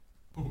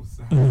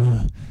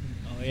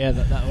Yeah,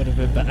 that would have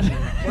been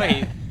bad.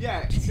 Wait.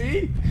 Yeah,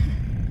 see?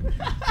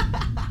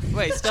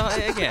 Wait, start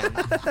it again.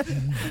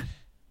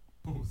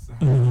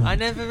 I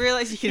never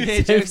realised you could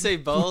hear Joe say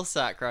ball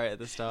sack right at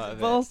the start of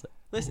it. Ball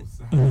Listen.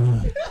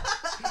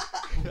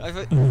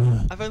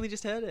 I've only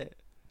just heard it.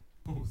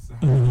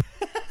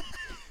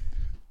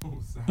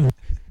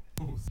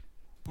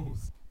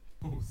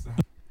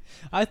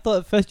 I thought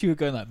at first you were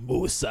going like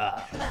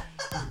Musa.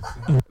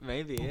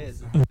 Maybe it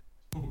is.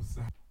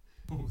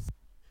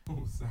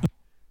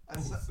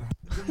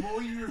 The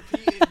more you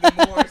repeat it,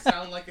 the more it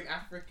sounds like an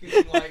African,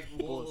 like,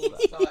 wall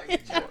starting a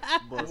joke.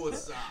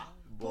 Bosa.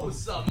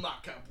 Bosa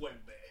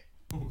Macabuembe.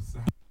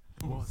 Bosa.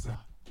 Bosa.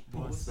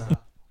 Bosa.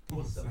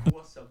 Bosa.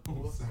 Bosa.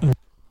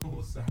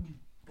 Bosa.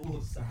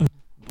 Bosa.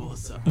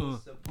 Bosa.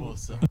 Bosa.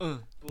 Bosa.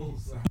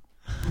 Bosa.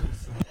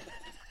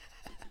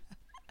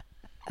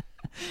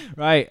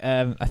 Right,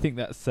 I think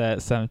that's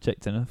sound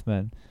checked enough,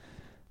 man.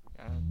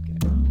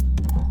 Okay.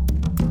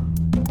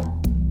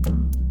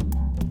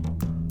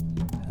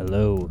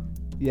 Hello.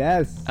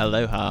 Yes.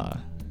 Aloha.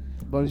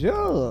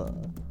 Bonjour.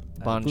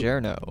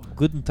 Buongiorno.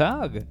 Guten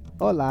Tag.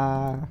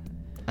 Hola.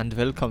 And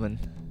willkommen.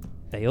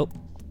 Hey up.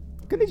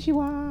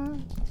 Konnichiwa.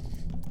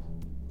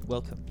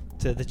 Welcome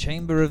to the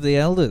Chamber of the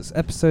Elders,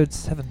 episode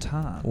 17.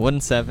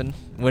 1-7.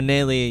 We're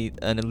nearly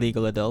an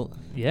illegal adult.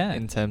 Yeah.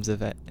 In terms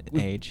of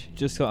age.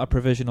 Just got a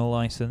provisional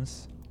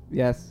license.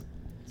 Yes.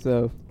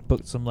 So,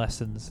 Booked some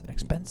lessons.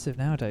 Expensive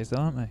nowadays,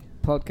 aren't they?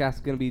 podcast's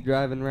going to be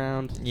driving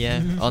around.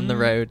 Yeah, on the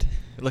road.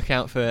 Look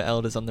out for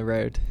elders on the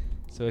road.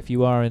 So if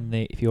you are on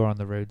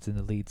the roads in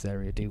the Leeds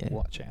area, do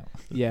watch out.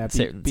 Yeah, be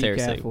Seriously,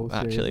 careful.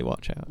 actually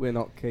watch out. We're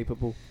not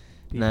capable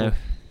people. No.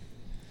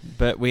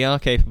 But we are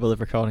capable of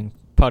recording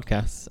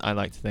podcasts, I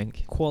like to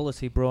think.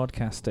 Quality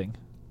broadcasting.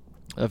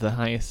 Of the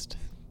highest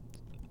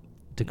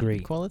Degree.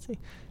 Quality?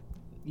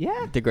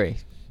 Yeah. Degree.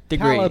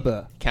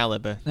 Caliber.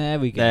 There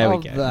we go. There we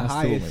Of go. the That's the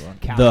only highest one.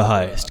 caliber. The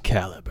highest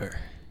caliber.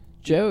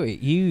 Joey,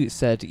 you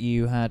said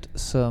you had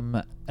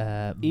some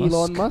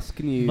Elon Musk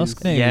news.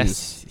 Musk news.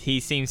 Yes,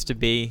 he seems to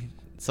be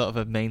sort of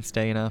a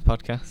mainstay in our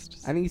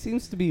podcast. And he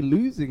seems to be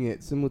losing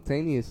it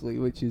simultaneously,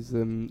 which is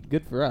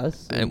good for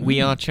us. And we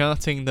are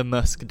charting the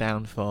Musk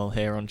downfall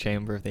here on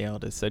Chamber of the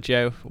Elders. So,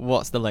 Joe,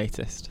 what's the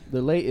latest?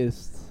 The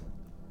latest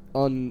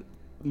on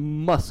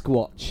Musk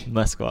Watch.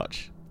 Musk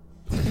Watch.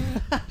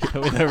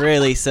 With a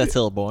really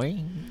subtle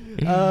boy.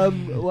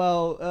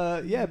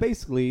 Yeah,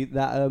 basically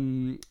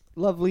that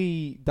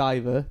lovely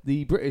diver,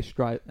 the British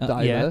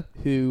diver,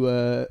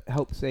 who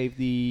helped save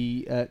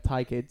the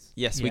Thai kids.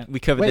 Yes, Yeah. we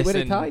covered Wait, this were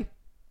they in... Thai?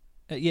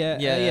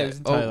 It was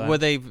in Thailand. Were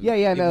they?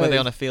 No, Were they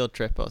on a field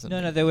trip or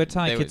something? No, they were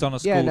Thai kids on a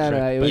school Yeah, trip.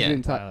 no, it was Yeah.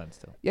 in Thai. Thailand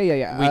still.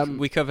 Yeah.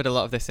 We covered a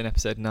lot of this in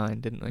episode 9,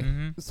 didn't we?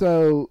 Mm-hmm.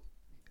 So,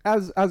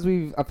 as I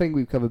think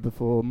we've covered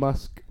before,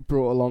 Musk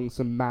brought along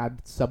some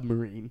mad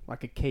submarine,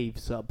 like a cave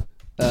sub.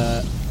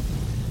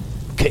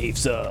 Cave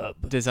sub.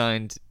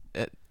 Designed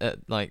at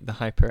like the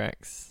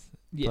HyperX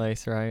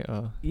place, right?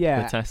 Or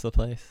Yeah. the Tesla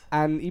place.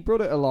 And he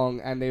brought it along,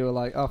 and they were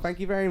like, "Oh, thank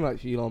you very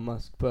much, Elon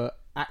Musk, but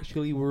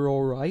actually we're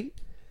all right."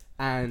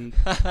 And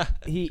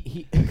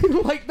he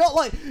not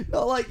like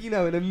in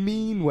a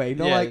mean way,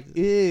 not Yeah. like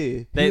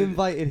ew. They- Who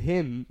invited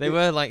him? They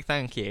were like,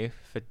 "Thank you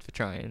for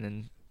trying,"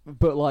 and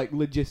But like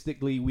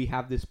logistically, we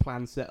have this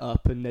plan set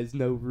up, and there's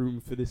no room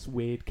for this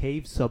weird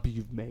cave sub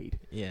you've made.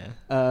 yeah,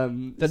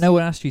 That no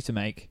one asked you to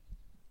make.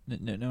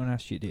 No one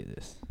asked you to do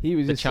this. He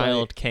was the just Child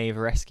like, Cave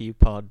Rescue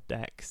Pod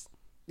Dex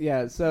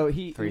yeah. So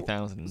he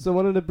 3000. So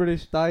one of the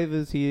British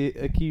divers he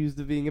accused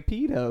of being a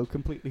pedo,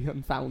 completely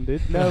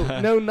unfounded.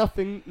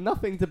 Nothing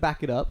to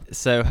back it up.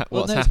 So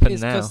what's it's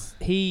happened now? 'cause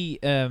he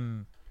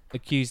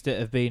accused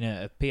it of being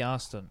a PR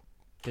stunt,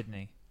 didn't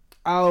he?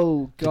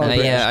 Oh god.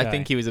 British Yeah, I guy.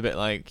 think he was a bit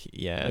like,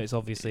 yeah. It's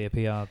obviously a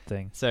PR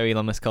thing. So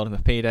Elon Musk called him a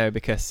pedo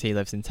because he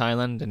lives in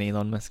Thailand, and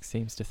Elon Musk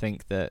seems to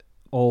think that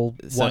All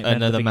white men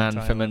another living in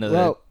man from Thailand.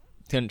 another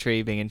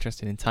country being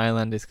interested in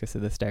Thailand is because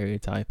of the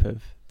stereotype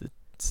of the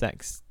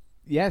sex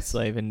Yes.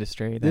 slave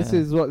industry there. This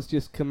is what's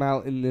just come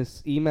out in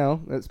this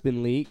email that's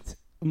been leaked.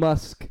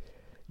 Musk,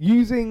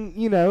 using,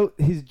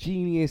 his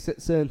genius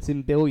at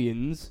certain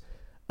billions,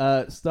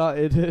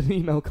 started an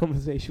email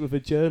conversation with a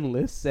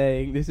journalist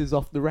saying, this is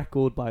off the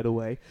record, by the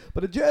way.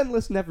 But a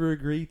journalist never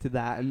agreed to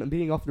that, and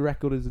being off the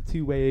record is a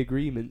two-way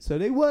agreement. So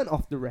they weren't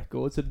off the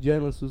record, so the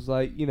journalist was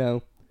like,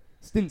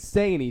 didn't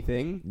say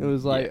anything. It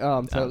was like,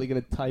 I'm totally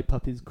going to type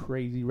up his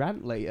crazy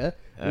rant later.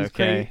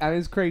 Okay. And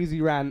his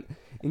crazy rant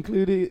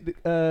included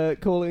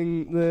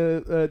calling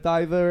the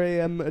diver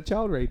a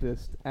child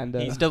rapist. And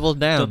He's doubled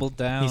down. Doubled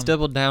He's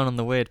doubled down on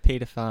the weird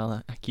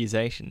paedophile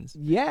accusations.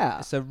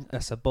 yeah.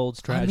 That's a bold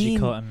strategy,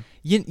 Cotton.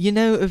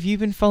 Have you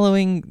been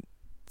following,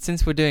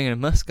 since we're doing a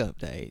Musk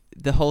update,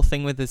 the whole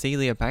thing with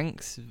Azealia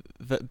Banks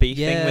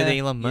beefing with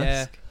Elon Musk?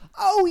 Yeah.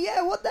 Oh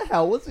yeah, what the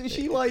hell? Wasn't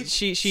she like?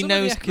 She some of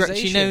knows the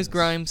she knows accusations.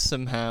 Grimes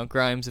somehow.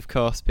 Grimes, of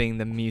course, being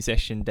the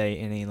musician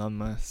dating Elon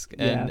Musk,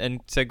 and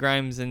so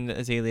Grimes and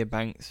Azealia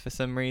Banks, for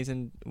some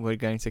reason, were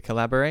going to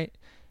collaborate,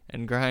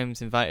 and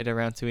Grimes invited her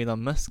around to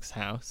Elon Musk's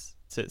house,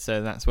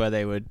 so that's where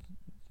they would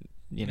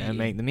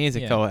make the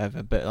music Yeah. or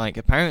whatever. But like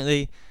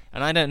apparently,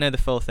 and I don't know the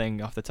full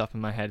thing off the top of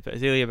my head, but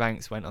Azealia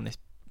Banks went on this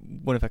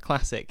one of her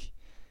classic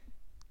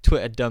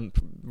Twitter dump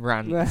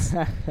rants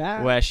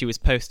where she was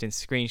posting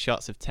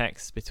screenshots of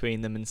texts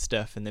between them and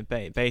stuff, and then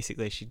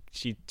basically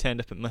she turned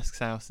up at Musk's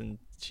house and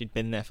she'd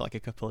been there for like a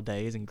couple of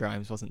days and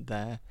Grimes wasn't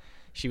there.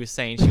 She was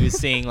saying she was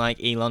seeing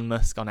like Elon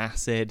Musk on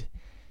acid,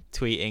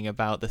 tweeting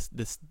about this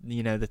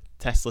the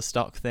Tesla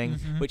stock thing,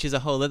 which is a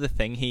whole other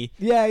thing. I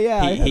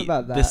heard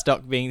about that. The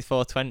stock being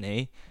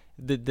 420.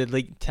 The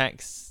leaked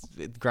text,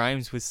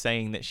 Grimes was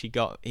saying that she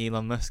got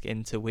Elon Musk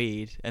into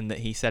weed and that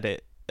he said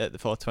it at the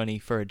 420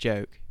 for a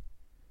joke.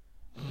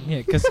 Yeah,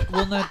 because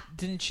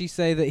didn't she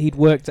say that he'd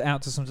worked it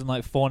out to something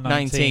like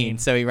 419?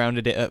 So he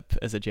rounded it up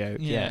as a joke.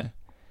 Yeah.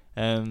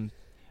 And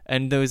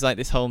there was like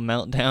this whole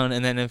meltdown,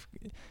 and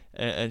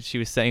then she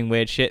was saying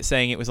weird shit,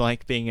 saying it was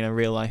like being in a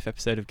real life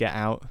episode of Get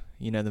Out,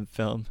 the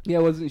film. Yeah,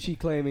 wasn't she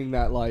claiming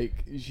that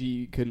like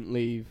she couldn't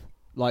leave,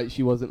 like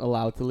she wasn't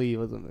allowed to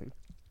leave or something?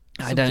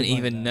 I don't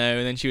even know.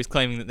 And then she was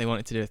claiming that they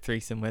wanted to do a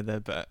threesome with her,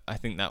 but I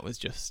think that was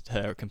just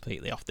her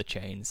completely off the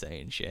chain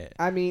saying shit.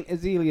 I mean,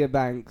 Azealia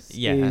Banks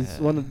is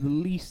one of the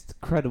least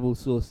credible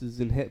sources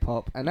in hip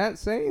hop, and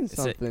that's saying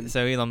something.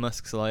 So Elon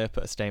Musk's lawyer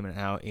put a statement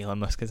out. Elon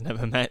Musk has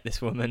never met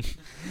this woman,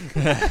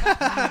 and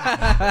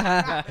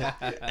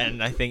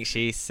I think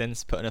she's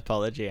since put an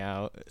apology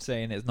out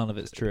saying none of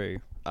it's true.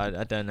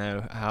 I don't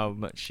know how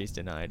much she's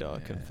denied or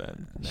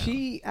confirmed. No.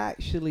 She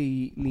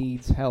actually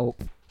needs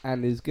help.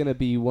 And is going to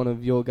be one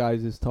of your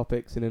guys'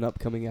 topics in an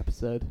upcoming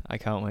episode. I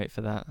can't wait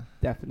for that.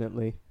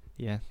 Definitely.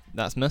 Yeah,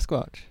 that's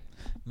Muskwatch.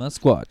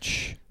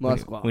 Muskwatch.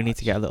 We need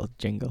to get a little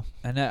jingle.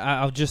 And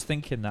I was just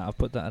thinking that. I'll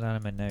put that down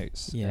in my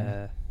notes.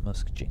 Yeah.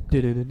 Musk jingle.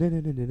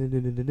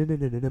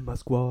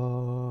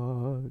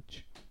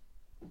 Muskwatch.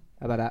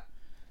 How about that?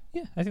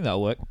 Yeah, I think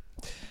that'll work.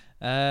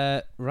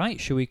 Right,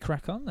 shall we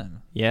crack on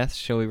then? Yes,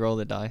 shall we roll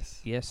the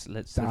dice? Yes,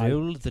 let's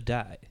roll the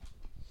die.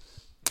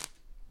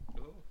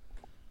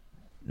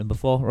 Number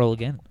 4, roll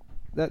again.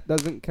 That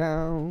doesn't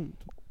count.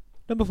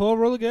 Number 4,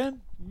 roll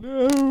again.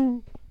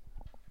 No.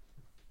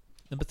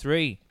 Number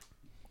 3,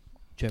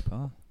 Joe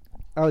Parr.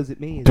 Oh, is it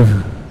me?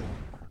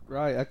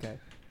 Right, okay.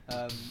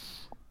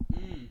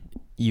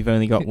 You've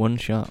only got one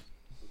shot.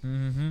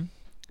 Mm-hmm.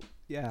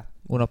 Yeah.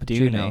 One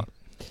opportunity. not.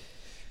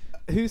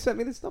 Who sent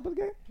me this top of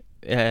the game?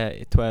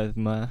 It was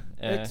my...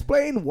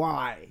 Explain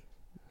why.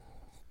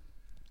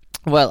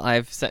 Well,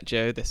 I've set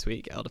Joe this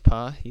week, Elder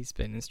Parr. He's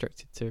been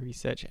instructed to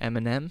research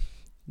Eminem,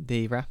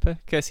 the rapper,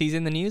 because he's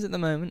in the news at the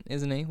moment,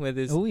 isn't he? With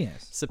his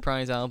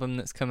surprise album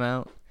that's come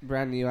out.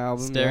 Brand new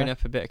album. Stirring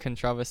up a bit of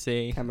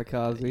controversy.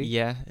 Kamikaze.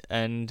 Yeah,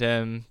 and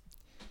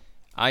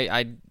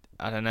I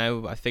don't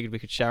know, I figured we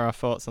could share our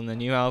thoughts on the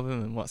new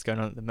album and what's going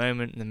on at the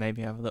moment, and then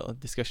maybe have a little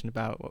discussion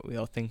about what we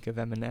all think of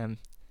Eminem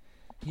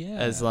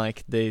as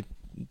like the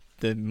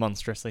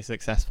monstrously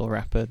successful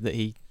rapper that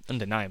he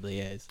undeniably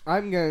is.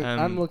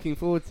 I'm looking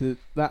forward to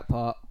that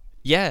part.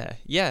 Yeah.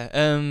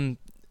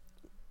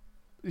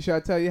 Shall I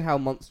tell you how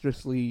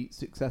monstrously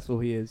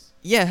successful he is?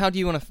 Yeah, how do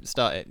you want to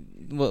start it?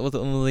 We'll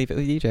leave it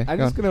with you, Joe. I'm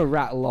just going to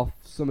rattle off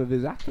some of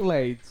his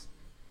accolades,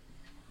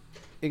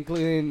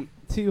 including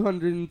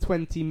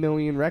 220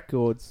 million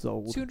records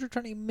sold.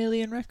 220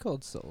 million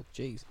records sold,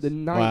 jeez. The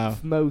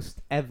ninth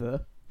most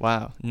ever.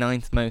 Wow,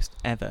 9th most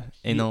ever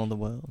in all the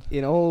world.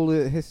 In all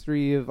the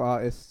history of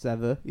artists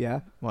ever,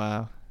 yeah.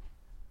 Wow.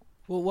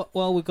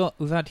 Well,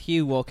 we've had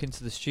Hugh walk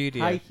into the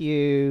studio. Hi,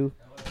 Hugh.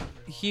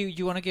 Hugh, do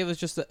you want to give us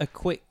just a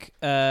quick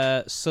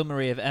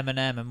summary of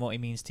Eminem and what he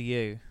means to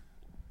you?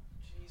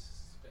 Jesus,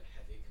 it's a bit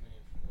heavy coming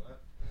in from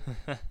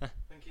work. I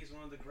think he's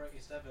one of the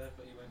greatest ever,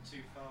 but he went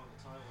too far with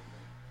the title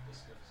thing.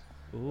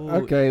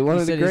 Discuss. Okay, one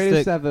of the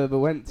greatest ever, but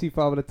went too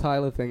far with the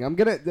Tyler thing. I'm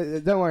gonna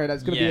don't worry,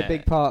 that's gonna be a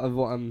big part of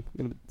what I'm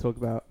gonna talk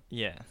about.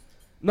 Yeah.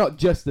 Not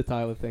just the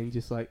Tyler thing,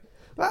 just like,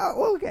 well,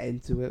 we'll get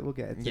into it.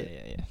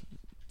 Yeah.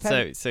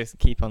 So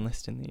keep on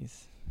listing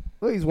these.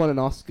 Well, he's won an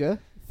Oscar,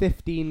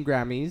 15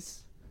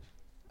 Grammys,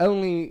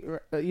 only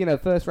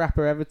first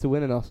rapper ever to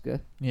win an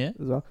Oscar. Yeah.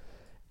 As well,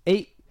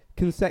 8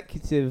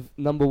 consecutive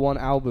 #1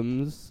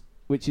 albums,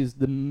 which is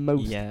the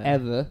most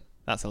ever.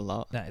 That's a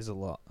lot. That is a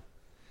lot.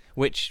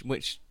 Which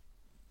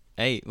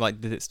 8?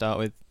 Like, did it start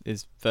with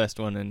his first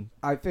one and?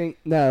 I think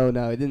no,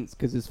 it didn't,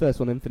 because his first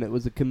one, Infinite,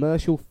 was a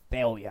commercial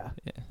failure.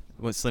 Yeah.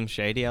 Was Slim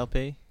Shady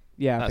LP?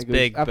 Yeah, that's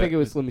big. I think it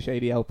was Slim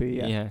Shady LP.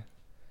 Yeah. Yeah.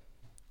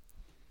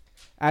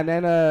 And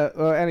then,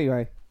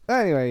 anyway,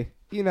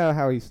 you know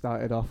how he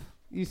started off.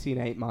 You've seen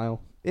 8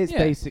 Mile. It's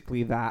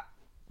basically that,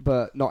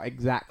 but not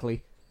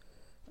exactly.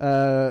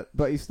 But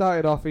he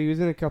started off, he was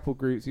in a couple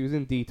groups. He was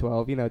in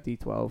D12. You know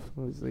D12,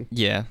 obviously.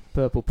 Yeah.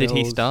 Purple Pills. Did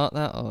he start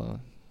that, or?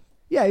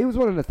 Yeah, he was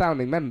one of the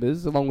founding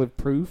members, along with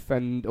Proof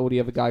and all the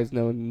other guys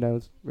no one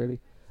knows, really.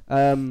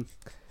 And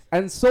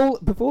Soul,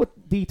 before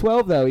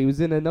D12, though, he was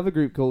in another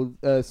group called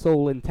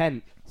Soul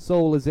Intent.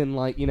 Soul is in,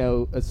 like,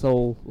 a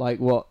soul, like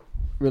what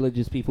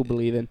religious people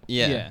believe in.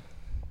 Yeah.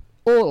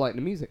 Or like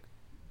the music.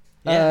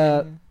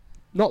 Yeah.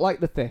 Not like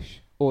the fish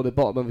or the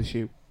bottom of a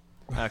shoe.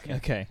 Okay.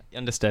 Okay.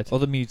 Understood. Or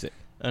the music.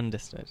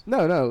 Understood.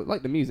 No,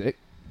 like the music.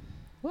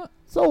 What?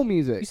 Soul You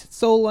music. said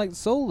soul like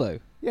soul though.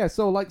 Yeah,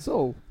 soul like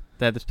soul.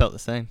 They're spelt the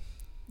same.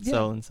 Yeah.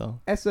 Soul and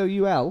soul.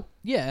 SOUL.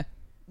 Yeah.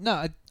 No,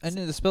 I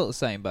knew they're spelt the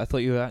same, but I thought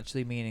you were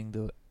actually meaning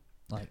the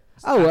like.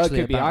 Oh, well, it actually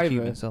could be about either.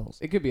 human souls.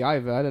 It could be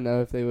either. I don't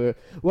know if they were.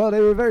 Well, they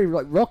were very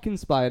like rock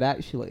inspired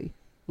actually.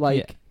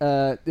 Like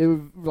they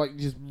were like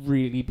just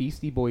really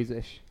Beastie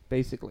Boys-ish.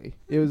 Basically,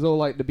 it was all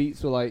like the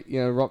beats were like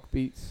rock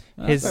beats.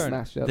 His-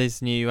 Smashed up.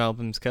 This new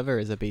album's cover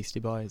is a Beastie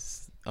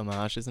Boys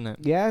homage, isn't it?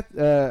 Yeah,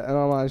 an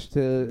homage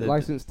to The-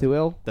 License to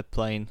Ill. The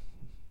plane.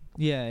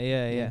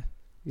 Yeah.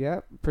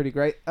 Yeah, pretty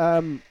great.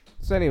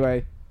 So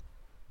anyway,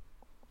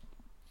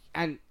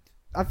 and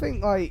I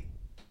think like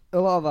a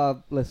lot of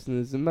our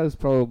listeners, and most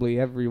probably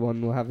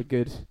everyone, will have a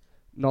good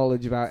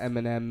knowledge about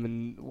Eminem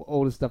and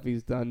all the stuff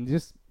he's done.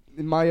 Just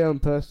in my own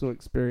personal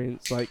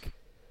experience, like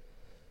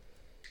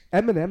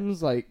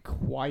Eminem's like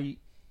quite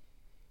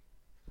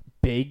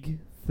big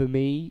for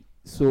me,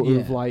 sort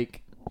of Yeah.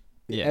 like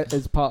Yeah.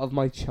 as part of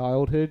my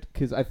childhood,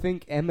 because I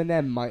think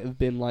Eminem might have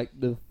been like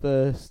the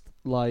first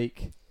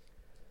like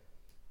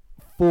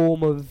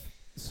form of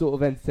sort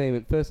of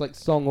entertainment, first like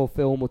song or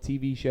film or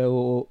TV show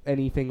or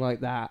anything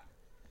like that.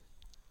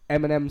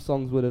 Eminem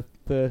songs were the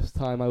first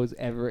time I was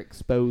ever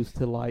exposed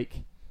to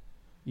like,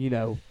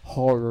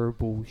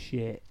 horrible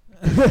shit.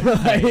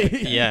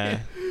 Yeah.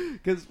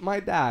 Because my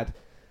dad,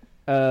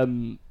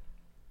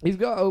 he's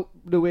got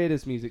the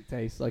weirdest music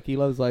taste. Like he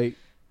loves like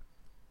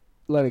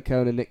Leonard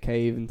Cohen and Nick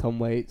Cave and Tom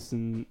Waits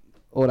and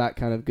all that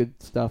kind of good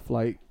stuff.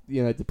 Like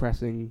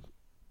depressing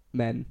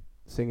men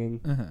singing.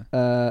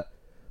 Uh-huh.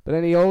 But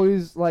then he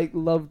always like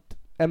loved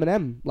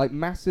Eminem like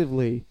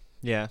massively.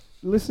 Yeah.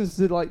 Listens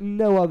to like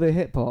no other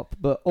hip hop,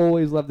 but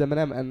always loved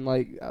Eminem. And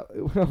like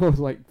when I was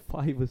like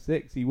 5 or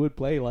 6, he would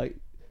play like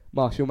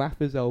Marshall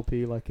Mathers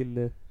LP like in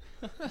the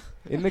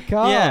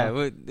car. Yeah.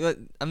 Well,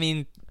 I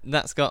mean,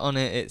 that's got on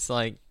it. It's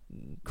like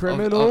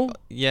Criminal.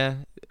 Yeah.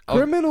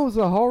 Criminal's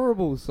a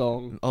horrible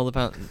song. All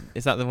about.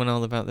 Is that the one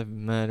all about the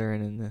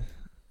murdering and the?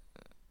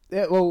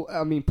 Yeah, well,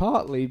 I mean,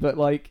 partly, but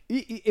like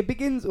it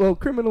begins. Well,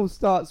 Criminal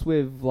starts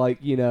with like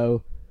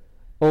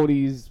all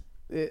these.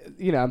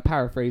 I'm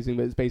paraphrasing,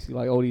 but it's basically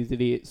like all these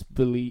idiots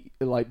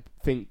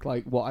think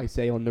like what I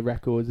say on the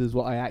records is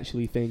what I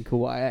actually think or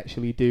what I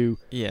actually do.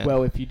 Yeah.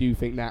 Well, if you do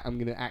think that, I'm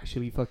gonna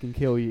actually fucking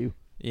kill you.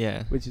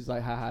 Yeah. Which is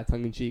like haha,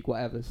 tongue in cheek,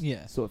 whatever.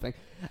 Yeah. Sort of thing.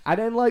 And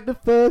then like the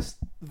first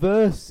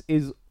verse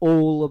is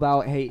all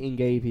about hating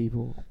gay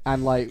people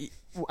and like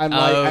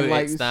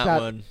it's that sad-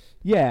 one.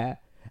 Yeah,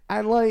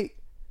 and like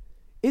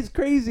it's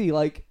crazy.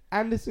 Like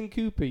Anderson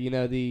Cooper,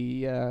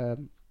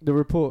 the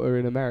reporter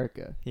in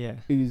America Yeah.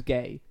 who's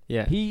gay.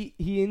 Yeah. He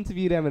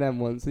interviewed Eminem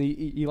once, and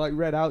he like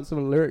read out some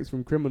of the lyrics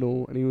from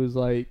Criminal, and he was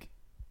like,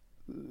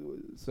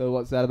 "So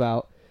what's that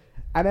about?"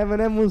 And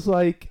Eminem was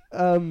like,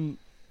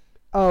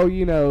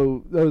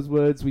 those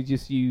words we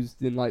just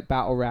used in like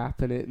battle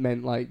rap, and it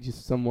meant like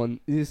just someone.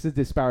 It's a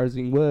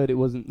disparaging word. It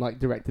wasn't like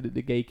directed at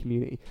the gay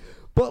community,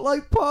 but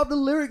like part of the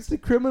lyrics to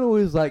Criminal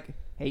is like,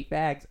 "Hate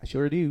fags, I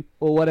sure do,"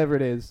 or whatever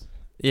it is.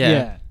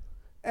 Yeah.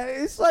 And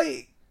it's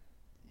like,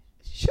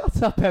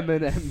 shut up,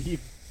 Eminem, you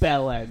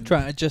bellend.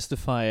 Trying to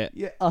justify it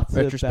Yeah, utter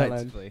bellend.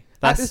 retrospectively.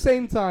 At the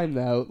same time,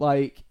 though,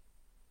 like,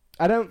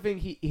 I don't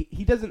think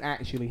he doesn't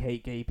actually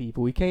hate gay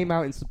people. He came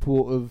out in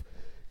support of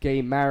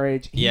gay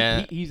marriage.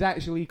 He's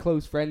actually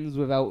close friends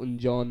with Elton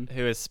John.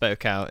 Who has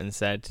spoke out and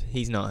said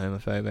he's not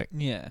homophobic.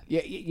 Yeah.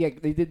 Yeah.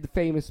 They did the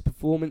famous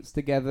performance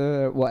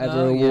together, at whatever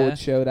Oh, award yeah.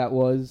 show that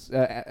was.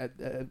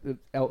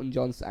 Elton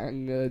John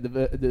sang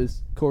the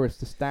chorus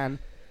to Stan,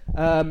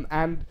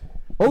 and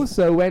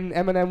also when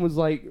Eminem was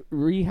like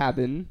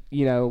rehabbing,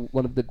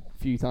 one of the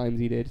few times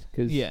he did,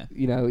 because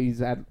he's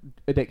had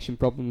addiction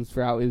problems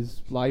throughout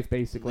his life,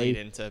 basically.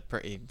 Leading to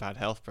pretty bad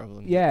health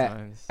problems. Yeah. At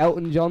times.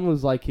 Elton John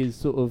was like his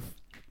sort of,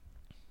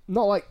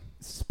 not like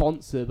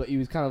sponsor, but he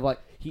was kind of like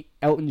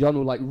Elton John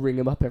would like ring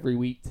him up every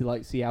week to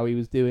like see how he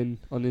was doing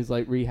on his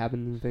like rehabbing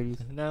and things.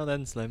 Now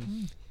then,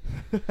 Slim.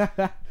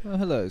 Oh,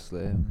 hello,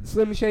 Slim.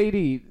 Slim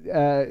Shady,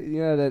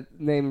 the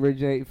name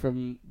originated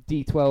from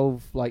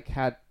D12. Like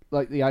had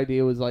like the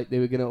idea was like they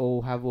were gonna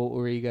all have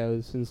alter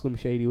egos, and Slim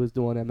Shady was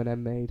the one Eminem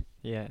made,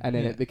 Yeah. and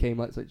then Yeah. it became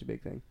like such a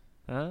big thing.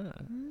 Ah.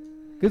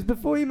 Because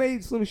before he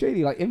made Slim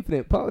Shady, like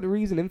Infinite, part of the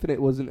reason Infinite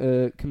wasn't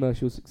a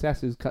commercial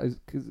success is because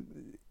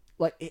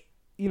like it,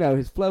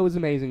 his flow was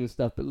amazing and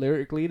stuff, but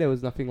lyrically there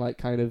was nothing like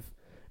kind of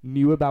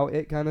new about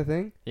it, kind of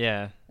thing.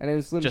 Yeah. And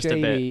then Slim Just a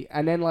Shady,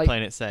 and then like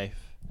Playing it safe.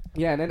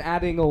 yeah, and then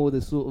adding all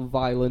the sort of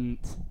violent,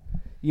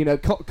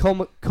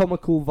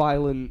 comical,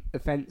 violent,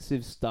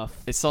 offensive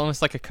stuff. It's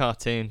almost like a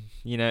cartoon.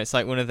 It's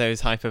like one of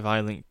those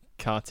hyper-violent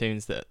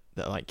cartoons that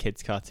are like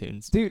kids'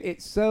 cartoons. Dude,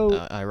 it's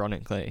so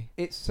Ironically.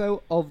 it's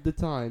so of the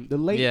time. The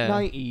late Yeah.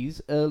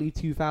 90s, early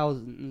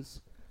 2000s,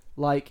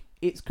 like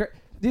it's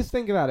just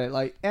think about it.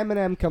 Like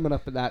Eminem coming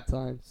up at that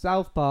time,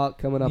 South Park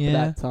coming up at Yeah.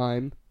 that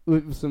time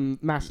with some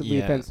massively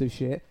Yeah. offensive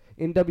shit.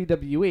 In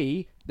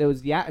WWE, there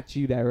was the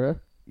Attitude Era,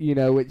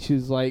 which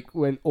is like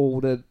when all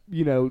the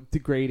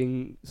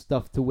degrading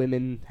stuff to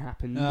women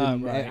happened Oh,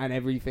 and, right. and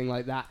everything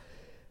like that.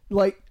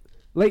 Like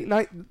late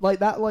night, like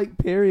that, like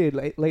period,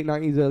 late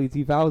 90s, early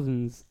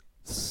 2000s.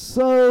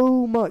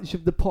 So much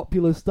of the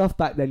popular stuff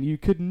back then you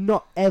could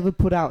not ever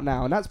put out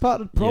now, and that's part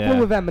of the problem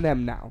with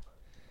Eminem now.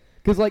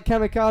 Because like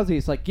Kamikaze,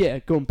 it's like, yeah,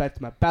 going back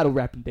to my battle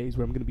rapping days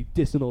where I'm gonna be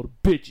dissing all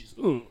the bitches.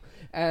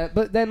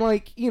 But then,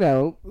 like, you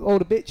know, all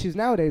the bitches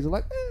nowadays are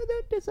like,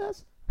 don't diss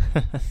us.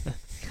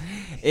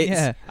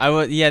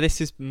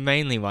 This is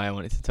mainly why I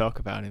wanted to talk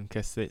about him,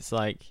 because it's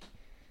like,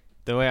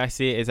 the way I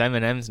see it is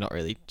Eminem's not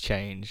really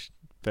changed,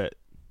 but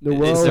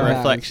it's a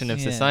reflection of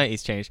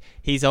society's changed.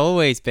 He's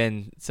always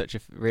been such a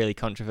really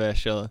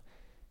controversial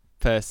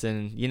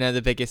person. You know,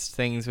 the biggest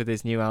things with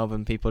his new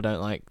album, people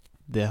don't like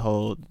the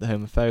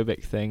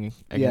homophobic thing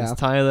against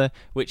Tyler,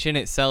 which in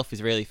itself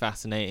is really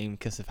fascinating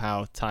because of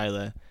how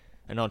Tyler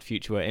and Odd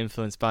Future were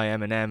influenced by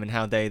Eminem and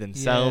how they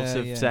themselves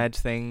have said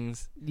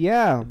things.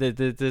 Yeah.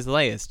 There's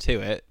layers to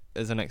it,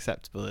 as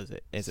unacceptable as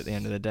it is at the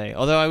end of the day.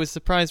 Although I was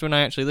surprised when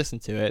I actually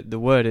listened to it, the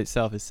word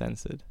itself is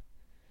censored.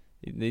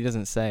 He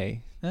doesn't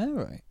say. Oh,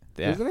 right.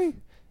 Yeah. Isn't he?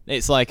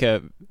 It's like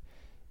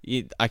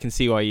I can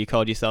see why you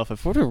called yourself a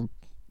footer.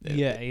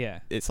 Yeah.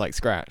 It's like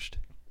scratched.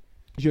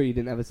 Sure you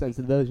didn't have a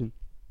censored version?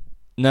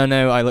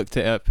 No, I looked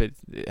it up. It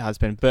has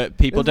been, but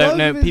people don't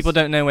know. People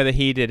don't know whether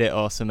he did it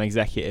or some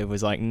executive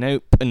was like,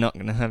 "Nope, I'm not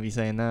gonna have you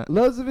saying that."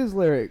 Loads of his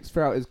lyrics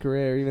throughout his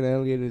career, even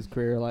early in his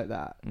career, like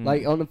that.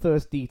 Like on the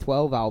first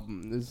D12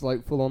 album, there's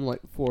like full on like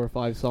 4 or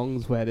 5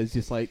 songs where there's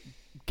just like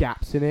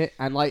gaps in it,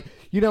 and like,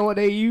 you know what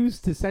they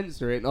used to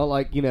censor it, not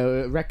like, you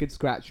know, a record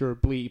scratch or a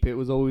bleep. It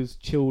was always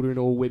children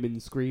or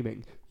women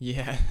screaming.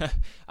 Yeah,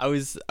 I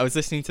was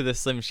listening to the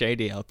Slim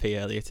Shady LP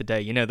earlier today.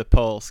 You know, the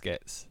Paul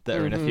skits that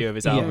are in a few of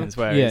his albums,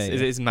 where is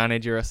it his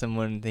manager or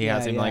someone? He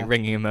has him like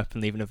ringing him up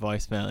and leaving a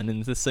voicemail. And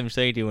in the Slim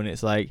Shady one,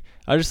 it's like,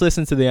 I just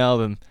listened to the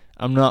album.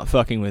 I'm not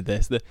fucking with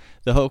this.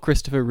 The whole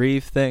Christopher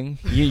Reeve thing.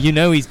 You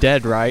know he's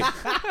dead, right?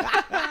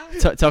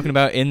 Talking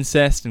about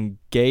incest and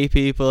gay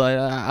people.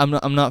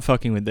 I'm not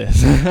fucking with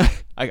this.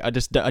 I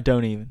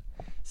don't even.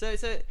 So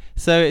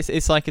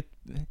it's like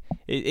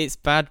it's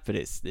bad, but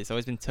it's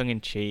always been tongue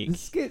in cheek.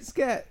 The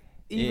skit.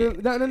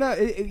 Even, no.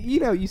 You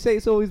know, you say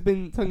it's always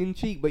been tongue in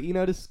cheek, but you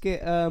know the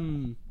skit.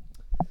 Well,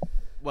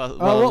 a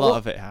lot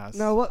of it has.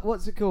 No,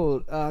 what's it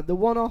called? The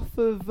one off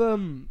of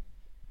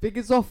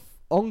Figures Off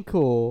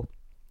Encore,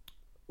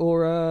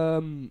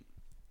 or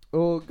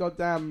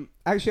goddamn.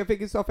 Actually, I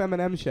think it's off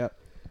Eminem Show,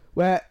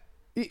 where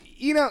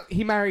you know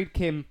he married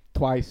Kim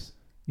twice.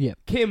 Yeah.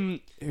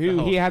 Kim,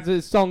 who he has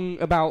a song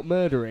about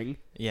murdering.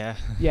 Yeah.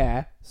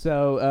 Yeah.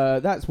 So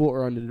that's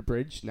water under the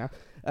bridge now.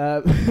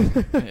 But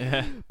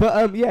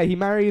he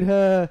married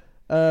her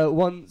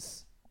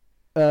once.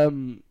 I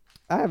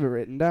have it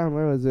written down.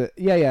 Where was it?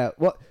 Yeah.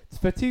 What?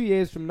 For 2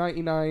 years, from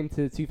 99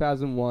 to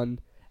 2001,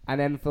 and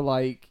then for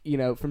like, you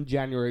know, from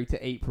January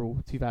to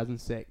April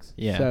 2006.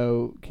 Yeah.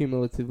 So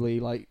cumulatively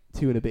like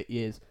 2 and a bit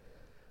years.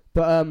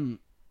 But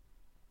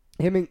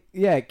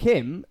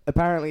Kim,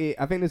 apparently,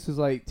 I think this was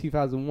like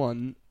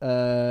 2001,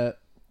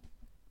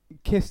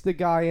 kissed a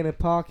guy in a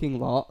parking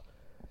lot.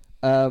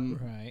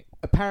 Right.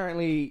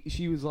 Apparently,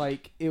 she was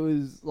like, it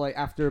was like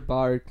after a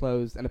bar had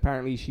closed, and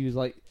apparently she was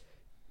like,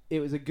 it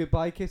was a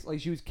goodbye kiss.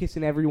 Like, she was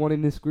kissing everyone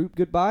in this group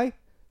goodbye.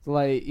 So,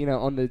 like, you know,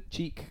 on the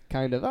cheek,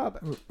 kind of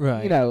up.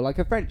 Right. You know, like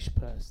a French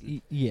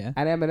person. Yeah.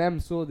 And Eminem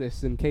saw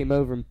this and came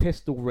over and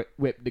pistol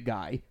whipped the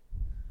guy.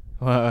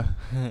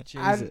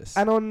 Jesus.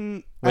 And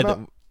on...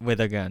 With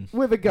a gun.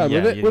 With a gun.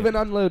 With an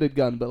unloaded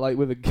gun, but like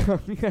with a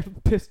gun.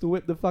 Pistol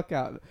whip the fuck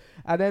out.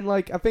 And then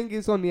like, I think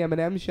it's on the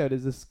Eminem Show,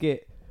 there's a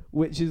skit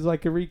which is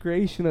like a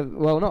recreation of,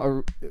 well,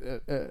 not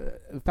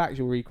a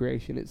factual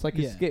recreation. It's like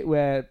a skit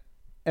where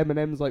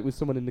Eminem's like with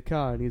someone in the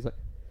car and he's like,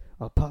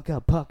 oh, park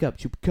up,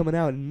 she'll be coming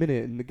out in a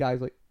minute. And the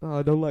guy's like, oh,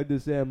 I don't like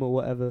this M or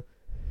whatever.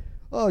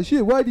 Oh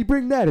shit, why'd you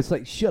bring that? It's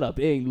like, shut up,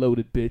 it ain't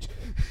loaded, bitch.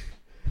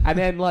 And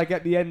then, like,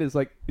 at the end, it's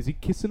like, is he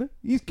kissing her?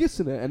 He's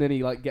kissing her. And then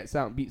he, like, gets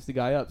out and beats the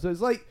guy up. So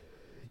it's like,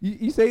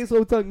 you say it's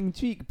all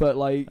tongue-in-cheek, but,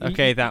 like...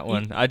 Okay, that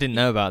one. I didn't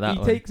know about that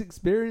one. He takes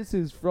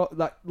experiences from,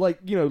 like,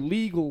 you know,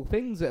 legal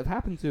things that have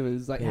happened to him. And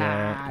it's like,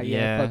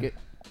 fuck it.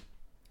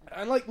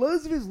 And, like,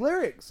 loads of his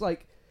lyrics,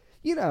 like,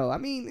 you know, I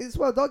mean, it's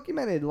well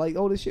documented. Like,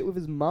 all the shit with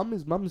his mum.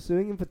 His mum's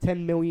suing him for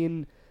 $10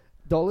 million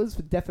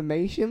for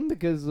defamation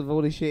because of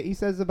all the shit he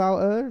says about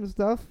her and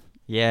stuff.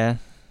 Yeah.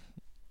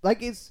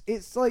 Like, it's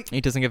like...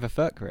 He doesn't give a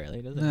fuck,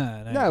 really, does he?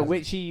 No,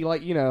 which he,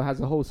 like, you know, has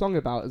a whole song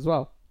about as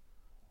well.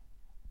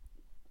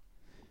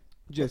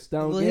 Just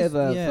don't give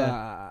a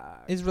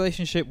fuck. His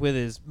relationship with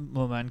his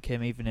mum and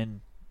Kim, even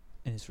in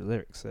his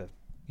lyrics,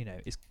 you know,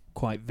 is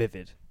quite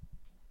vivid,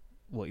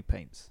 what he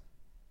paints.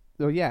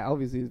 Oh, yeah,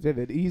 obviously it's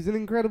vivid. He's an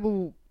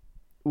incredible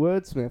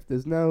wordsmith.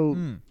 There's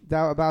no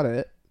doubt about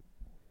it.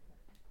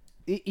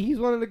 He's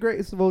one of the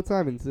greatest of all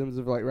time in terms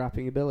of, like,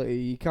 rapping ability.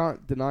 You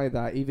can't deny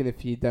that, even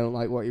if you don't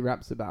like what he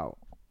raps about.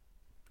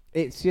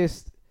 It's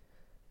just,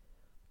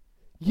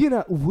 you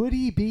know, would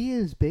he be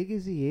as big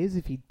as he is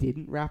if he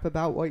didn't rap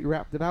about what he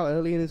rapped about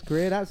early in his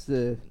career? That's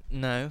the...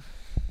 No.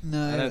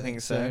 No, I don't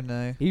think so.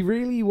 No. He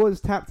really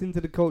was tapped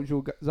into the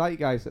cultural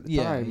zeitgeist at the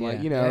Yeah, time. Like,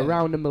 yeah, you know, yeah.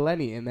 around the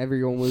millennium,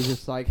 everyone was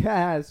just like,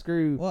 ha,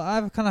 screw. Well,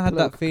 I've kind of had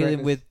that Political feeling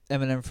correctness. with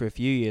Eminem for a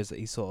few years that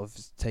he's sort of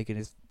taken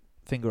his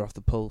finger off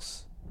the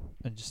pulse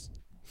and just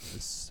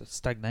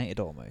stagnated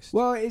almost.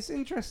 Well, it's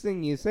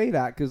interesting you say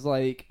that because,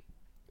 like,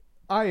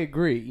 I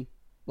agree,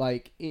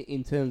 like,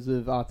 in terms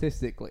of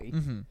artistically,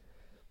 Mm-hmm.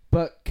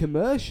 but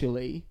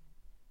commercially,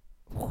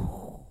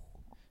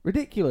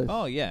 ridiculous.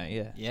 Oh yeah,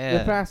 yeah. Yeah.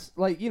 The past,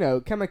 like, you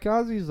know,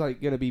 Kamikaze's,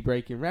 like, going to be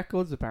breaking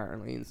records,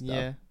 apparently, and stuff.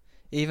 Yeah.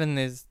 Even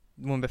there's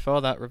one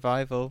before that,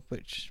 Revival,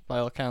 which by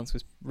all accounts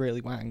was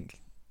really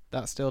wank.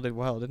 That still did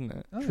well, didn't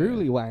it? Oh,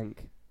 Truly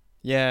wank.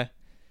 Yeah.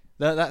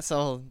 That's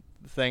all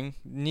the thing.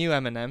 New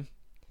Eminem.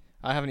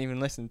 I haven't even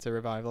listened to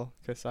Revival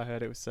because I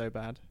heard it was so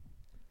bad.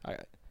 I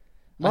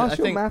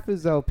Marshall think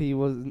Mathers LP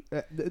wasn't...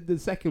 the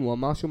second one,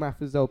 Marshall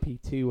Mathers LP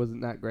 2,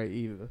 wasn't that great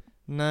either.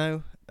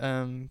 no.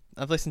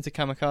 I've listened to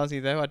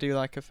Kamikaze though. I do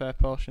like a fair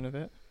portion of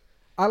it.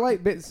 I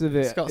like bits of it.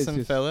 It's got some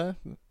just- filler,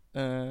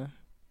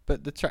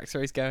 but the tracks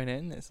where he's going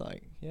in, it's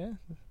like, yeah,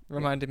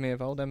 reminded me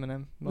of old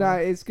Eminem. more. No,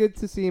 it's good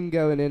to see him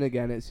going in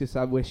again. It's just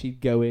I wish he'd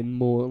go in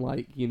more,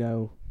 like, you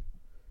know,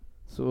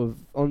 sort of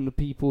on the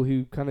people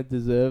who kind of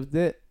deserved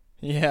it.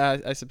 Yeah,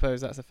 I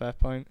suppose that's a fair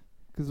point.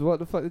 Because what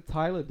the fuck did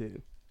Tyler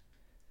do?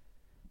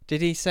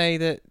 Did he say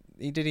that?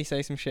 Did he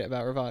say some shit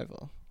about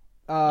Revival?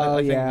 Oh, I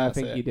think yeah, I that's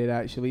think it. he did,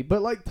 actually.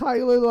 But, like,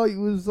 Tyler, like,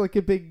 was, like,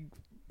 a big...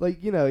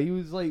 Like, you know, he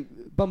was, like,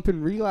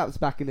 bumping relapse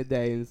back in the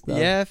day and stuff.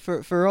 Yeah,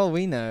 for all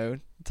we know,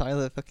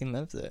 Tyler fucking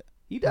loves it.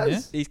 He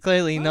does. He's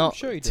clearly I'm not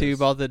sure he too does.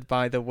 bothered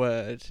by the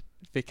word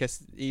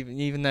because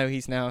even though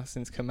he's now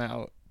since come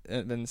out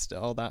and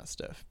all that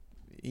stuff,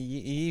 he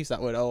used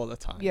that word all the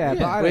time. Yeah, but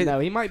Yeah. I don't Wait, know.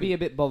 He might be a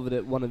bit bothered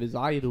at one of his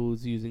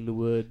idols using the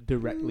word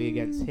directly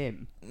against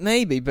him.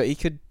 Maybe, but he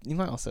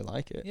might also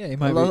like it. Yeah, he A,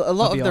 might. a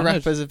lot be of the honoured.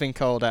 rappers have been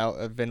called out.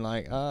 Have been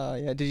like, oh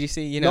yeah, did you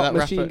see? You know Not that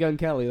Machine rapper? Gun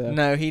Kelly, though.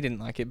 No, he didn't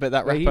like it. But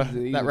that Yeah, rapper,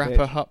 he's that a rapper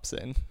bitch.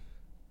 Hopsin.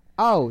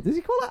 Oh, does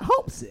he call that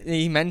Hopsin?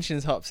 He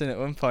mentions Hopsin at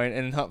one point,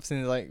 and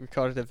Hopsin like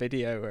recorded a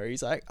video where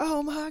he's like,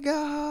 "Oh my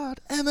God,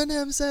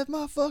 Eminem said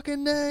my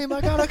fucking name. I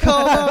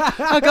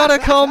gotta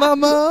call my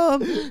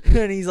mom,"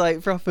 and he's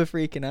like proper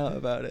freaking out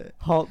about it.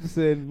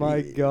 Hopsin,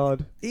 my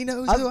God. He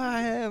knows I've- who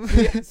I am.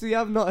 See,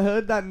 I've not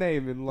heard that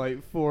name in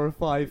like 4 or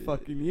 5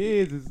 fucking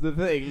years, is the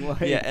thing.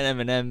 Like, Yeah, and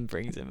Eminem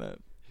brings him up.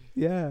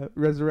 yeah,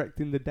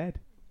 resurrecting the dead.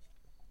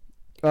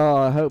 Oh,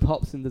 I hope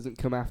Hopsin doesn't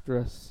come after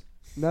us.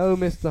 No,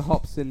 Mr.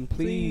 Hopsin,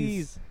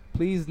 please.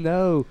 Please,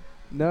 no.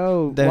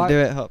 No. Don't Why- do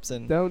it,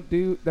 Hopsin. Don't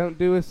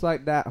do us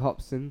like that,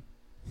 Hopsin.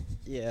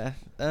 Yeah.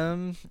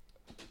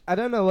 I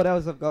don't know what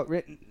else I've got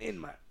written in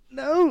my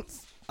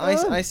notes.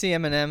 I see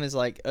Eminem as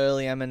like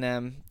early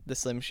Eminem, the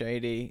Slim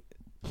Shady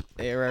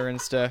era and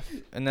stuff,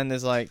 and then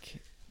there's like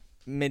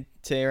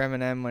mid-tier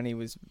Eminem when he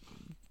was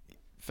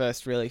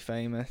first really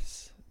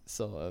famous,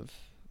 sort of.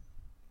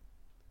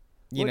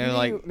 You know,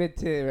 like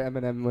mid-tier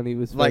Eminem when he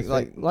was like- first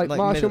like- like like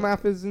Marshall middle-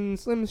 Mathers and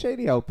Slim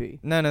Shady LP.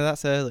 no,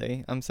 that's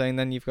early. I'm saying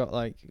then you've got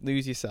like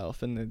Lose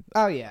Yourself and the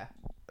Oh yeah,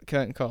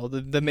 Curtain Call,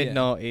 the mid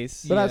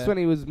noughties. but that's Yeah. when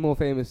he was more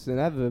famous than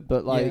ever.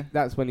 But like Yeah.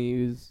 that's when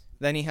he was.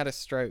 Then he had a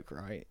stroke,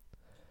 right,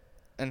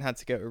 and had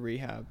to go to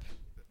rehab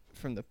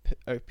from the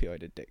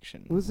opioid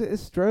addiction. Was it a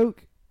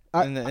stroke?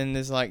 And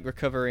there's like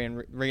recovery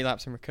and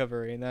relapse and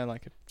recovery, and they're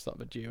like a sort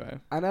of a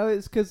duo. I know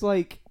it's because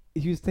like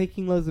he was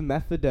taking loads of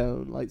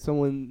methadone. Like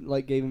someone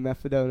like gave him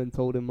methadone and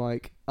told him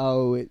like,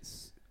 oh,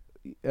 it's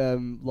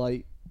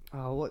like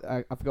what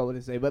I forgot what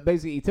to say, but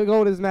basically he took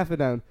all his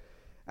methadone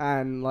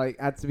and like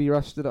had to be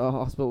rushed to the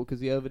hospital because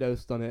he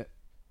overdosed on it,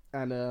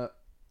 and the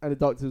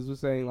doctors were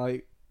saying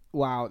like,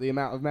 wow, the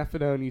amount of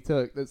methadone you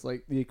took, that's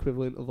like the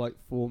equivalent of like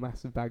 4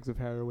 massive bags of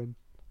heroin.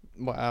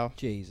 Wow.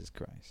 Jesus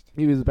Christ.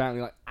 He was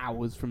apparently like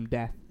hours from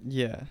death.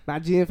 Yeah.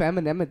 Imagine if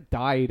Eminem had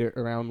died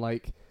around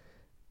like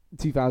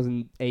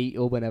 2008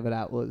 or whenever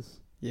that was.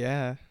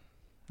 Yeah.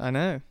 I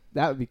know.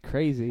 That would be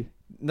crazy.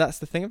 That's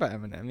the thing about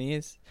Eminem. He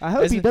is. I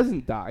hope Isn't- he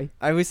doesn't die.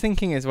 I was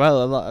thinking as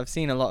well. I've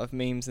seen a lot of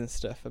memes and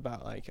stuff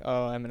about like,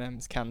 oh,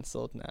 Eminem's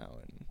cancelled now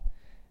and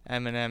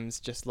Eminem's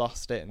just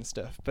lost it and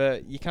stuff.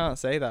 But you can't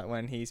say that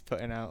when he's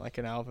putting out like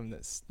an album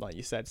that's like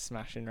you said,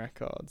 smashing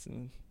records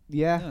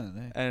Yeah.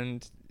 No.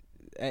 and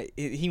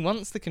he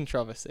wants the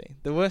controversy.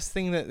 The worst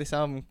thing that this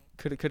album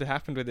could have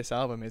happened with this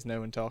album is no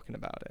one talking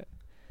about it.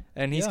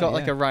 And he's Yeah, got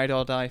like yeah. a ride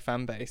or die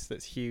fan base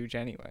that's huge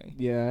anyway.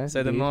 Yeah.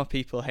 So the indeed. more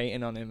people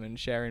hating on him and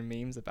sharing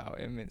memes about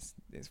him, it's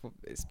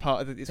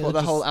part of it's It'll what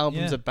the whole just-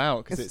 album's yeah.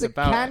 about because It's it's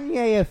the about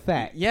Kanye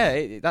effect.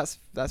 yeah. That's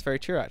very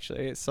true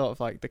actually. It's sort of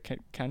like the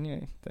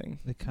Kanye thing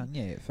The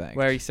Kanye effect.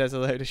 where he says a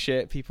load of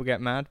shit, people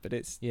get mad, but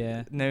it's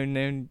Yeah. no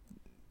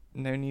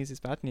news is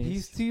bad news.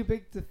 He's too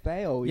big to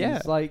fail. Yeah.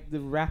 He's like the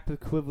rap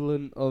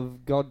equivalent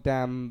of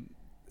goddamn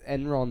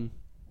Enron.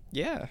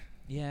 yeah,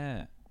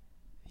 Yeah.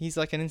 he's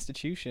like an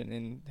institution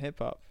in hip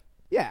hop.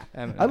 Yeah.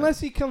 Eminem. Unless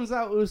he comes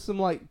out with some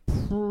like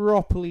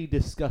properly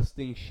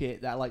disgusting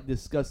shit that like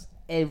disgusts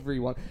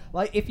everyone.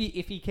 Like if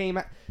he came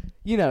out,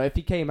 if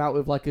he came out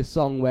with like a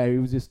song where he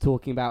was just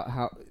talking about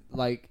how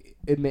like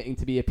admitting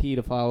to be a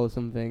paedophile or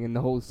something, and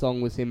the whole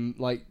song was him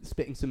like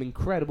spitting some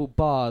incredible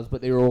bars,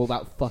 but they were all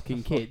about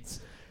fucking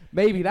kids.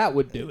 Maybe that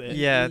would do it.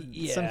 Yeah,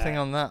 Yeah. something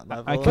on that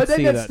level. I could But then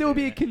see there'd that still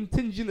be doing a it.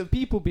 contingent of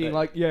people being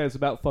like, yeah, it's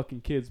about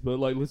fucking kids, but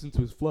like, listen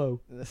to his flow.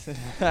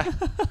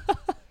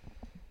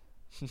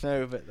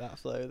 No, but that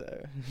flow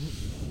though.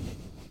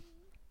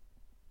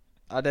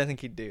 I don't think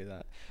he'd do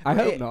that. I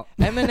But hope not.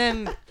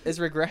 Eminem, as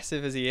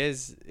regressive as he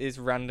is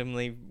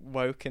randomly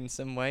woke in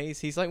some ways.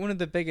 He's like one of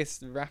the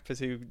biggest rappers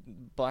who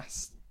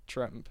blasts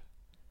Trump,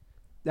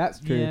 That's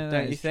true. Yeah, that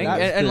don't you is think? true.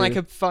 That's And like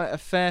true. a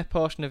fair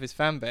portion of his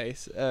fan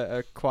base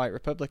are quite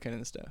Republican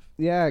and stuff.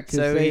 Yeah, because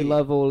So they he-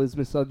 love all his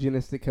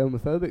misogynistic,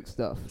 homophobic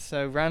stuff.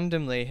 So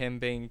randomly, him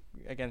being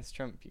against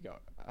Trump,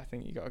 I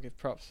think you got to give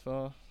props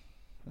for.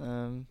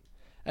 And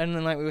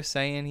then, like we were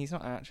saying, he's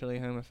not actually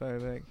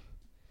homophobic.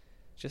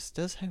 Just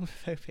does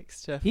homophobic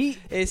stuff.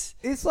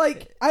 It's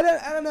like I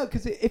don't know,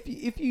 because if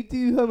you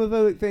do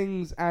homophobic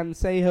things and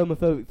say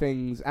homophobic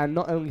things, and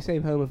not only say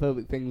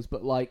homophobic things,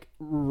 but like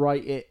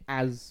write it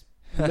as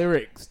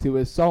lyrics to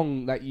a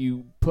song that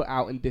you put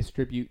out and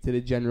distribute to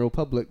the general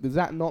public, does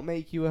that not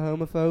make you a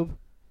homophobe?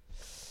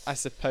 I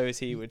suppose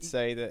he would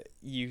say that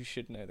you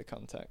should know the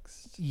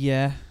context.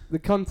 Yeah. The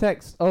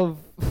context of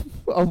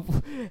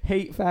of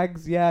hate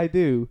fags, yeah, I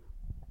do.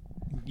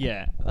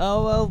 Yeah.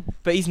 Oh well.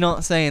 But he's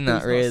not saying that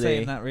he's really. Not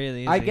saying that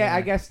really. Is I he? get. Yeah.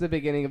 I guess the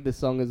beginning of the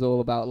song is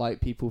all about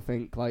like people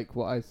think like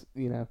what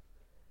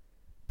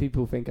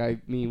people think I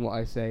mean what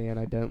I say and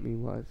I don't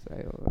mean what I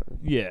say. Or,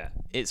 Yeah.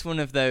 It's one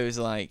of those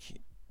like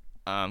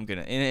I'm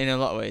gonna in a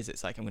lot of ways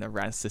it's like I'm gonna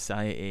razz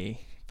society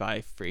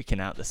by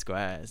freaking out the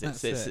squares.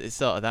 It's That's it. it's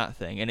sort of that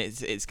thing, and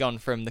it's gone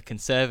from the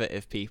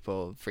conservative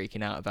people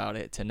freaking out about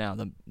it to now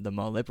the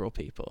more liberal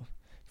people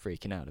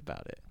freaking out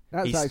about it.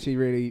 that's He's- actually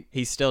really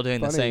He's still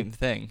doing the Funny. same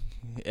thing.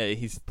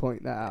 He's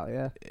point that out.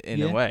 Yeah. in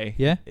Yeah. a way.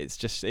 Yeah.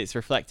 It's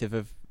reflective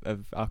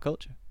of our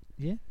culture.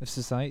 Yeah. If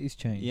society's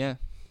changed. Yeah.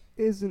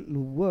 Isn't the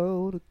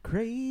world a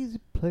crazy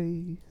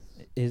place?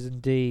 It is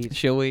indeed.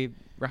 Shall we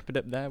wrap it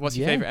up there? What's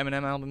your Yeah. favorite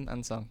Eminem album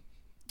and song?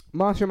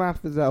 Marshall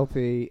Mathers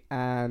LP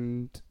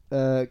and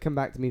Come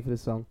Back to Me for the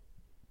song.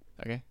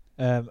 Okay.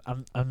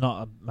 I'm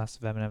not a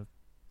massive Eminem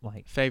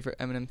like. Favorite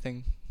Eminem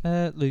thing?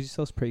 Lose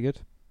Yourself's pretty good.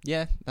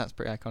 Yeah, that's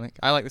pretty iconic.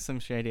 I like the Some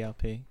Shady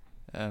LP.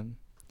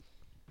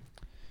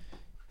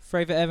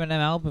 Favorite Eminem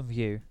album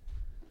view.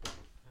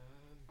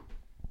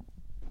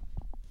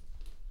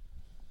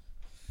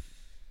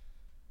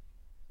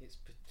 It's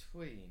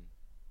between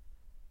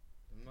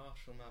the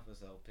Marshall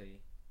Mathers LP,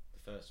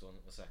 the first one,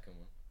 the second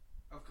one.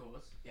 Of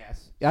course.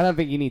 Yes. I don't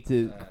think you need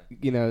to,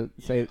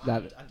 say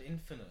that. And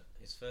Infinite,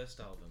 his first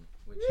album,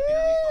 which you can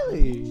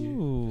only find on Really? YouTube.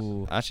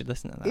 Ooh. I should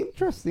listen to that.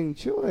 Interesting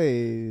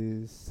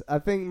choice. I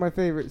think my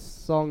favorite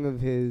song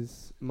of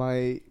his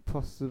might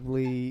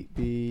possibly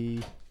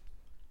be.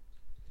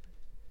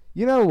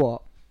 You know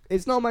what?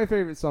 It's not my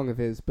favorite song of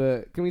his,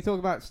 but can we talk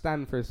about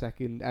Stan for a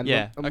second? And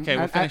Yeah. Okay,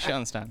 we'll finish it and,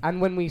 on Stan. and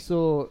when we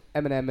saw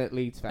Eminem at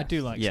Leeds Fest. I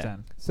do like Yeah.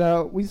 Stan.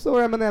 So we saw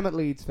Eminem at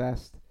Leeds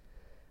Fest,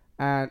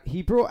 and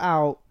he brought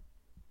out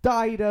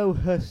Dido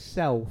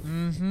herself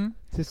Mm-hmm.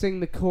 to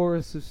sing the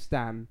chorus of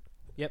Stan.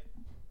 Yep.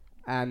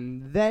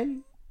 And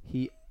then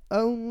he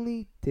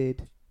only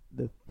did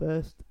the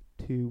first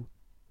two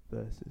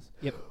verses.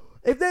 Yep.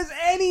 If there's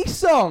any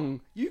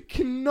song you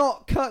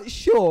cannot cut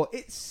short,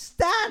 it's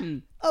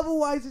Stan.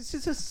 Otherwise, it's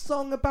just a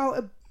song about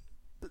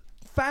a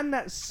fan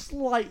that's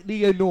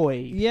slightly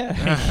annoyed. Yeah.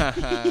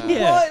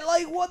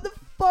 What the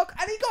fuck?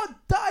 And he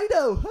got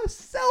Dido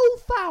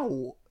herself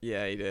out.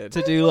 Yeah, he did.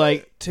 To do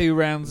like 2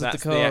 rounds That's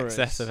of the the chorus.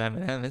 excess of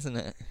Eminem, isn't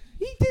it?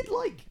 He did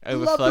like Love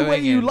the Overflowing Way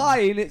You and- Lie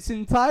in its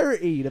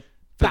entirety. The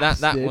But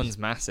that bastard. one's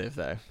massive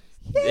though.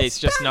 Yeah, It's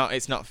just Stan- not.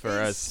 It's not for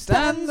us.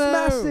 Stan's though.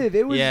 massive.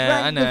 It was Yeah,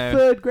 I ranked know. the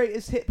 3rd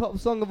greatest hip hop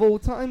song of all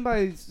time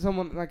by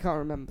someone I can't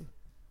remember.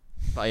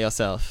 By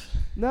yourself.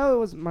 No, it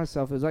wasn't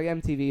myself. It was like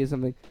MTV or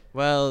something.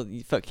 Well,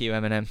 fuck you,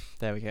 Eminem.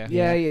 There we go.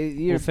 Yeah, We'll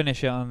you're,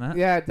 finish it on that.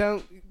 yeah.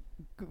 Don't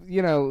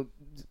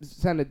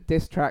send a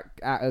diss track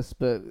at us,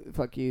 but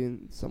fuck you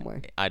in some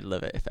way. I'd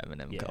love it if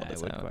Eminem Yeah, called I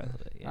us would out. quite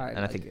love it, yeah. Alright. And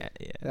I like think it.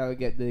 yeah. That would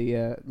get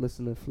the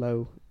listener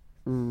flow.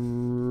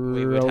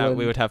 We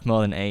would have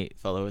more than 8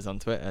 followers on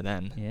Twitter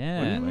then.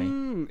 Yeah.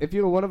 wouldn't we? If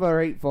you're one of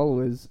our 8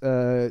 followers,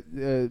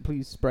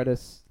 please spread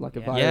us like a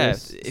Yeah.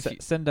 virus. If you-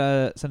 Send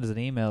us an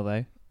email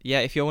though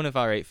Yeah, if you're one of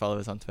our 8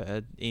 followers on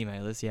Twitter,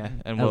 email us, yeah,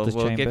 and Elders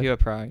we'll give Chamber. you a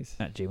prize.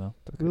 at Gmail.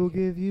 We'll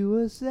give you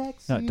a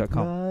sexy No,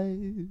 .com.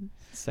 prize.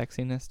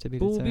 Sexiness to be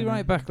We'll determined. be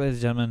right back, ladies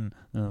and gentlemen.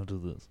 I'll do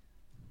this.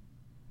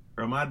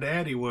 Or my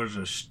daddy was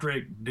a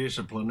strict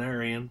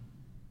disciplinarian.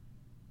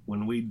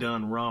 When we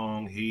done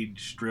wrong, he'd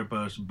strip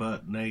us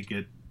butt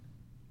naked,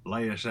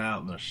 lay us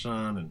out in the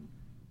sun, and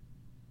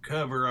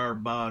cover our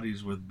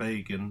bodies with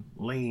bacon,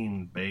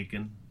 lean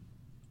bacon.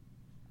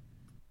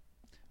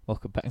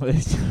 Welcome back,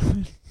 ladies and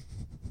gentlemen,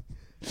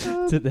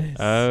 to this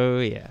Oh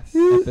yes.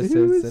 Who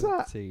episode was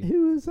that? 17.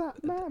 Who was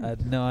that man? I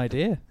had no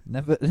idea.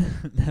 Never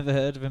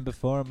heard of him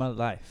before in my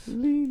life.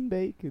 Lean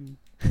bacon.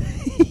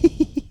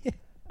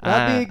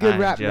 That'd be a good I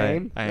rap enjoy it.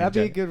 name. I That'd be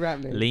a enjoy good rap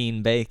name.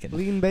 Lean bacon.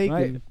 Lean bacon.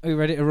 Right, are you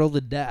ready to roll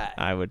the die?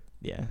 I would,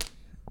 yeah.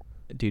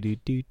 Do.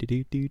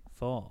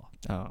 4.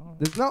 Oh.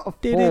 There's not a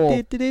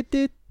 4.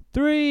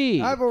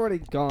 3. I've already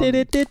gone.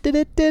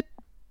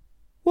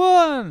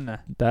 1.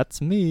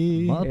 That's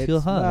me. Multiple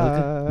It's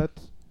hug. not.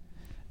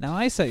 Now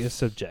I set your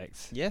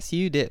subject. Yes,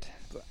 you did.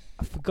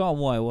 I've forgotten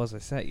what it was I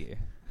set you.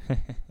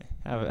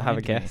 Have a Remind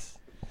me. guess.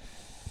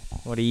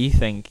 What do you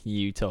think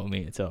you told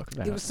me to talk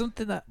about? It was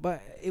something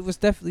but it was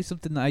definitely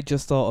something that I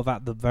just thought of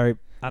at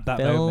that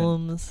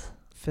moment.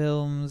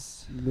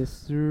 Films.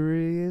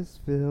 Mysterious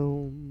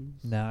films.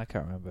 No, I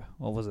can't remember.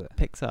 What was it?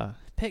 Pixar.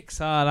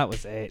 Pixar. That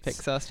was it.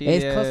 Pixar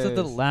Studios. It's because of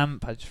the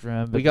lamp. I just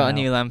remember. We got a now.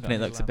 new lamp and Got it a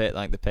new looks a lamp. bit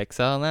like the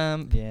Pixar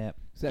lamp. Yeah.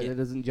 Except Yeah. it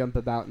doesn't jump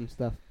about and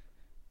stuff.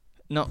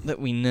 Not that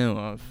we know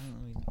of.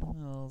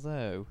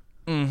 Although.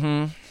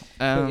 Mm-hmm.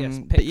 yes,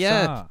 But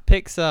yeah,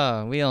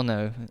 Pixar. We all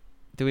know.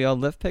 Do we all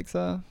love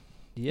Pixar?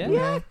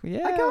 Yeah.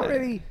 Yeah. I can't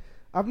really.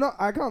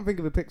 I can't think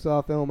of a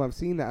Pixar film I've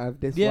seen that I've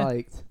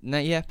disliked. No,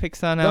 yeah,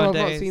 Pixar No, I've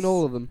nowadays. not seen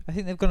all of them. I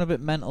think they've gone a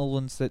bit mental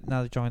once that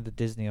now they joined the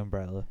Disney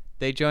umbrella.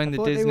 They joined I the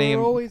thought Disney. They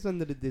were always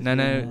under the Disney.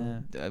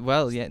 No.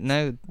 Well, yeah,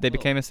 no. They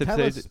became a tell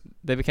subsidiary. us.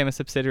 They became a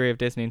subsidiary of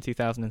Disney in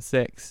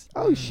 2006.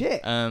 Oh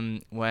shit.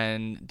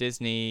 When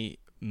Disney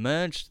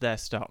merged their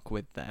stock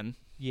with them,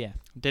 Yeah.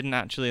 didn't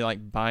actually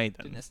like buy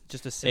them.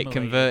 Just a It similar.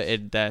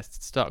 converted their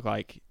stock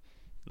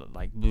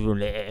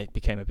it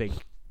became a big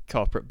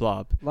corporate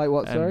blob. Like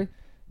what? Sorry.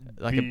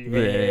 Like if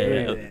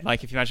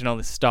you imagine all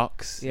the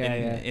stocks Yeah,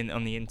 in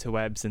on the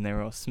interwebs and they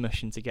were all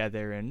smushing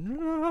together and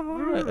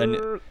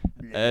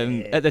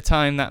at the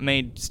time that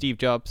made Steve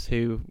Jobs,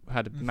 who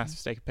had a massive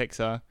stake of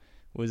Pixar,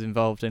 was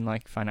involved in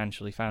like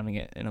financially founding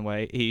it in a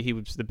way. He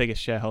was the biggest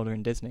shareholder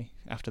in Disney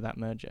after that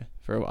merger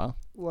for a while.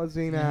 Was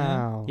he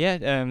now? Yeah,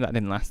 that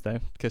didn't last though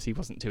because he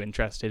wasn't too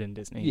interested in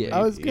Disney. Yeah.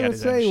 I was He gonna had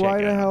his own say, shit why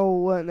the going on. hell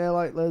weren't there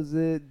like loads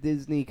of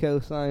Disney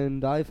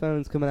co-signed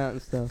iPhones coming out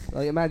and stuff?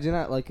 Like imagine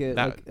that, like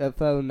a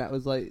phone that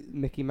was like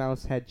Mickey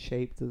Mouse head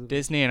shaped. As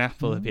Disney and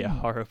Apple would be a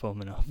horrible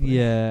monopoly.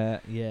 Yeah.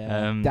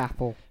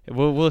 Dapple.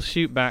 We'll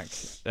shoot back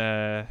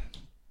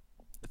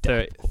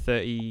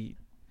 32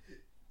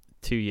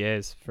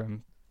 years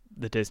from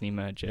the Disney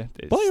merger.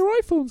 Buy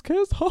your iPhones,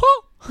 kids.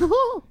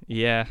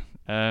 Yeah.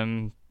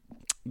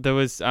 There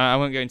was I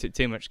won't go into it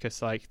too much because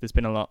like there's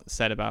been a lot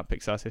said about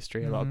Pixar's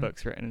history, a lot of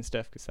books written and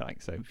stuff because they're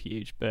like so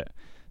huge. But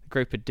a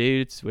group of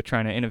dudes were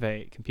trying to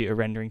innovate computer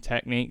rendering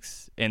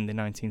techniques in the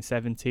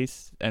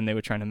 1970s, and they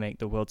were trying to make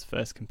the world's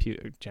first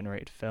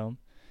computer-generated film.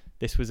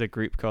 This was a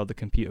group called the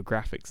Computer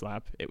Graphics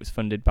Lab. It was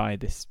funded by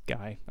this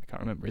guy. I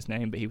can't remember his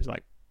name, but he was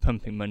like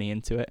pumping money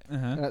into it.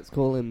 Let's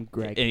call him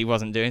Greg. And he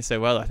wasn't doing so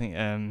well, I think.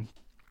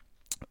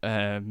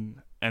 And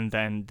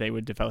then they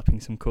were developing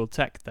some cool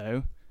tech,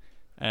 though.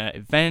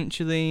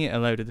 Eventually, a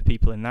load of the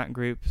people in that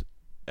group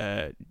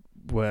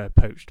were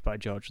poached by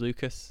George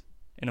Lucas,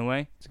 in a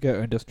way. To go to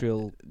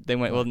industrial. They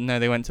went. Well, no,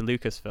 they went to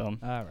Lucasfilm,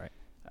 Ah, right.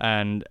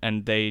 and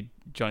they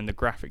joined the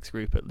graphics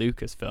group at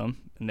Lucasfilm,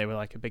 and they were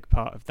like a big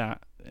part of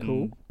that.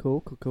 And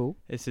Cool.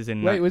 This is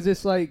in. Wait, was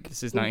this like?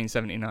 This is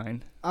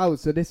 1979. Oh,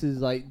 so this is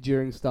like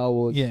during Star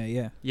Wars.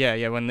 Yeah.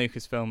 Yeah. When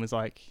Lucasfilm was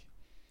like,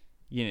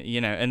 you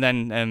know, and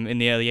then in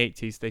the early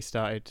 80s they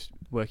started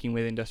working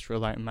with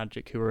Industrial Light and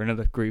Magic, who were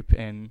another group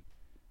in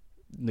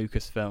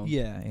Lucasfilm.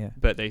 Yeah.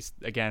 But they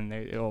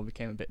all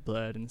became a bit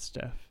blurred and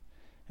stuff.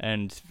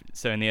 And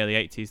so in the early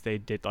 80s they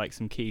did like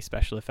some key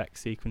special effects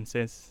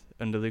sequences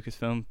under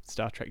Lucasfilm.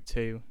 Star Trek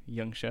 2,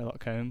 Young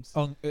Sherlock Holmes.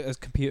 As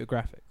computer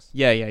graphics.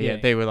 Yeah.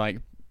 They were like,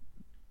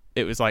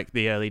 it was like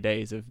the early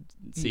days of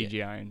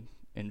CGI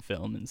in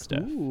film and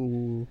stuff.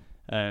 Ooh.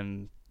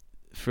 Then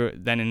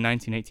in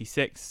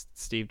 1986,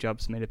 Steve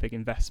Jobs made a big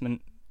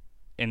investment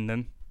in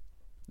them.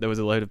 There was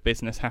a load of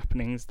business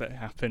happenings that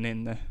happen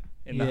in the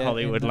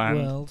Hollywood land,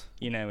 world.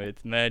 you know,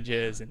 with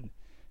mergers and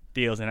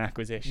deals and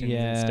acquisitions and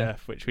Yeah.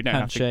 stuff, which we don't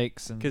have to.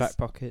 Handshakes and 'cause- back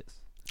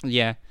pockets.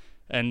 Yeah,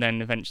 and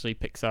then eventually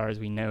Pixar, as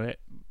we know it,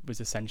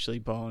 was essentially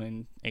born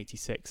in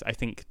 '86. I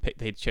think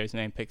they'd chosen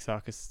the name Pixar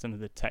because some of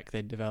the tech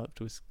they'd developed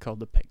was called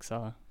the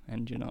Pixar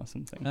engine or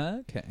something.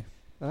 Okay.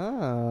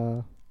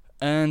 Ah.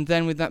 And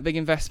then with that big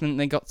investment,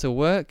 they got to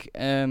work,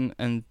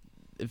 and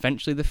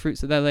eventually the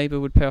fruits of their labour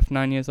would pay off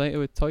 9 years later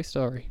with Toy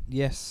Story.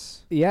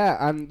 Yes.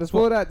 Yeah, and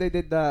before that they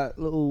did that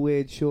little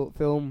weird short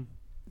film,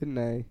 didn't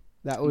they?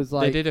 That was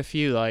like. They did a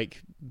few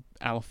like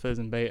alphas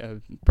and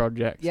beta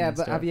projects. Yeah, and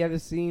but stuff. have you ever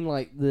seen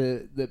like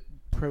the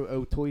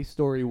proto Toy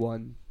Story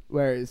one,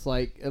 where it's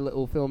like a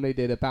little film they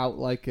did about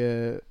like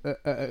a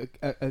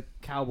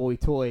cowboy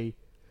toy,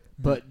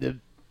 but the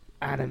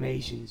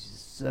animation's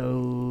just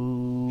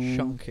so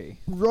Shonky.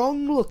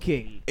 wrong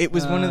looking. It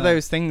was one of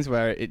those things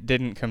where it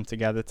didn't come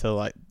together till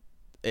like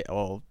it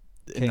all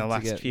in Came the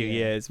last together, few yeah.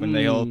 years when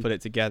they all put it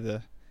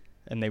together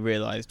and they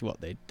realised what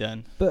they'd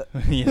done. But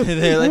Yeah,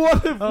 they're like,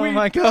 What have oh we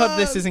my god,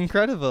 this done?" is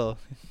incredible.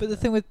 But the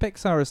thing with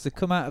Pixar is to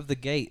come out of the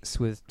gates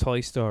with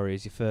Toy Story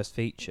as your first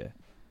feature,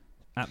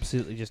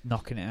 absolutely just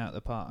knocking it out of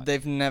the park.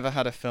 They've never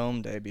had a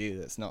film debut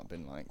that's not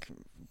been like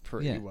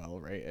pretty Yeah. well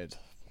rated.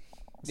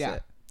 Yeah.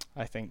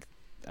 I think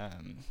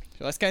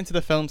So let's get into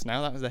the films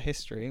now. That was the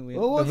history. We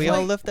Well, what's all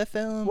like- love their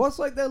film. What's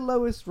like their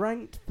lowest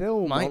ranked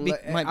film? Might on be-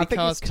 the- might I be think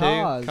Cars it's 2.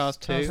 Cars. Cars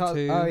 2.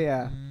 Oh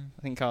yeah.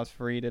 I think Cars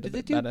 3 did a Did they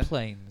bit do better.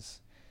 planes?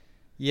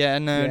 Yeah,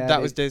 no, Yeah, that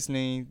they- was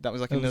Disney. That was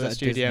like Oh, was another that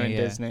studio Disney, in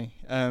yeah.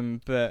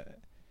 Disney. But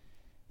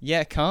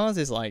yeah, Cars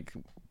is like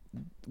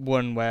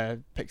one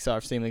where Pixar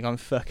have seemingly gone,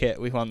 fuck it,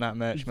 we want that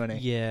merch money.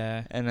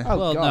 Yeah. And Oh,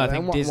 well, God, no, I then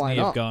think why Disney have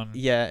not? gone.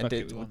 yeah, fuck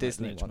it, we want that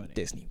Disney merch won. money.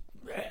 Disney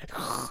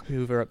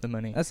hoover up the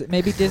money. That's it.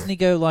 Maybe Disney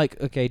go like,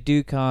 okay,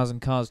 do Cars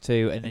and Cars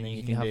 2, and then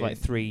you can have do- like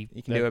 3.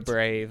 You can do a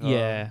Brave,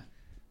 Yeah.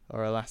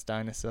 or a Last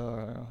Dinosaur.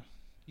 Or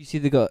You see,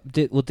 Disney got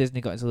into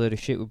a load of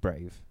shit with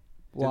Brave.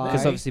 Why?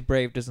 Because obviously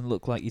Brave doesn't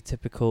look like your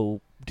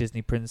typical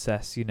Disney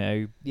princess, Yeah.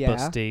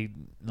 busty,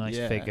 nice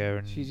Yeah. figure,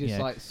 and She's just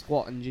like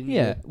squat and ginger.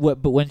 yeah.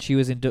 But when she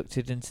was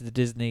inducted into the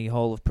Disney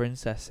Hall of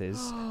Princesses,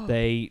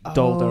 they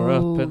dolled her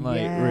up and like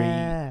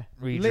yeah.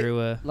 redrew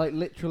her. Like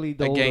literally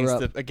dolled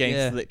her up. against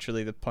Yeah.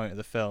 literally the point of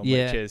the film,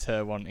 Yeah. which is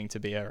her wanting to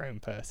be her own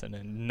person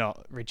and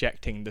not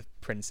rejecting the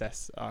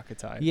princess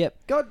archetype.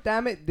 Yep. God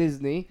damn it,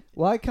 Disney!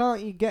 Why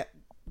can't you get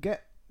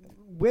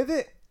with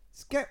it?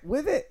 Just get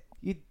with it.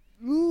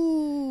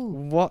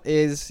 What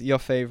is your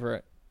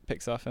favorite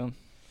Pixar film?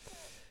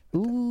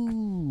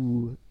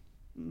 Ooh.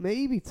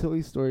 Maybe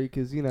Toy Story,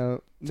 because Toy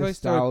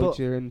Story, but-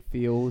 nostalgia and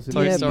feels and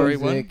Toy Story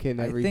music 1?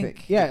 and I everything.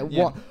 think- Yeah.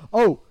 Yeah. What?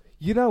 Oh,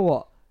 you know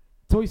what?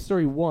 Toy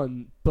Story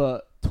 1,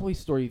 but Toy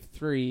Story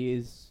 3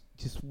 is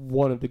just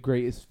one of the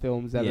greatest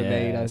films ever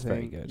made. I it's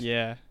very think. good.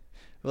 Yeah.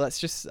 Well,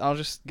 I'll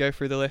just go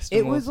through the list. It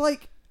and we'll- was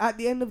like at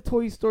the end of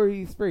Toy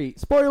Story 3.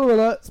 Spoiler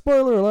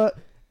alert.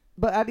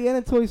 But at the end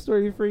of Toy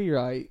Story 3,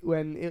 right,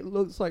 when it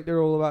looks like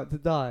they're all about to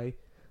die,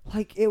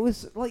 like, it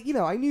was, like,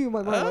 I knew in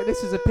my mind, like,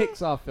 this is a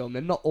Pixar film,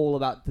 they're not all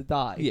about to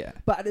die. Yeah.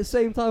 But at the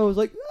same time, I was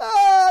like,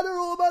 they're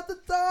all about to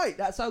die.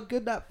 That's how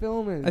good that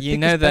film is. I You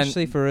think know then-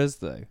 especially for us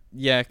though.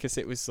 Yeah, because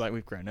it was like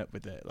we've grown up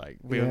with it. Like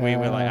we were like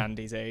Yeah.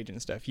 Andy's age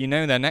and stuff. You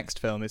know, their next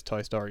film is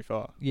Toy Story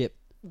 4 Yep.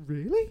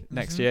 Really?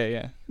 next Mhm. year.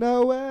 Yeah,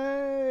 No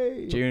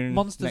way. June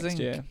Monsters next Inc.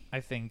 year.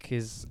 I think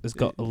has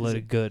got a lot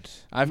of good.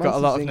 I've got a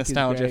lot of Monsters Inc. is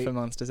nostalgia great. for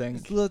Monsters Inc.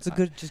 There's loads of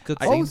good, just good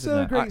I- things in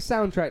Also a there. great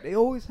soundtrack. They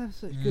always have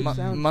such good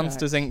soundtracks.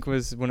 Monsters Inc.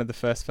 was one of the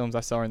first films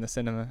I saw in the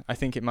cinema. I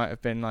think it might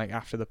have been like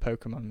after the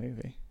Pokemon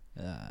movie.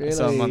 I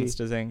saw Really?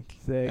 Monsters Inc.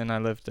 Sick. and I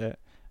loved it.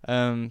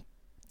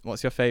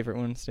 What's your favourite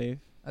one, Steve?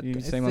 You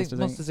say think Monsters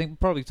Inc.? Monsters Inc.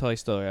 Probably Toy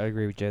Story. I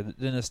agree with you.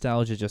 The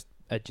nostalgia just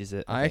edges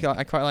it. I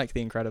think. quite like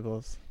The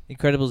Incredibles.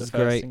 Incredibles The is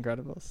first great.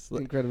 Incredibles.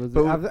 Incredibles.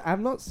 But- I've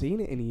not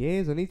seen it in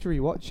years. I need to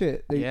rewatch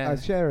it. Yeah. I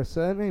share a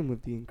surname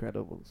with The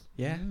Incredibles.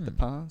 Yeah, the Mm.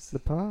 Pars. The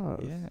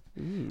past. Yeah.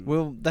 Mm.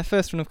 Well, their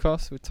first one, of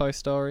course, with Toy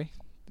Story.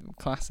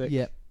 Classic.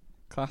 Yep.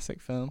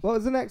 Classic film. What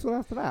was the next one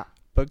after that?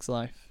 Bug's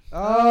Life.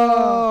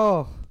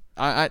 Oh,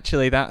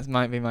 Actually, that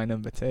might be my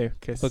number 2.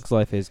 Cause Bugs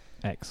Life is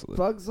excellent.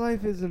 Bugs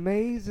Life is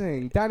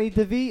amazing. Danny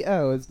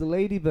DeVito as the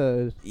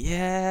Ladybird.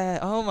 yeah.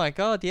 Oh my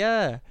God.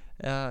 Yeah.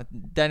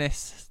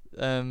 Dennis.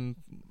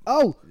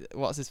 Oh,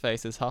 What's his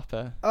face as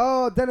Hopper?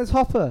 Dennis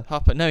Hopper.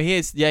 Hopper. No, he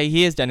is. Yeah,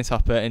 he is Dennis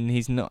Hopper, and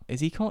he's not. Is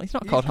he called? He's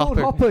not called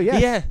He's Hopper.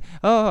 yes. Yeah.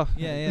 Oh.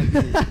 yeah.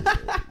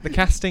 The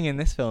casting in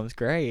this film is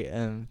great.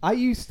 I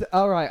used to.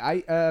 All right.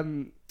 I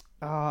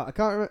can't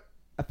remember.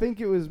 I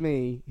think it was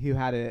me who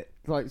had it.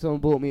 Like, someone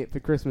bought me it for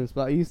Christmas,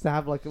 but I used to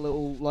have like a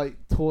little like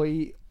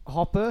toy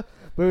Hopper,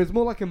 but it was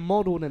more like a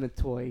model than a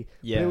toy.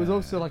 Yeah. But it was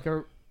also like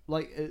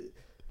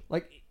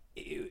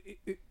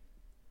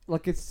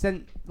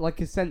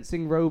a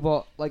sensing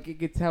robot. Like, it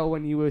could tell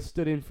when you were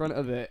stood in front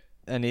of it.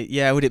 And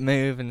would it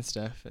move and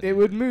stuff? It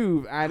would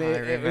move, and I it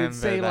would remember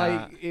say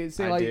that.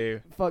 I like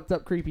do. fucked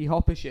up creepy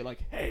Hopper shit,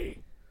 like, "Hey,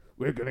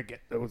 we're gonna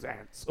get those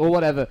ants," or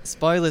whatever.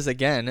 Spoilers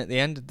again at the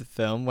end of the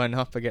film when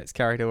Hopper gets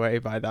carried away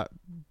by that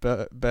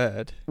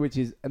bird. Which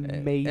is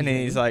amazing. And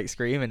he's like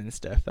screaming and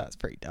stuff. That's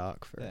pretty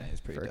dark for, That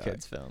is pretty for a dark.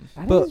 kid's film.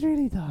 That but- is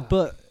really dark.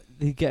 But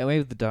they get away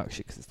with the dark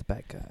shit because it's the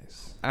bad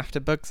guys. After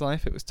Bug's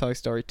Life, it was Toy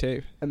Story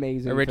 2.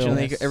 amazing.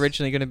 Originally, film.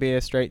 originally going to be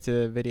a straight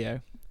to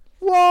video.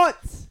 What?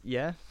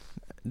 Yeah.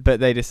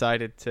 But they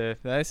decided to.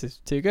 This is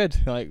too good.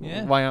 Like,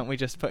 Yeah. why aren't we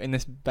just putting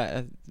this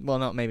better?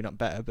 Well, maybe not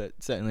better, but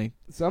certainly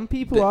Some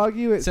people The-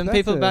 argue it's some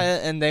people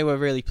better, and they were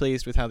really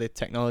pleased with how the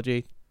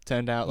technology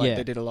turned out. Like, Yeah.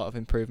 they did a lot of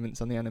improvements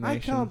on the I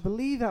animation. can't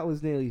believe that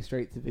was nearly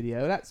straight to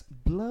video. That's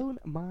blown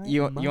my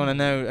You mind. want to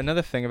know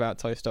another thing about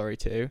Toy Story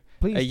 2?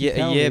 Please A do year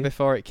tell me.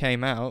 before it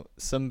came out,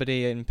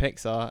 somebody in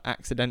Pixar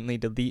accidentally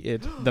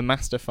deleted the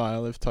master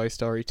file of Toy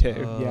Story 2.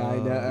 Yeah, I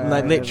know.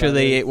 Like, I know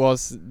literally,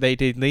 that they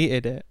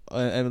deleted it.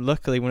 And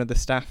luckily, one of the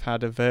staff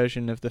had a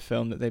version of the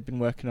film that they'd been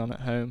working on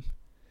at home.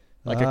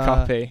 Like a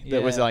copy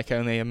that was yeah. like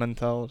only a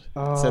month old.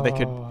 is. So they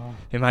could Oh,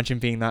 imagine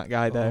being that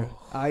guy though.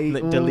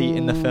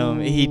 Deleting the film.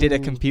 He did a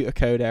computer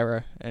code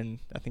error, and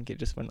I think it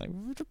just went like.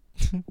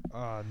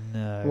 Oh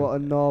no! What a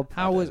knob.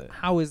 How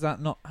is that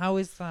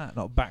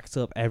not backed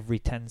up every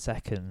 10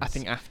 seconds? I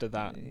think after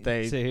that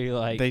they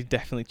they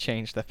definitely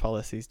changed their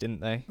policies,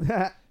 didn't they?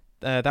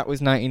 That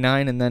was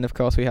 99, and then of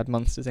course we had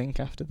Monsters Inc.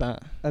 after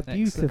that. A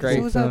beautiful Great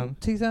So was film.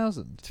 that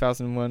 2000?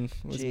 2001 was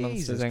Monsters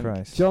Jesus Inc.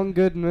 Christ. John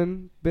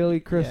Goodman, Billy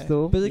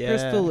Crystal. Billy Yeah.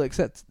 Crystal,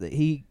 except that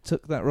he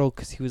took that role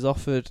because he was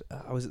offered,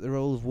 was it the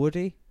role of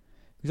Woody?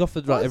 He was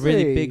offered like Was a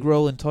really he? big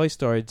role in Toy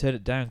Story and turned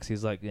it down because he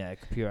was like, yeah,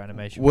 computer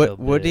animation film.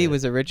 Woody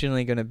was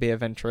originally going to be a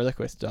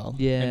ventriloquist doll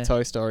Yeah. in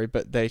Toy Story,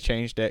 but they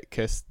changed it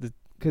because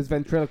Because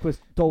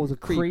ventriloquist dolls are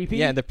creepy.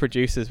 Yeah, the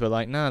producers were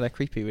like, "Nah, they're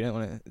creepy. We don't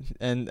want it."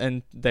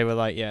 And they were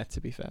like, "Yeah, to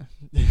be fair."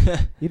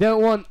 You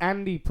don't want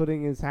Andy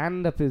putting his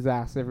hand up his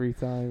ass every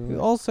time.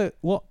 Also,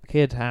 what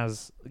kid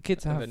has...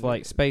 Kids have Haven't-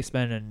 like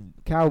spacemen and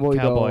Cowboy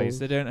cowboys. dolls.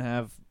 They don't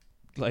have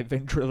like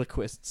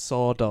ventriloquist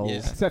saw dolls. Yeah.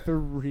 Except for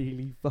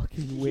really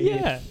fucking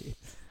weird. Yeah.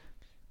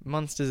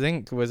 Monsters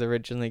Inc. was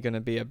originally going to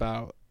be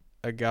about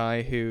a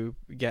guy who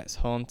gets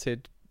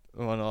haunted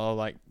or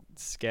like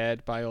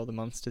scared by all the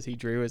monsters he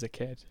drew as a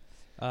kid.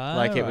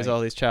 Like it was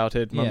all his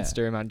childhood Yeah.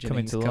 monster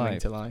imaginings coming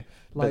to life.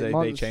 Like But they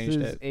Monsters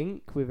changed it.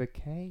 Inc. with a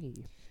K.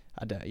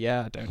 I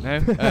don't know.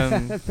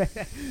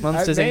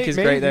 Monsters Inc. is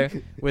great though,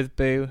 with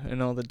Boo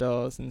and all the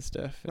doors and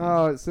stuff. And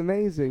Oh, it's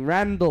amazing.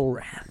 Randall.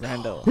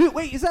 Randall.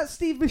 Wait, is that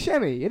Steve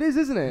Buscemi? It is,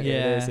 isn't it?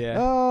 Yeah. It is, yeah.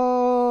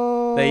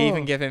 Oh. They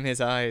even give him his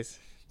eyes,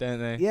 don't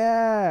they?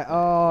 Yeah.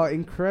 Oh,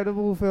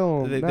 incredible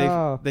film.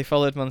 They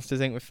followed Monsters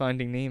Inc. with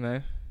Finding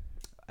Nemo.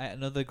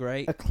 Another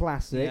great. A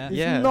classic. Yeah. It's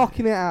Yeah.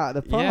 knocking it out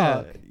of the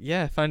park.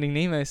 Yeah, Finding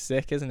Nemo's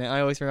sick, isn't it?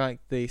 I always like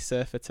the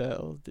surfer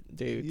turtle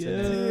dudes.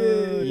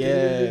 Yeah.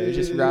 Yeah,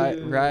 just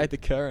ride the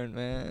current,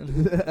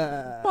 man.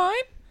 Mine,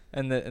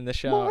 And the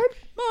shark.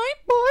 mine.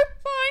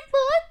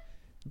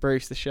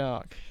 Bruce the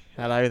shark.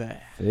 Hello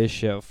there.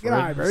 Fish out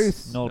G'day,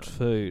 Bruce. not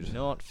food.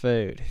 Not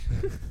food.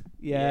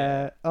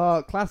 Yeah.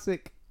 Oh,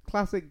 classic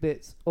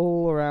bits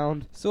all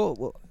around.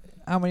 So,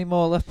 how many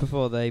more left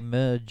before they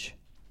merge?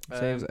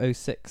 Say it was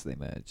 06 they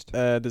merged.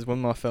 There's one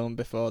more film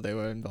before they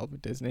were involved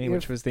with Disney, Yeah.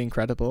 which was The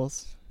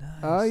Incredibles.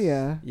 Oh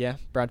yeah. Yeah,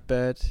 Brad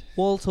Bird.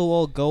 Wall to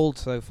wall gold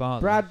so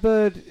far. Brad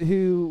Bird,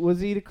 who was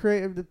he the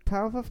creator of the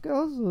Powerpuff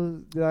Girls,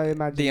 or did I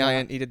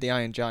imagine He did the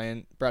Iron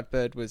Giant. Brad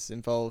Bird was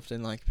involved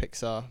in like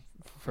Pixar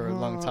for a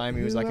long Oh, time.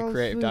 He was who like a else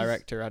creative was-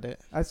 director at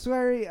it. I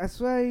swear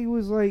he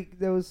was like,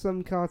 there was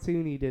some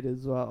cartoon he did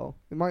as well.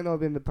 It might not have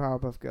been the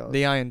Powerpuff Girls.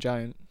 The Iron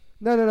Giant.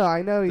 No,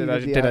 I know he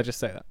Did I just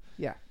say that?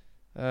 Yeah.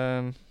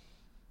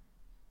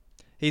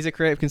 He's a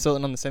creative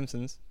consultant on The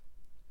Simpsons.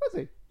 Was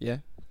he? Yeah,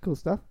 Cool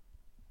stuff.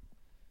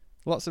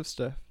 lots of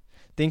stuff.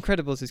 The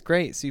Incredibles is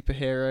great.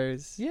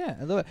 Superheroes. Yeah,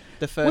 I love it.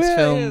 The first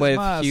film with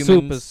my humans,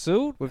 super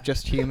suit? with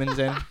just humans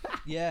in,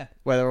 Yeah.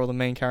 where all the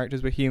main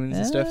characters were humans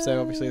and stuff.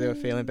 So obviously they were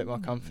feeling a bit more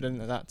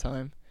confident at that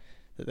time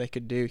that they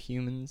could do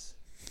humans.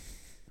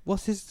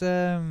 What's his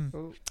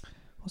Oh.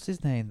 What's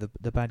his name?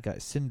 The bad guy.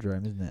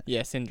 Syndrome, isn't it?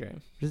 Yeah,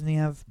 Syndrome. Doesn't he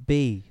have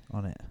B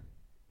on it?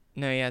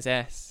 No, he has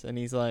S, and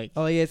he's like,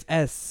 Oh, he has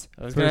S.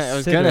 I was for gonna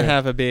Sidor.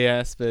 have a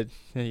BS, but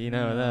you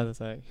know what No.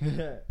 that's like.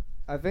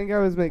 I think I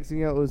was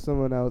mixing it with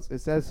someone else. It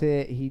says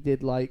here he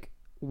did like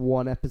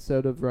one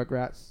episode of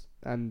Rugrats,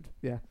 and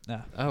yeah.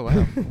 Nah. Oh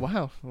wow,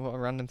 wow, what a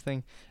random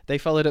thing. They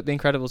followed up The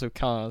Incredibles with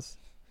Cars,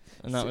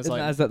 and that was Isn't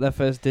like, is that their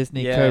first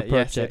Disney yeah,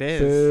 co-project?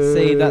 yes, it is.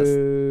 See,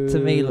 that's- to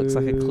me looks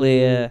like a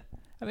clear.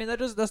 I mean,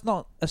 that's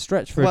not a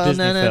stretch for a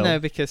Disney film. No,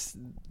 because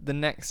the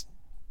next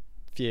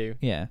few,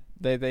 Yeah.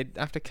 they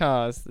after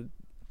Cars,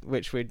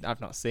 which I've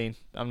not seen.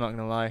 I'm not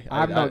gonna lie.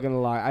 I'm not gonna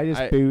lie. I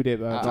just I- booed it,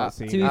 but I've not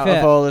seen to be it. Out fair-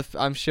 of all of,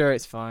 I'm sure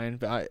it's fine,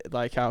 but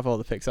out of all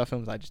the Pixar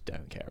films, I just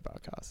don't care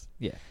about Cars.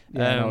 Yeah,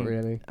 not um,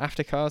 really.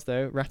 After Cars,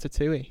 though,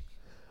 Ratatouille.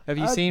 Have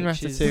you Uh, seen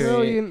which is Ratatouille?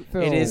 Brilliant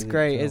film. It is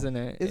great, film. isn't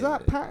it? Is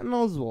that Patton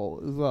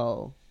Oswalt as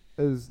well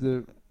as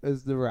the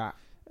rat?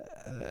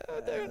 I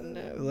don't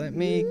know. Let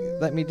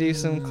me do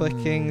some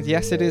clicking.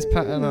 Yes, it is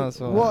Patton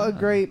Oswalt. What a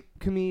great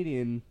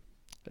comedian!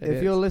 It If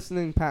is. you're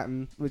listening,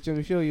 Patton, which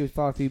I'm sure you're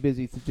far too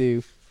busy to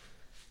do,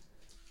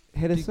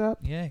 hit us up.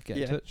 Yeah, get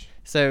Yeah. in touch.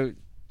 So,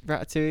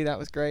 Ratatouille, that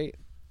was great.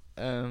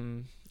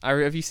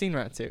 Have you seen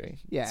Ratatouille?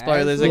 Yeah,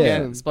 Spoilers it's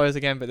again. awesome. Spoilers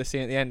again. But the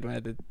scene at the end where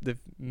the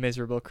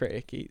miserable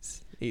critic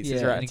eats his Yeah,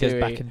 Ratatouille, and he goes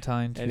back in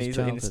time to and his he's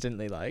childhood.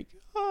 instantly like,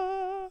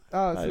 ah.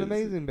 Oh, it's I an was-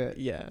 amazing bit.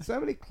 Yeah. So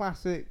many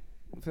classic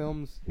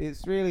films.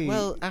 It's really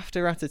Well,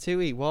 after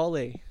Ratatouille, Oh,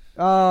 Wall-E.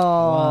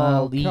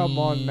 Wall-E. come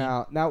on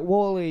now. Now,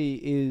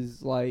 Wall-E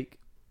is like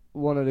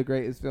one of the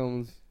greatest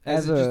films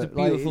It's ever. just a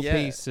Like, beautiful yeah.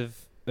 piece of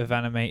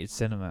animated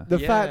cinema. the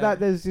fact Yeah. that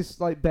there's just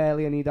like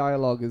barely any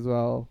dialogue as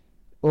well.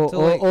 Or, So,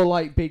 like- or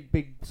like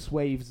big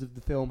swathes of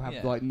the film have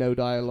Yeah. like no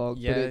dialogue,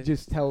 but Yeah. it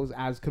just tells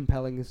as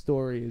compelling a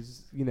story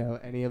as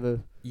any other.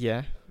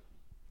 Yeah.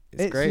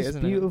 It's great, just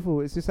isn't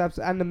beautiful. It's just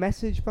absolutely, and the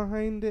message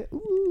behind it.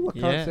 Ooh, I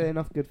can't Yeah. say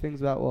enough good things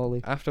about Wall-E.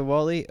 it? After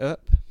Wall-E, Up.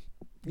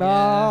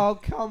 Oh,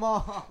 come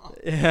on!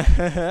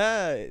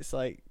 Yeah. It's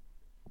like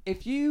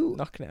If you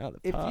knocking it out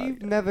of the if park.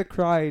 you've never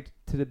cried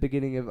to the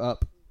beginning of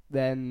Up,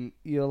 then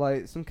you're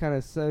like some kind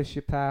of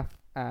sociopath,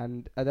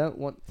 and I don't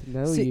want to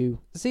know See- you.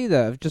 See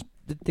though, I've just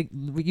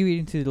you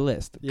reading through the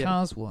list. Yeah.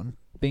 Cars one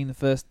being the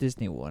first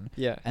Disney one,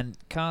 Yeah. and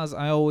Cars.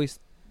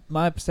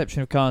 My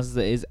perception of Cars is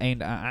that it is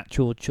aimed at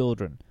actual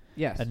children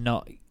Yes. and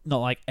not not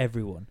like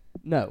everyone.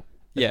 No.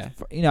 Yeah.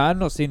 You know, I've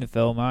not seen the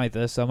film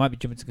either, so I might be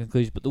jumping to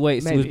conclusions. But the way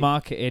it was Maybe.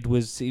 marketed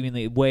was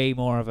seemingly way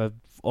more of a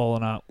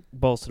all-on-out,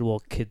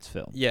 balls-to-the-wall kids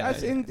film. Yeah.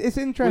 It's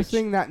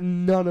interesting that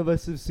none of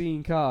us have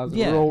seen Cars.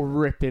 Yeah. We're all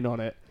ripping on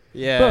it.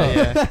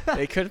 Yeah.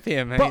 It could be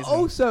amazing. But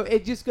also,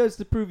 it just goes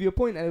to prove your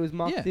point that it was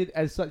marketed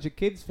as such a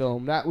kids'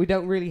 film that we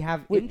don't really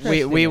have interest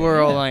in we it.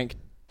 were all Yeah. like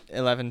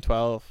 11,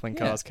 12 when Yeah.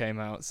 Cars came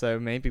out, so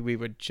maybe we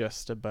were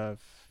just above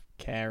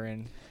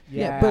caring.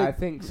 Yeah, but- I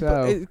think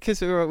so.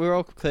 Because we were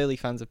all clearly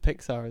fans of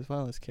Pixar as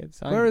well as kids.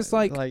 Whereas,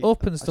 like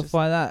Up and stuff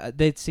like that,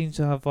 they seem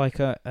to have like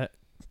a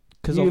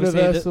because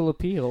Universal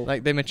appeal.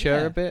 like they mature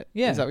Yeah. a bit.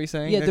 Yeah. Is that what you're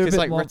saying? Yeah, they're a Because bit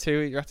like more-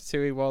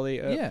 Ratatouille, Wall-E,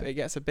 Up, Yeah. it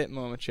gets a bit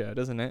more mature,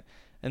 doesn't it?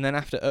 And then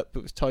after Up,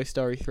 it was Toy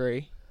Story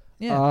 3.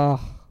 yeah.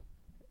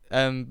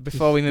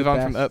 Before we the move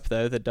on from best. Up,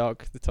 though, the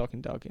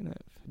talking dog in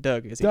it.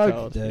 Doug, is he Doug.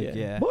 called? Doug,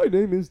 yeah. My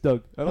name is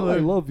Doug, and Hello. I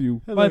love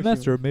you. My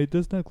master made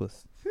this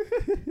necklace.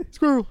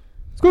 Squirrel.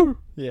 Squirrel.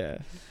 Yeah.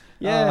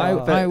 Yeah.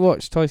 I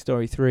watched Toy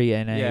Story 3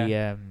 in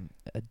Yeah.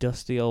 a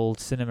dusty old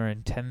cinema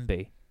in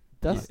Tenby.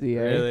 Dusty,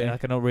 eh? Really? In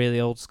like an old, really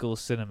old school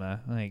cinema.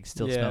 I think you can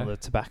still Yeah. smell the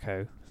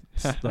tobacco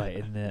like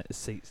in the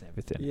seats and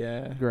everything.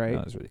 Yeah. Great.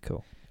 That was really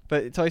cool.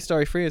 But Toy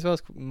Story 3 as well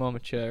is more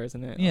mature,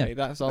 isn't it? Yeah. Like,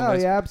 that's Oh,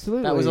 almost yeah,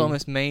 absolutely. that was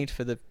almost made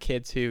for the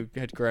kids who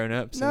had grown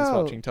up since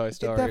No, watching Toy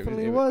Story. It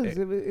definitely was.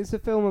 It's a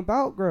film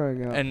about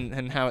growing up.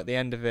 And how at the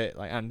end of it,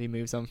 like Andy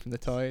moves on from the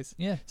toys.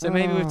 Yeah. So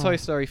maybe with Ah. Toy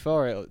Story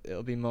 4,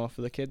 it'll be more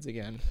for the kids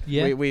again.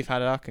 Yeah. We've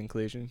had our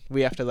conclusion.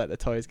 We have to let the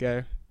toys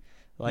go,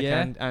 like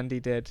Yeah. Andy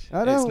did.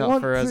 I It's don't not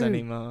want for us to.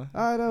 anymore.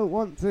 I don't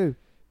want to.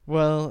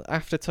 Well,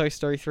 after Toy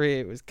Story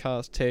 3, it was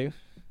Cars 2,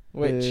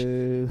 which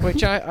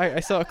Which I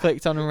sort of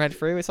clicked on and read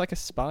through. It's like a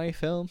spy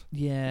film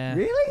Yeah.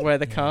 really? where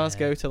the cars Yeah.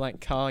 go to like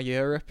Car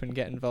Europe and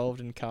get involved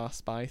in car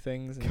spy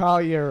things. And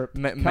Car Europe.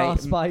 Car Ma-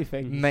 spy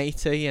thing.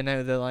 Mater, you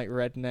know, the like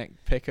redneck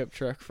pickup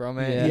truck from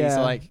it. Yeah. He's Yeah.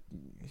 like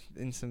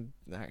in some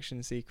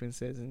action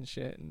sequences and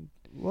shit. And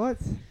What?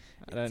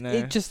 I don't know.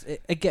 It just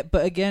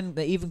again,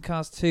 even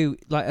Cars 2,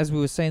 like as we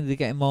were saying, they're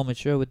getting more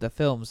mature with their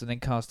films, and then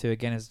Cars 2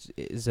 again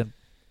is a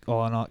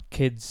all-on-out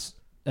kids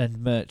and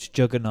merch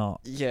juggernaut.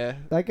 Yeah.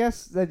 I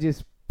guess they're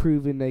just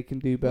proving they can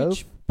do both.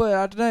 Which, but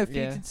I don't know. It feeds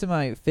Yeah. into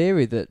my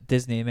theory that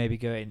Disney may be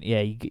going,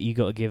 yeah, you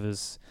got to give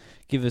us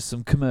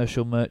some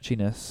commercial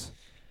merchiness.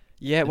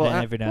 Yeah, And well,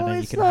 then every now and then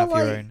you it's can not have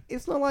like, your own.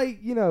 It's not like,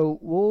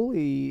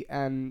 Wall-E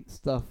and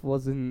stuff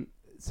wasn't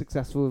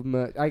successful with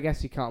merch. I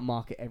guess you can't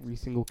market every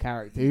single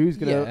character. Who's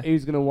Yeah.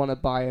 gonna want to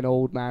buy an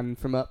old man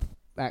from Up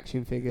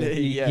action figure?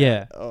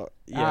 Yeah. Oh,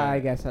 I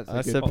guess that's a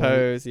I good point.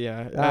 suppose,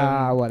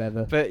 yeah.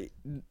 Whatever. But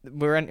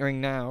we're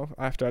entering now,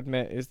 I have to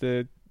admit, is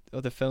the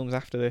other films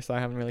after this. I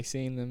haven't really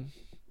seen them.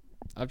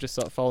 I've just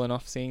sort of fallen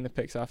off seeing the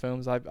Pixar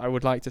films. I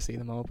would like to see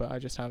them all, but I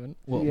just haven't.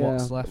 What's Yeah.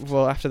 left?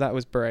 Well, after that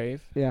was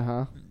Brave. Yeah,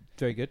 huh?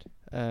 Very good.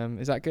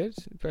 Is that good?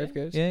 Brave Yeah.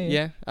 good?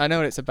 Yeah. I know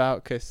what it's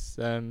about because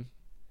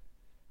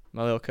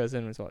my little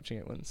cousin was watching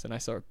it once, and I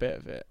saw a bit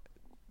of it.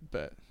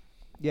 But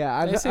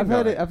Yeah, It I've seemed heard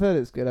alright. it. I've heard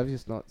it's good. I've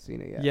just not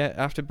seen it yet. yeah,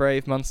 after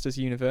Brave, Monsters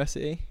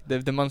University,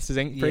 the Monsters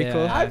Inc.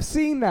 prequel. Yeah. I've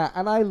seen that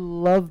and I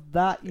loved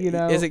that.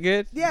 Is it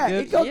good? Yeah,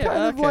 Good? it got Yeah,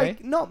 kind of okay.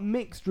 like not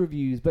mixed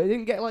reviews, but it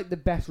didn't get like the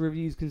best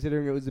reviews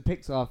considering it was a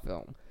Pixar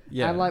film.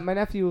 Yeah. And like my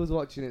nephew was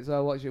watching it, so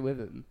I watched it with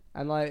him.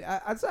 And like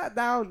I sat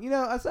down,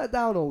 I sat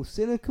down all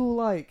cynical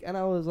like, and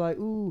I was like,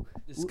 ooh,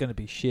 It's gonna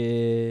be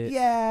shit.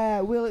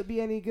 yeah, will it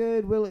be any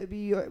good? Will it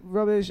be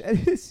rubbish? And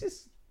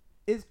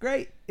it's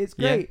great. It's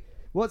Yeah. great.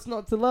 What's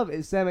not to love?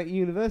 It's them at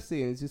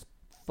university, and it's just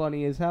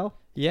funny as hell.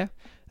 Yeah,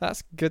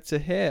 that's good to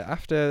hear.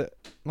 After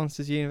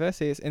Monsters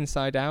University, it's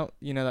Inside Out.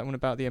 You know that one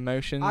about the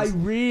emotions. I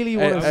really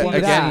want to see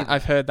again, that.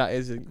 I've heard that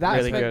is That's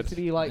really meant good. to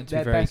be like Meant to be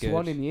their very best good.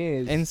 one in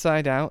years.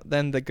 Inside Out,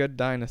 then The Good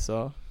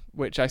Dinosaur,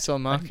 which I saw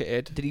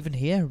marketed. Did even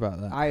hear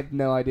about that? I have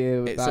no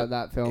idea It's about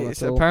that film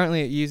It's at all.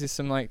 apparently it uses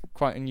some like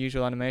quite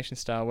unusual animation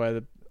style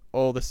where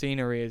all the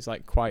scenery is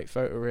like quite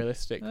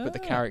photorealistic, but the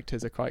Oh.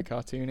 characters are quite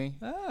cartoony.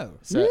 Oh.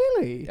 So,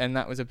 Really? and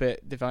that was a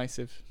bit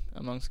divisive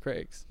amongst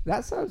critics.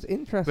 That sounds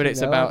interesting. But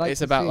it's though. I'd about like it's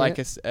to about see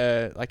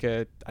like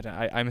it.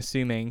 I'm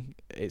assuming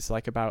it's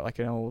like about like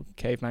an old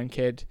caveman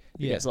kid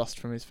who Yeah. gets lost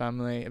from his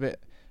family a bit,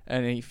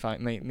 and he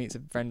meets a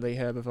friendly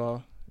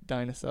herbivore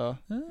dinosaur,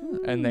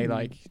 and they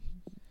like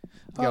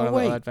go on a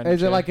little adventure.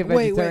 Is it like a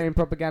Wait, vegetarian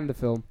propaganda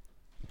film?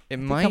 it I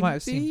might think I might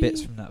have seen be,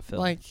 bits from that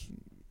film. like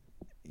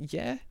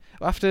yeah.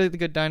 After The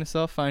Good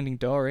Dinosaur, Finding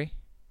Dory.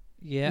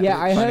 yeah. Yeah,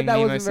 I heard Finding that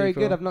Nemo wasn't very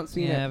sequel. good. I've not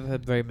seen Yeah, it. I've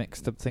heard very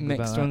mixed up things Mixed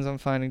about that. ones on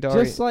Finding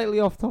Dory. Just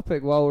slightly off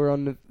topic while we're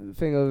on the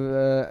thing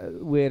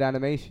of weird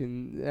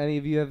animation. Any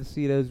of you ever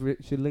see those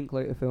Richard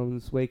Linklater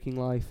films, Waking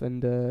Life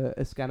and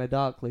A Scanner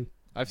Darkly?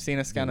 I've seen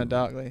A Scanner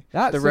Darkly.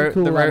 That's The some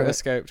cool the anima-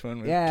 rotoscoped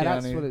one with Yeah,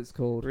 Keanu that's what it's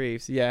called.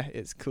 Reeves. Yeah,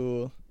 it's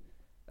cool.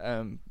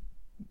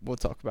 We'll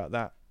talk about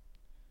that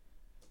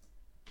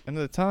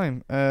another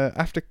time.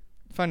 After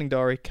Finding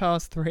Dory,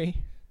 Cars 3.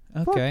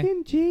 Okay.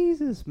 Fucking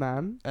Jesus,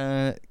 man.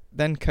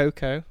 then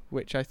Coco,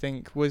 which I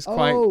think was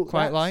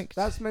quite liked.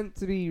 That's meant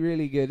to be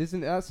really good,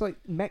 isn't it? That's like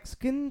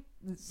Mexican.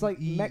 It's like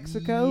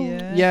Mexico.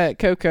 Yeah,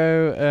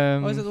 Coco.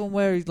 Oh, is it the one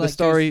where he's the like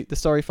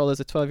story follows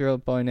a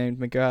 12-year-old boy named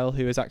Miguel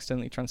who is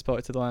accidentally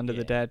transported to the land of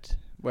the dead,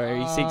 where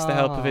he seeks the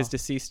help of his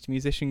deceased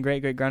musician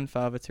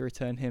great-great-grandfather to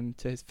return him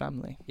to his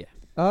family. Yeah.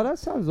 Oh, that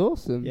sounds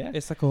awesome. Yeah.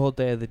 It's like a whole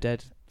Day of the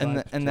Dead. And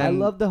then I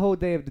love the whole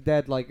Day of the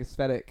Dead like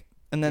aesthetic.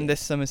 And then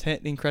this summer's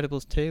hit, The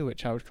Incredibles 2,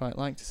 which I would quite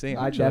like to see.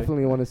 I actually.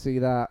 definitely want to see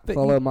that. But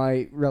Follow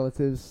my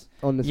relatives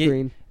on the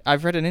screen.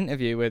 I've read an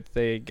interview with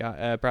the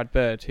guy, Brad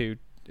Bird, who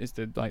is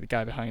the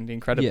guy behind The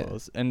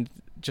Incredibles, and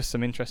just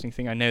some interesting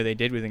thing I know they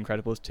did with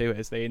Incredibles 2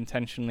 is they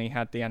intentionally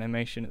had the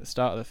animation at the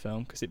start of the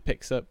film because it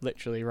picks up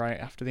literally right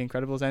after The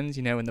Incredibles ends.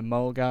 You know, when the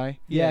mole guy,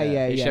 he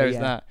shows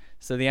that.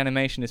 So the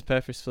animation is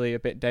purposefully a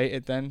bit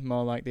dated then,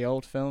 more like the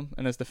old film.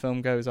 And as the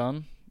film goes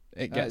on,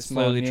 it gets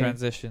slowly more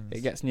transitions.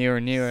 It gets newer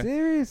and newer.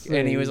 Seriously?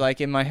 And he was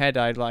like, in my head,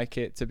 I'd like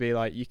it to be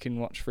like you can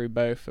watch through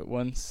both at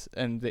once,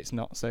 and it's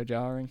not so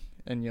jarring.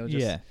 And you'll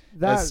just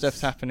as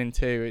stuff's happening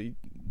too.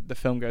 The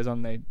film goes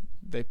on, they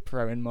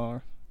throw in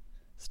more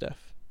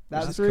stuff.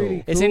 That's really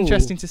cool. It's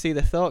interesting to see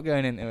the thought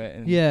going into it.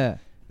 And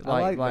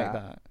I like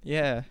that.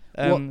 Yeah.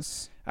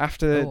 What's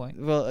After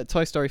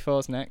Toy Story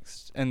 4's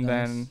next, and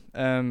Nice.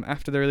 then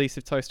after the release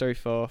of Toy Story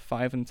 4,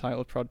 5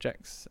 untitled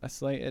projects are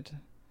slated.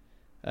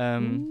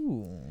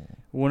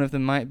 One of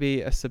them might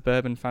be a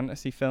suburban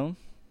fantasy film.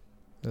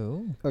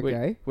 Oh.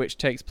 Okay. Which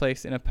takes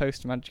place in a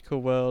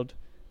post-magical world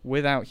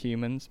without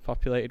humans,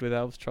 populated with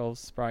elves, trolls,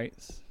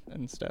 sprites,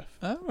 and stuff.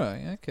 Oh,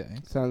 right, okay.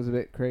 Sounds a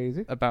bit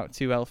crazy. About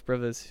 2 elf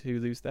brothers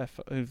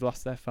who've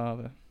lost their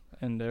father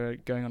and are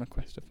going on a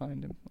quest to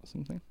find him or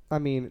something. I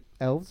mean,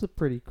 elves are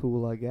pretty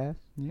cool, I guess.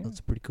 Yeah.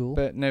 That's pretty cool.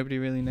 But nobody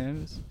really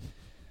knows.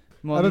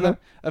 I don't know.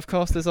 Of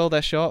course, there's all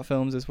their short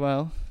films as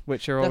well,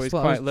 which are always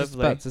what quite I was just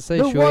lovely. about to say,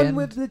 The shall we one end?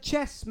 with the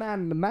chess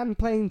man, the man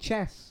playing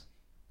chess.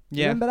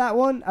 Yeah. Remember that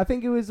one? I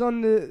think it was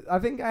on the. I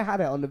think I had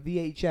it on the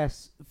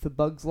VHS for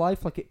Bugs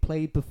Life, like it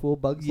played before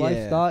Bugs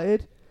Life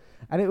started.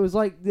 And it was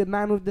like the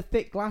man with the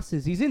thick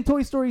glasses. He's in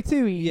Toy Story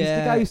 2. He's the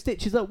guy who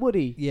stitches up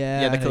Woody.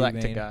 Yeah, Yeah, I the know what you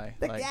collector mean. guy.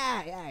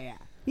 Yeah.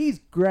 He's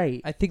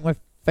great. I think my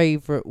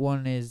favourite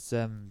one is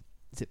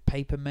it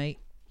Paper Mate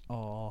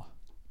or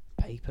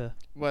Paper?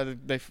 Where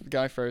the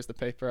guy throws the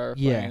paper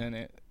aeroplane and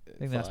it. I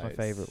think that's my flies.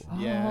 favourite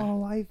one. Yeah.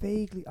 Oh,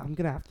 I'm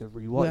gonna have to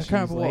rewatch Well, I these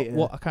can't remember later.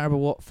 what I can't remember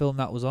what film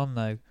that was on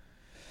though.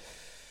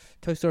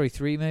 Toy Story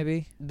 3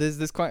 maybe.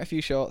 There's quite a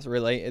few shorts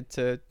related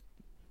to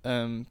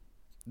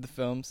the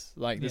films.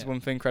 Like there's one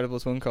for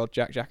Incredibles one called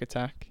Jack Jack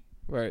Attack,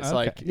 where it's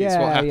like it's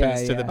what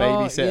happens to the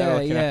babysitter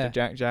looking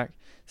after Jack.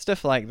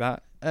 Stuff like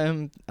that.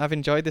 I've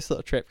enjoyed this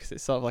little trip because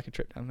it's sort of like a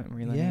trip down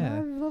memory lane. Yeah. I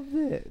loved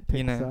it. Pixar,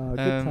 You know,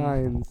 good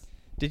times.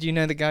 Did you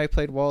know the guy who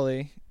played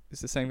Wall-E is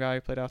the same guy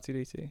who played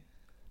R2-D2?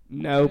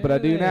 No, but I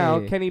do now.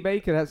 Hey. Kenny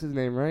Baker, that's his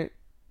name, right?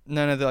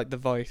 No, the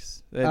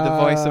voice. The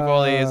voice of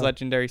Wall-E is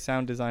legendary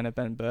sound designer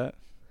Ben Burt.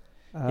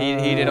 He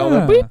did all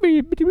the beep,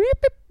 beep, beep, beep,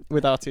 beep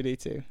with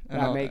R2-D2.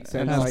 That makes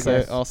sense, And I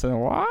guess. also,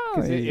 wow.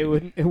 Because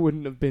it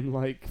wouldn't have been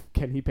like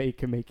Kenny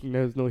Baker making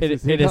those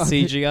noises In a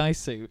CGI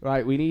suit.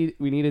 Right, we need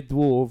a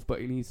dwarf,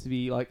 but he needs to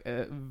be like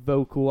a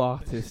vocal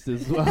artist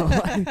as well.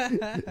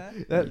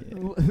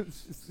 That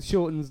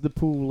shortens the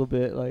pool a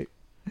bit, like.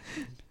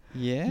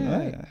 Yeah.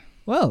 Right.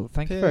 Well,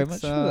 thank you very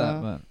much for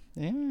that, man.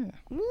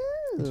 Yeah.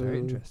 It's very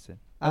interesting.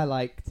 I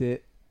liked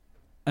it.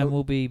 And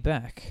we'll be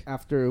back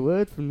After a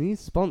word from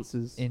these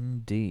sponsors.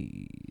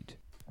 indeed.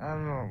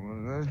 I'm not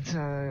gonna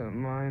tell you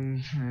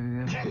mine.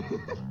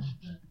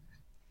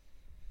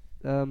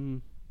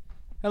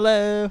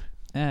 Hello.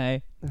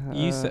 Hey,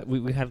 you said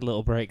we had a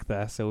little break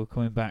there, so we're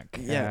coming back.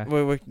 Yeah,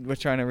 we're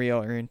trying to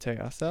reorientate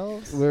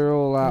ourselves. We're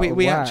all out. We of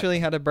whack. actually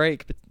had a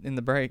break in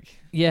the break.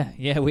 yeah.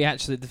 We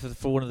actually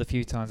for one of the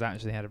few times I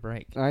actually had a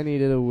break. I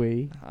needed a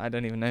wee, I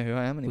don't even know who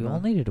I am We anymore.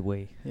 all needed a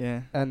wee.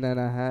 Yeah. and then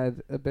I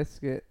had a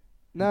biscuit.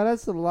 No,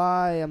 that's a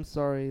lie. I'm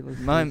sorry.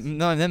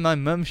 Then my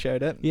mum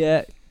showed up.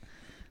 Yeah,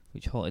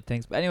 which halted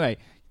things. But anyway,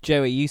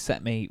 Joey, you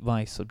set me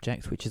my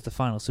subject, which is the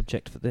final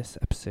subject for this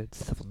episode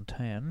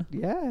 17.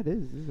 Yeah, it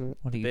is, isn't it?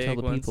 Why don't you Big tell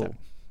the one, people so-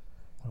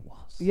 what it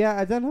was? Yeah,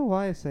 I don't know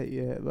why I set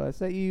you it, but I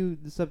set you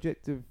the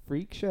subject of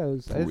freak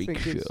shows. I just Freak think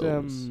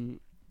shows.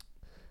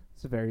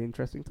 it's a very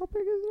interesting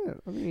topic, isn't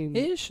it? I mean,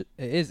 It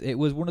is. It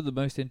was one of the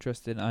most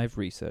interesting I've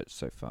researched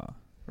so far.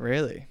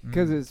 Really?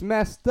 because it's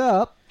messed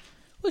up.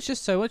 Well, it's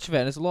just so much of it.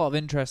 There's a lot of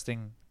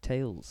interesting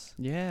tales.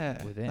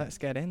 Yeah. Within. Let's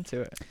get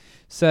into it.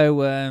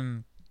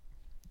 So,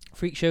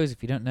 freak shows,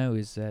 if you don't know,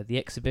 is the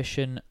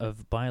exhibition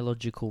of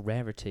biological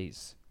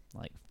rarities,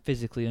 like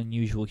physically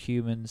unusual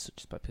humans,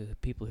 such as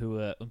people who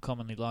are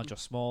uncommonly large or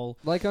small.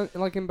 Like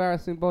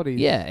embarrassing bodies.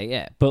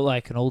 Yeah, but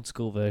like an old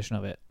school version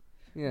of it.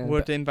 Yeah.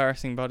 Would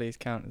embarrassing bodies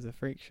count as a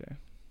freak show?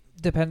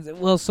 Depends.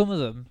 Well, some of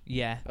them,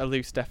 yeah. A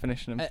loose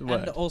definition of the And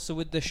word. also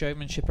with the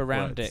showmanship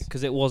around it, Words.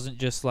 because it wasn't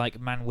just like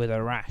man with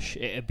a rash.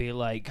 It'd be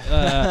like,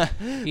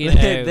 you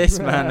know, This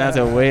man has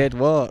a weird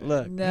what?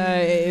 Look. No,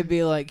 it'd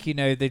be like,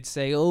 they'd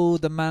say, oh,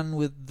 the man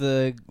with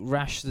the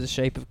rash the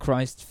shape of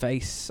Christ's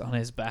face on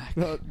his back.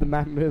 Not the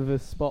man with a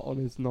spot on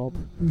his knob.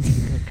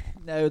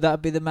 No,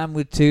 that'd be the man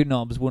with two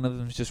knobs. One of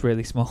them's just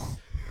really small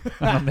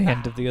on the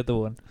end of the other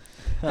one.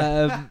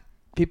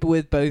 People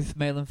with both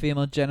male and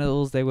female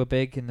genitals, they were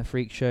big in the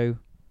freak show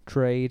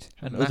trade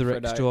and other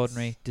Hermaphrodites.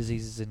 extraordinary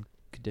diseases and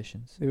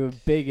conditions. They were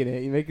big in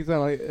it. You make it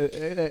sound like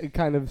a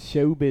kind of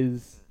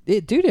showbiz.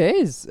 It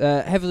is.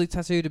 Heavily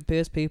tattooed and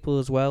pierced people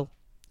as well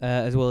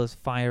as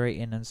fire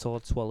eating and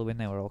sword swallowing.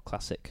 They were all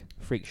classic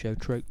freak show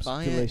tropes.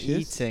 Fire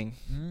Delicious. eating.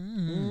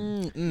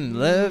 Mm.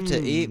 Love to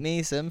eat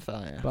me some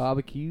fire.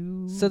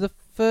 Barbecue. So the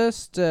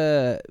first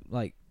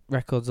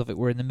records of it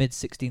were in the mid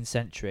 16th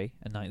century,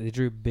 and they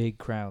drew big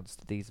crowds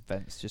to these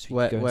events. Just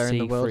for you to go Where and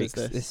in see the world freaks.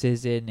 is this? This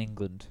is in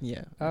England.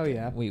 Yeah. Oh,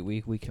 yeah.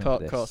 We came Of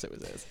up with this. course it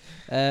was this.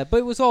 But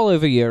it was all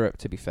over Europe,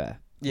 to be fair.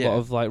 Yeah. A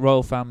lot of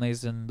royal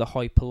families and the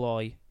hoi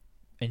polloi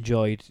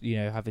enjoyed,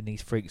 having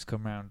these freaks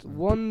come around and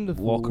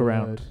Wonderful. walk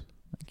around. word.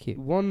 Thank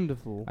you.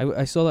 Wonderful.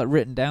 I saw that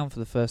written down for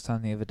the first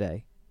time the other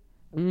day.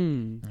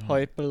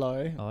 Hoi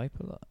polloi. Hoi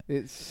polloi.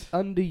 It's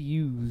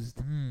underused.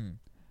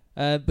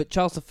 But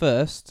Charles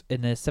I,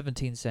 in the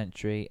 17th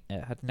century,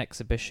 had an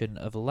exhibition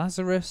of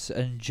Lazarus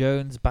and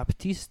Jones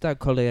Baptista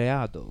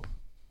Colleado,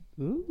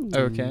 Ooh.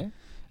 Okay.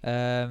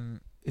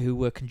 who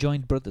were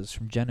conjoined brothers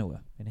from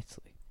Genoa in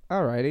Italy.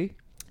 Alrighty.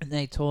 And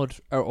they toured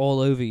all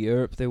over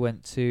Europe. They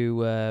went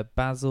to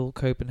Basel,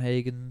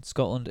 Copenhagen,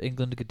 Scotland,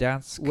 England,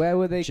 Gdansk. Where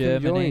were they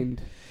Germany.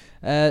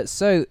 conjoined?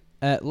 So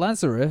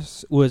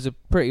Lazarus was a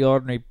pretty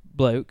ordinary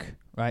bloke,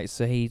 right?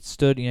 So he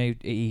stood,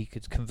 he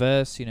could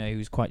converse, he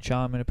was quite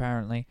charming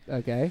apparently.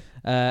 Okay.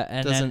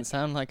 And Doesn't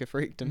sound like a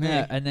freak to me.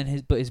 yeah, and then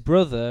his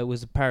brother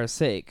was a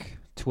parasitic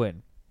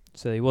twin,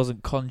 so he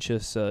wasn't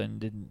conscious and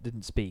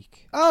didn't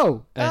speak.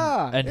 Oh.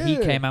 And he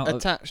came out.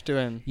 Attached to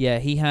him. Yeah,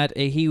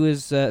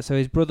 so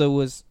his brother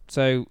was,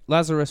 so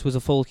Lazarus was a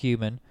full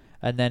human,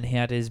 and then he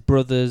had his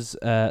brother's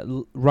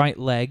right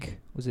leg.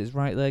 Was it his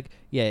right leg?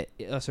 Yeah.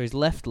 So his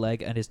left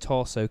leg and his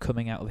torso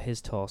coming out of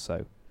his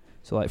torso.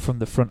 So from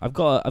the front, I've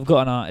got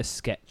an artist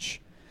sketch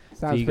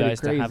Sounds for you pretty guys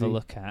crazy. to have a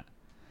look at.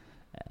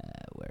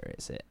 Where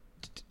is it?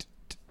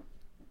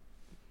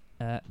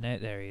 No,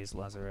 there he is,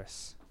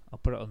 Lazarus. I'll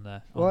put it on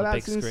the Well,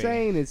 big that's screen.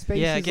 insane. His face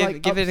Yeah, is give like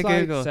it a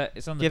upside- Google. So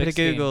it's on the Give it a big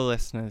screen. Google,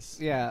 listeners.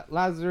 Yeah,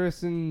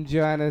 Lazarus and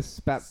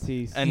Johannes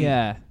Baptiste. And-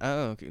 Yeah.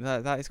 Oh,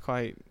 that is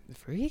quite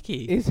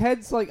freaky. His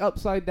head's like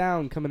upside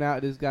down coming out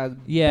of this guy's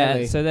Yeah,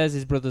 belly. so there's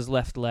his brother's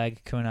left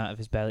leg coming out of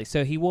his belly.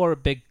 So he wore a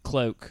big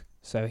cloak,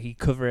 so he'd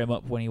cover him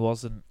up when he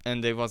wasn't.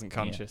 And he wasn't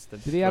conscious.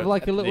 Did he have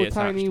like a the little attached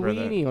tiny brother.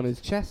 weenie on his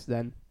chest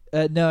then?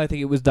 No, I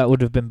think that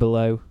would have been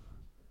below.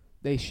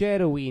 They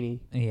shared a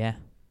weenie. Yeah.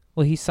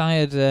 Well, he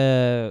sired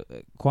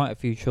quite a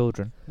few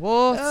children.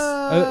 What?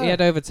 He had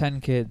over 10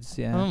 kids,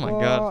 yeah. Oh my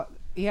god.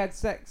 He had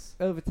sex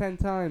over 10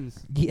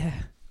 times. Yeah.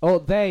 Oh,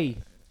 they.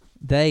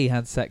 They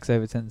had sex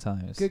over 10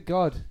 times. Good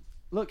God.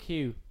 Look,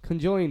 Hugh.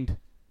 Conjoined.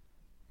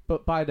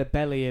 But by the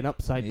belly and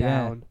upside Yeah.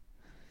 down.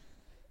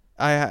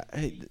 I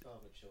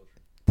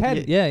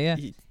 10. Yeah.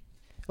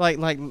 like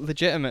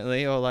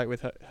legitimately or like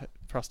with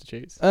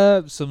prostitutes.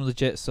 Some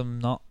legit, some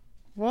not.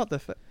 What the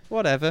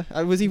whatever.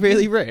 Was he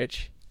really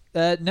rich?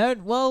 No,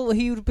 well,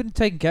 he would have been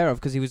taken care of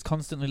because he was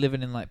constantly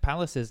living in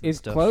palaces and His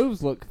stuff.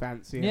 clothes look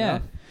fancy Yeah.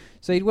 enough.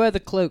 So he'd wear the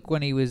cloak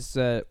when he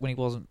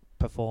wasn't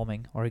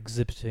performing or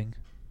exhibiting,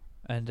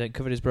 and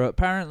covered his bro.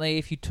 Apparently,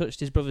 if you touched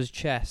his brother's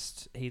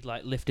chest, he'd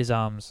lift his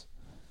arms,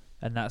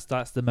 and that's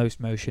the most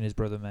motion his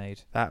brother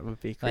made. That would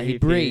be creepy. He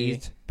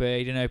breathed, but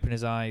he didn't open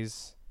his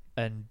eyes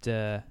and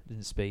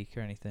didn't speak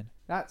or anything.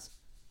 That's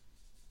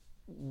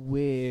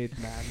weird,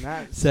 man.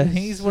 That's So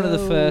he's one of the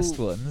so- first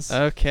ones.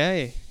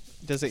 Okay.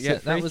 Does it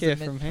get So that was the freakier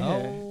mid- from here?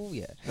 Oh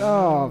yeah.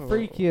 Oh,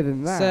 freakier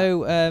than that.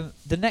 So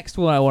the next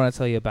one I want to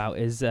tell you about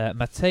is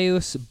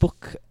Matthäus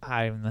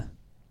Buchheim.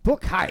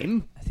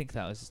 Buchheim? I think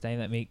that was his name.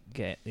 Let me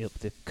get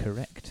the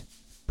correct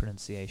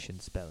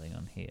pronunciation spelling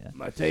on here.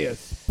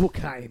 Matthias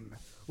Buchheim.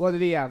 What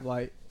did he have,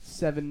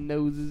 7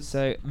 noses?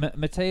 So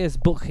Matthias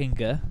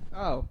Buchinger,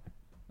 Oh.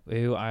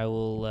 who I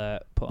will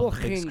put on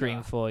the big Buchinger.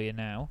 screen for you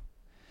now.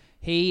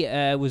 He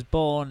was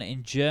born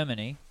in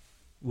Germany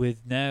with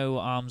no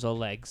arms or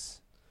legs.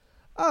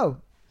 Oh,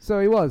 so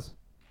he was.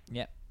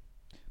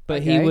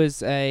 But he Okay. was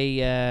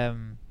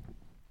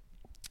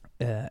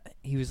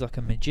he was like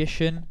a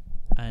magician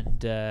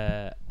and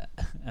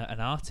an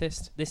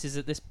artist.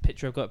 This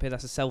picture I've got up here.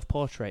 That's a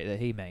self-portrait that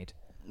he made.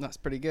 That's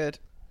pretty good.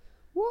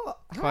 What?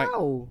 Quite-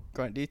 How?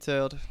 Quite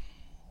detailed.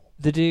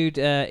 The dude,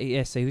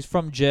 so he was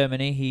from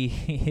Germany.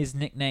 His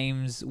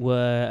nicknames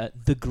were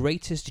the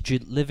greatest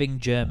living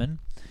German,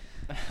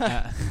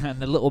 and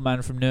the little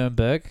man from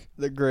Nuremberg.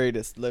 The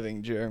greatest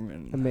living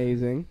German.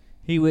 Amazing.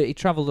 He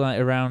travelled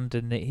around,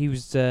 and he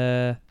was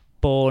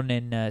born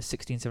in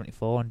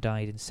 1674 and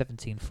died in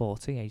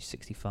 1740, age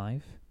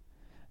 65.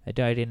 He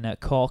died in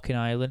Cork in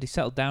Ireland. He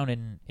settled down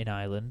in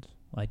Ireland,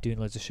 like doing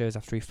loads of shows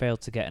after he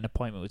failed to get an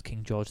appointment with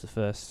King George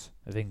I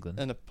of England.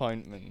 An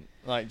appointment,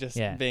 like just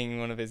being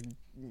one of his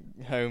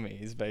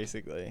homies,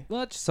 basically.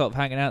 Well, just sort of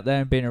hanging out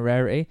there and being a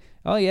rarity.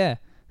 Oh yeah.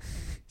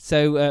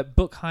 So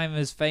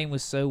Buckheimer's fame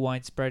was so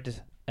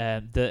widespread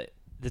that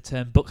the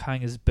term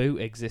Buckheimer's boot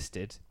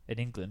existed in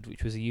England,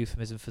 which was a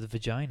euphemism for the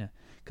vagina,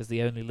 because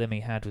the only limb he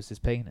had was his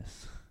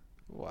penis.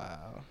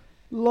 Wow.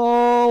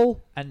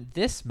 LOL. And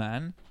this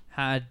man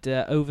had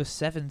over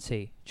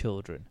 70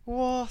 children.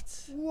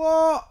 What?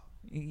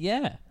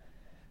 Yeah.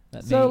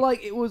 So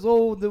like it was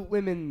all the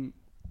women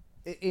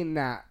in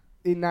that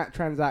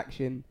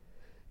transaction,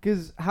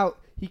 because how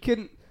he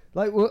couldn't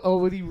or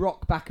would he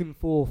rock back and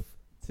forth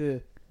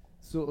to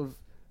sort of?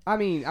 I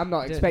mean, I'm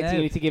not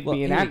expecting you to give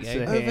me an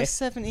answer here. Over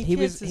 70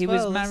 kids He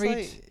was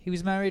married. He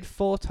was married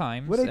 4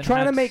 times. Were they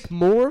trying to make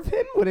more of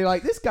him? Were they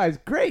like, this guy's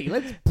great,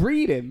 let's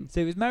breed him? So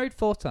he was married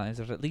 4 times,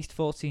 had at least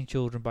 14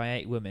 children by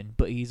 8 women,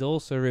 but he's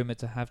also rumoured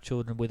to have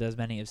children with as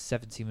many as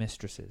 70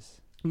 mistresses.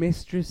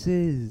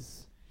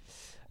 Mistresses.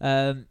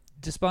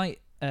 Despite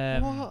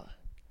what?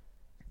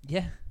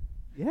 Yeah.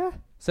 Yeah.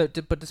 So,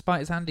 but despite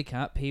his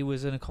handicap, he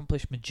was an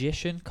accomplished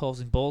magician,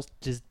 causing balls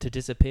to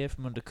disappear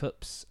from under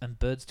cups and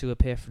birds to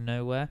appear from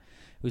nowhere.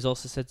 He was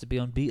also said to be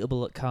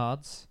unbeatable at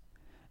cards.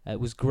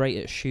 Was great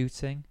at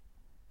shooting.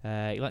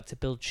 He liked to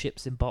build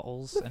ships in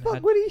bottles. The and fuck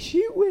had would he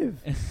shoot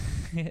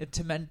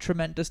with?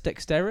 tremendous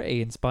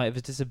dexterity in spite of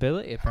his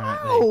disability,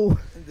 apparently. How?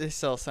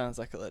 This all sounds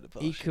like a load of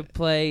bullshit. He could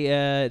play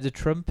the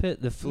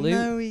trumpet, the flute,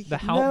 No, he the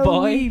c-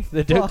 hautboy,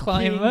 the duck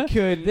fucking climber.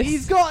 couldn't.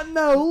 He's got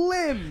no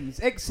limbs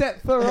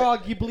except for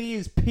arguably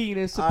his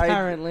penis.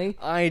 Apparently,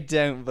 I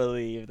don't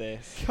believe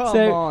this. come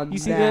So on you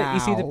see now. you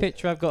see the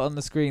picture I've got on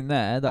the screen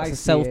there. That's I a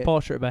see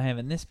self-portrait by him,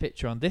 and this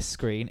picture on this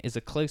screen is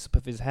a close-up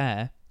of his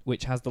hair,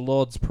 which has the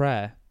Lord's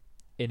Prayer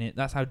in it.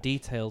 That's how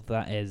detailed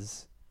that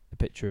is. A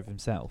picture of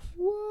himself.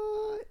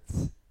 What?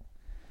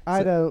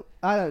 I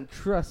don't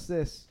trust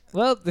this.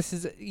 Well, this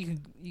is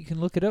you can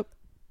look it up.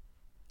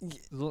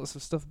 There's lots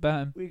of stuff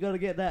about him. We gotta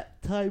get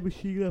that time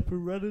machine up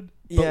and running.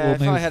 Yeah, we'll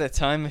if I move. had a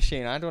time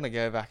machine, I'd want to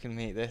go back and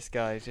meet this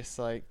guy. Just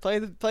like play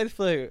the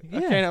flute. Yeah.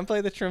 Okay, now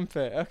play the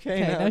trumpet. Okay,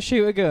 Okay, now now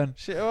shoot a gun.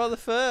 shit. What the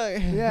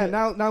fuck? Yeah,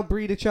 now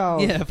breed a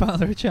child. Yeah,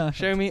 father a child.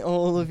 Show me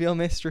all of your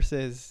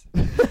mistresses.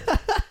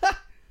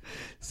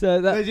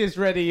 So They're that just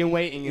ready and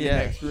waiting in Yeah.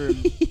 the next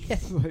room. Yeah.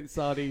 Like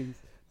sardines.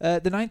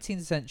 The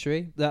 19th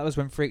century, that was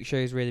when freak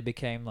shows really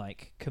became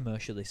like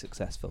commercially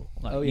successful.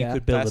 Like, Oh, you yeah.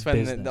 could build That's a when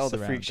business all the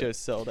around freak it. shows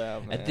sold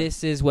out. Man. And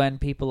this is when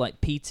people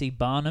like P.T.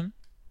 Barnum,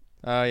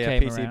 Oh yeah,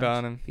 came P.T. around.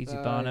 Barnum. P.T.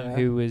 Oh, Barnum, yeah.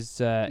 who was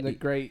The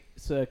great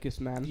circus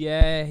man.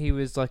 yeah, he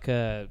was like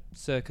a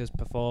circus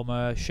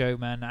performer,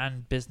 showman,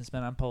 and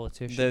businessman and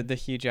politician. The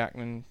Hugh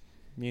Jackman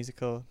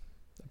musical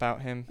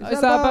about him. Is Is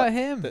that that about- about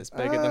him? That's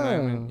big at the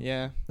moment.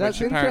 Yeah, That's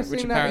which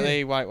interesting that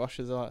apparently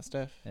whitewashes a lot of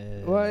stuff.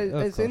 Well,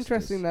 Of it's course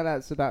interesting it that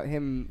that's about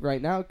him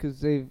right now,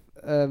 because they've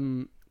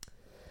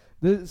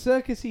the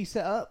circus he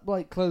set up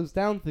like closed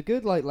down for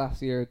good like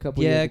last year, a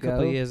couple is. Yeah, years a ago.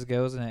 couple of years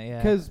ago, wasn't it? Yeah.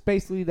 Because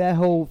basically their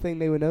whole thing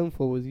they were known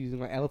for was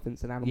using like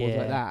elephants and animals Yeah.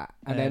 like that,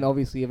 and Yeah. then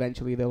obviously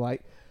eventually they're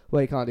like,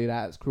 well, you can't do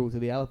that; it's cruel to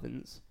the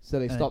elephants. So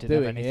they And it stopped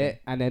didn't have doing anything.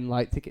 it, and then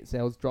like ticket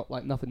sales dropped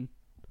like nothing,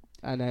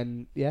 and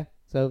then yeah,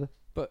 it's over.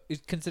 But he's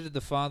considered the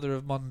father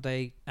of modern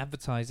day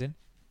advertising.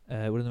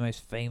 One of the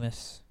most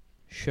famous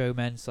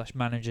showmen /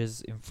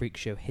 managers in freak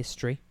show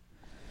history.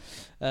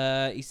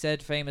 He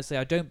said famously,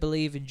 "I don't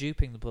believe in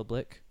duping the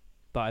public,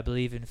 but I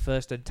believe in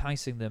first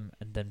enticing them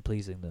and then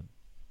pleasing them."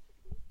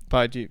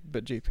 But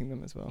duping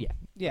them as well. Yeah.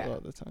 Yeah, A lot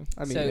of the time.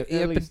 I mean So at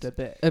he least a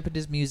bit. Opened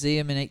his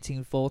museum in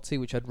 1840,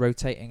 which had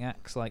rotating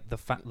acts like the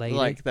Fat Lady.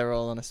 Like they're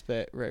all on a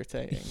spit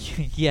rotating.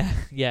 yeah.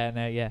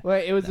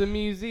 Wait, it was a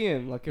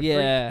museum, like a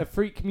Yeah.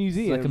 freak It's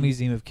museum, like a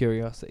museum of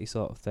curiosity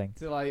sort of thing.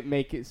 to like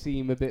make it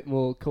seem a bit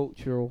more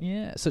cultural.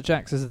 Yeah, such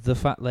acts as the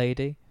Fat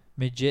Lady,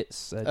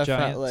 midgets, A giants,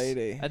 fat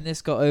lady. and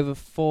this got over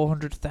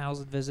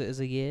 400,000 visitors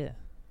a year.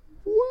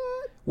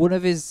 What? One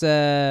of his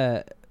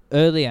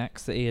early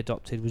acts that he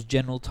adopted was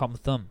General Tom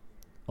Thumb,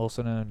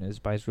 also known as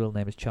by his real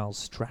name as Charles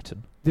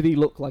Stratton. Did he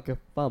look like a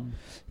thumb?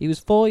 He was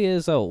 4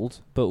 years old,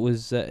 but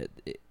was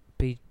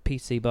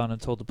P.C. Barnum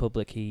told the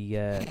public he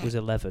was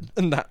 11.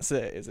 And that's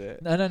it, is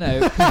it? No.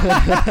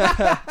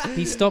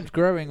 He stopped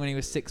growing when he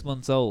was 6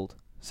 months old,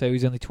 so he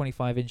was only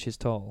 25 inches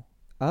tall.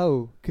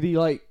 Oh, could he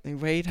like He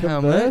weighed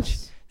how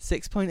converse?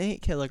 much?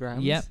 6.8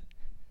 kilograms. Yep.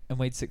 And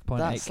weighed 6.8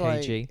 That's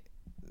kg.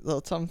 Little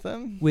Tom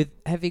Thumb. With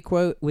heavy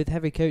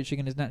coaching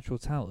and his natural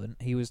talent,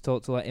 he was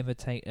taught to like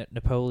imitate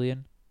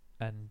Napoleon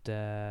and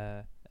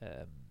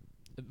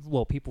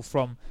people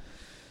from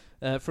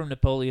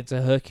Napoleon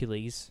to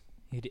Hercules.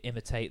 He'd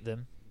imitate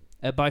them.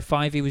 By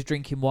 5, he was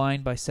drinking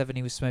wine. By 7,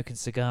 he was smoking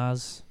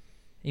cigars.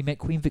 He met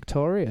Queen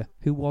Victoria,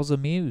 who was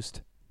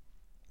amused,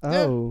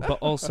 Oh. but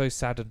also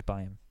saddened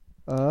by him.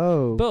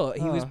 Oh. But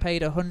he was Ah.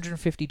 paid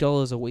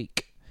 $150 a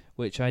week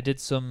which I did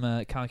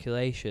some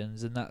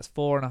calculations, and that's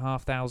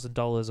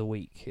 $4,500 a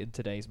week in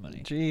today's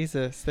money.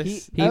 Jesus,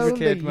 this He this owned a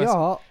kid must,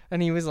 yacht.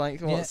 and he was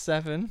like, what, Yeah.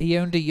 7? He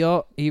owned a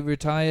yacht. He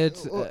retired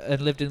Oh.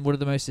 and lived in one of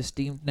the most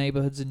esteemed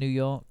neighborhoods in New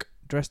York,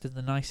 dressed in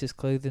the nicest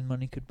clothing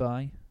money could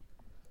buy.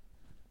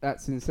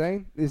 That's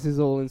insane. This is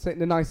all insane.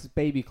 The nicest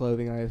baby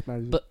clothing, I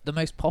imagine. But the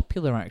most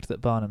popular act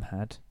that Barnum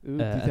had, Ooh,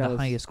 and tell the us.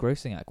 highest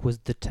grossing act, was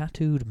The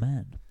Tattooed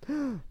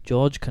Man,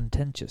 George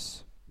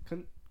Contentious.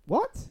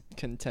 What?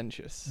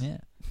 Contentious. Yeah.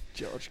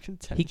 George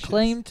Contentious. He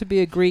claimed to be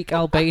a Greek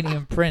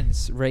Albanian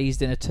prince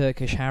raised in a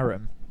Turkish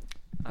harem.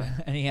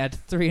 And he had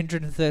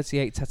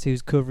 338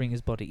 tattoos covering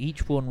his body.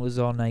 Each one was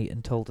ornate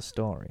and told a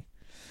story.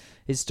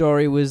 His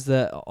story was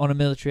that on a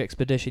military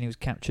expedition, he was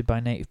captured by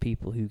native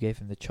people who gave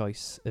him the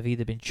choice of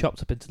either being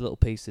chopped up into little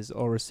pieces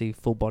or receive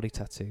full body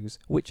tattoos,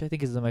 which I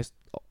think is the most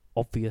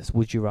obvious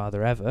would you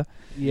rather ever.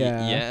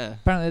 Yeah. Yeah.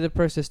 Apparently, the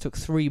process took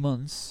 3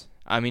 months.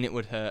 I mean, it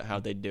would hurt how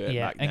they do it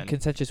Yeah, back and then.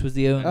 Contentious was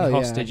the only Oh, yeah.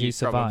 hostage who You'd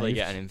probably survived.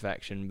 get an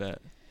infection, but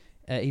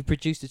He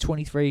produced a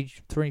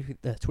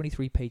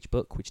 23-page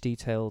book which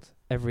detailed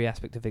every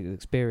aspect of his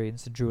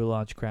experience and drew a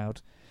large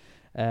crowd.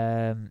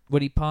 When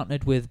he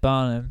partnered with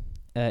Barnum,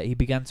 he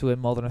began to earn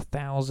more than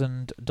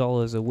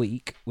 $1,000 a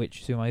week,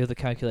 which, through my other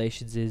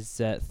calculations, is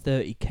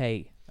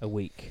 $30K a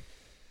week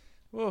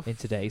Oof. in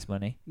today's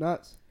money.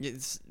 Nuts.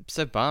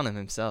 So Barnum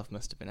himself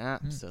must have been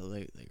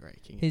absolutely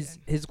raking it His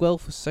in. his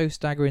wealth was so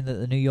staggering that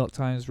the New York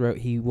Times wrote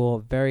he wore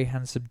very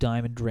handsome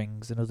diamond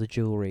rings and other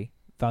jewelry,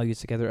 valued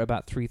together at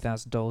about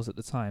 $3,000 at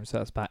the time. So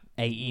that's about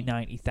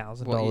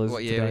 $90,000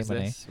 What year today was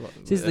money. this?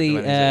 This is when the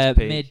was its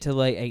peak? mid to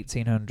late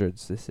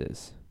 1800s. This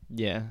is.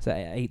 Yeah. So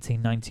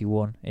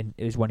 1891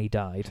 is when he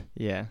died.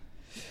 Yeah.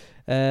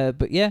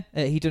 But yeah,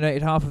 he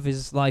donated half of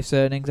his life's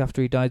earnings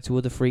after he died to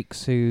other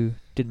freaks who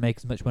didn't make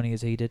as much money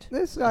as he did.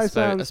 This guy I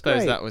sounds suppose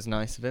great. that was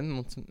nice of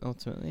him,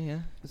 ultimately, yeah.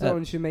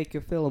 Someone should make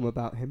a film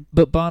about him.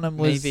 But Barnum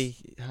was... Maybe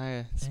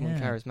hire someone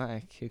Yeah.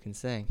 charismatic who can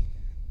sing.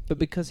 But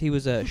because he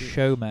was a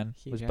showman,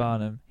 Hugh was Jackman.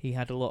 Barnum, he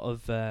had a lot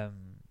of, what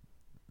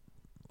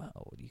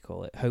do you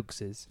call it,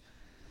 hoaxes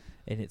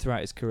in it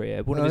throughout his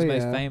career. One of his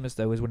most famous,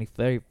 though, was when he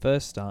very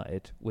first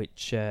started,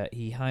 which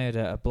he hired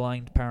a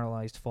blind,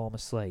 paralysed former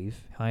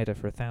slave, hired her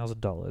for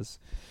 $1,000,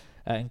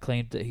 and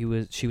claimed that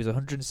she was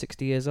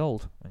 160 years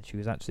old, when she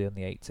was actually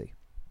only 80.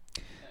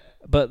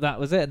 But that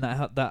was it, and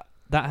that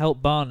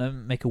helped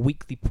Barnum make a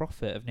weekly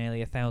profit of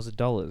nearly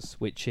 $1,000,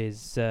 which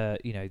is,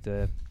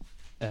 the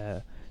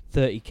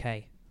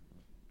 $30K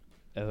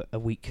a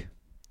week.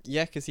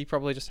 Yeah, because he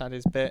probably just had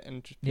his bit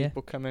and just Yeah.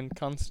 people come in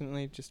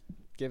constantly just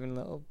giving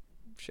little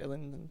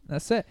shillings. And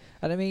That's it.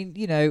 And I mean,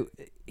 he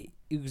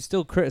was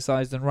still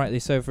criticised, and rightly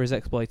so, for his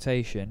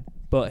exploitation,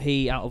 but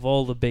he, out of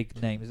all the big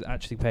names,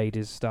 actually paid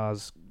his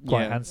stars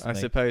quite handsomely.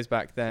 I suppose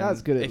back then,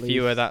 That's good at if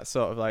you were least. that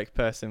sort of like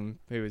person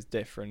who was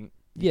different,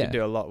 you could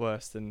do a lot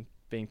worse than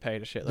being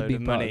paid a shitload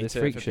being of part of money this for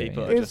freak show,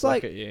 people yeah. to It's just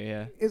like- look at you,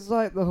 yeah. It's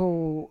like the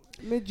whole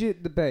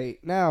midget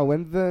debate. Now,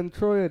 when Vern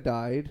Troyer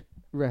died,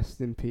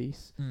 rest in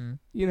peace. Mm.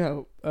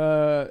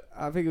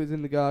 I think it was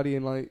in the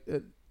Guardian.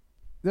 Did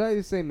I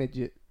just say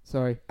midget?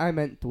 Sorry, I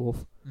meant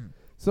dwarf. Mm.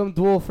 Some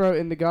dwarf wrote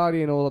in the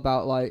Guardian all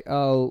about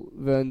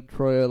Vern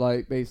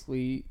Troyer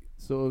basically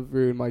sort of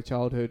ruined my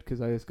childhood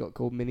because I just got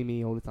called mini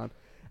me all the time,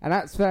 and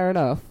that's fair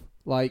enough.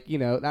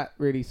 That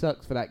really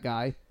sucks for that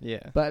guy.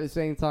 Yeah. But at the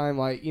same time,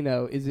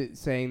 is it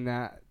saying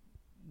that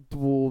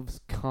dwarves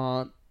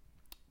can't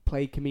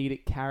play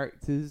comedic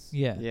characters?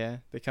 Yeah. Yeah,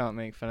 they can't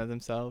make fun of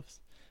themselves.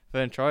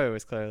 Vern Troyer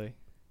was clearly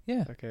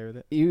Yeah. okay with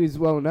it. He was,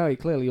 no, he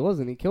clearly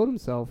wasn't. He killed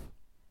himself.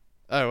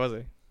 Oh, was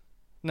he?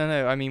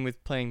 No, I mean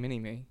with playing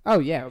Mini-Me. Oh,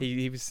 yeah.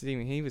 He was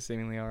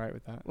seemingly alright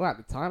with that. Well, at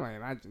the time, I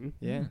imagine.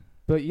 Yeah.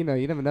 But, you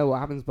never know what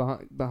happens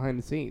behind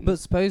the scenes. But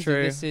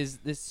supposedly True.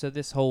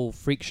 this whole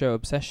freak show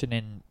obsession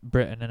in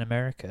Britain and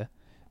America,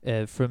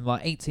 from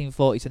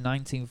 1840 to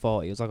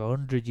 1940, it was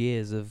 100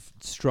 years of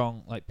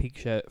strong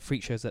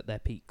freak shows at their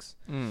peaks.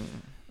 Mm.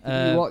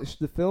 Did you watch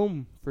the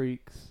film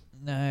Freaks?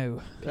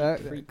 No.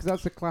 Because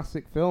that's a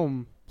classic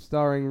film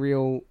starring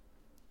real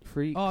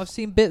freaks. Oh, I've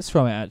seen bits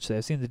from it actually.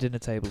 I've seen the dinner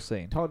table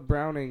scene. Todd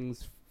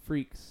Browning's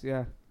Freaks,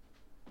 yeah.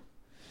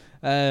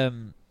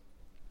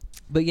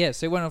 But yeah,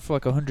 so it went on for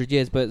 100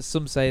 years. But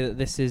some say that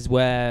this is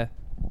where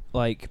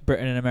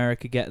Britain and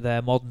America get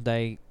their modern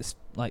day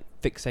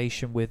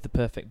fixation with the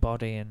perfect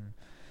body and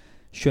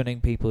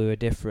shunning people who are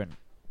different.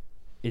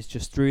 It's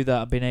just through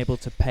that being able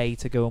to pay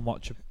to go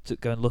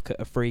and look at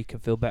a freak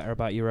and feel better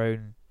about your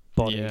own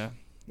body. Yeah.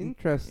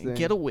 Interesting.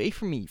 Get away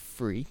from me,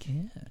 freak.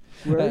 Yeah.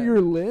 Where are your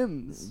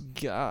limbs?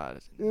 God.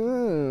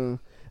 Oh.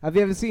 Have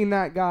you ever seen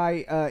that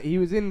guy? He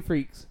was in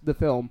Freaks, the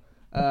film,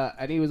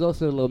 and he was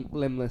also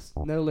limbless,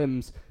 no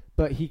limbs,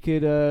 but he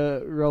could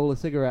roll a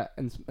cigarette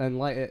and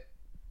light it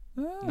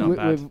Not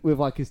bad.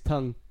 with his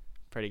tongue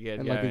Pretty good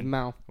and his going.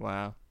 mouth.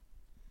 Wow.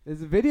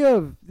 There's a video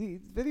of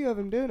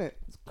him doing it.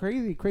 It's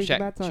crazy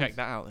bad times. Check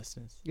that out,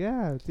 listeners.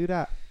 Yeah, do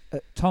that.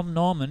 Tom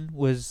Norman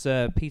was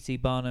P.T.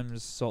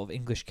 Barnum's sort of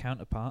English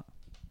counterpart,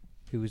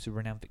 who was a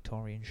renowned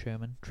Victorian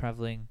showman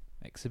travelling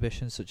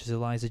exhibitions such as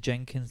Eliza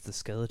Jenkins, the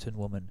Skeleton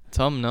Woman.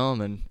 Tom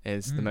Norman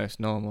is the Mm. most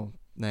normal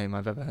name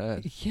I've ever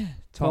heard. Yeah,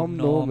 Tom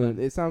Norman.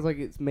 It sounds like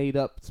it's made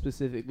up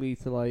specifically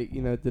to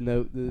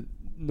denote the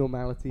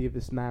normality of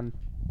this man.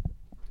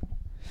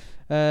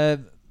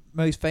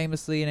 Most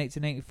famously, in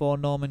 1884,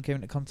 Norman came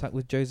into contact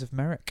with Joseph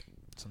Merrick,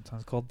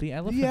 sometimes called the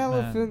Elephant The Man.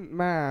 Elephant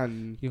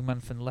Man. Young man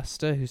from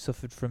Leicester who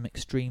suffered from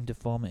extreme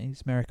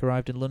deformities. Merrick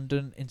arrived in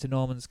London into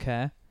Norman's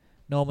care.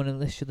 Norman,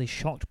 initially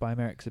shocked by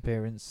Merrick's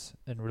appearance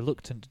and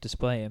reluctant to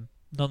display him,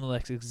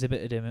 nonetheless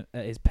exhibited him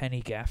at his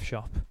penny gaff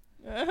shop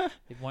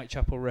in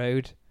Whitechapel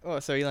Road. Oh,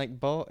 so he like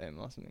bought him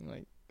or something,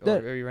 like, No.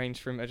 or he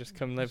arranged for him to just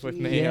come live with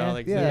me. Yeah, I'll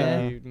exhibit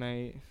yeah. you,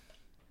 mate.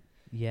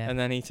 Yeah. And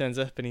then he turns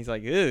up and he's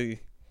like, ooh.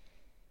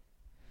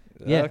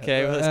 Yeah.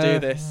 Okay, well, let's do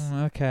this.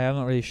 Okay, I'm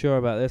not really sure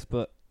about this,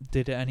 but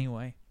did it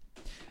anyway.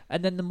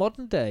 And then the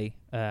modern day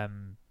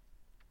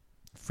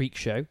freak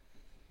show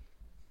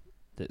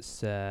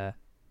that's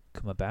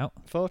come about.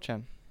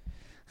 4chan.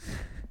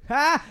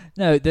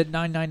 No, the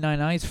 999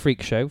 Eyes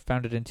Freak Show,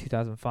 founded in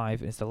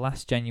 2005, is the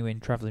last genuine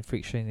traveling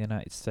freak show in the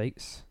United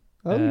States.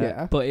 Oh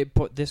yeah.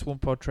 But this one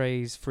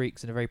portrays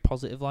freaks in a very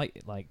positive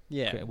light. Like,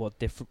 Yeah.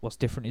 what's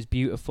different is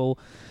beautiful,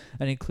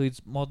 and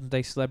includes modern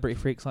day celebrity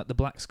freaks like the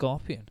Black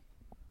Scorpion.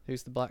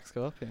 Who's the Black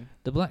Scorpion?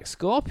 The Black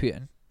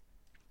Scorpion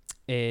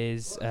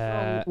is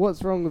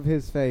What's wrong with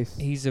his face?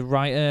 he's a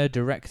writer,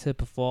 director,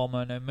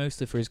 performer, known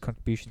mostly for his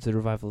contribution to the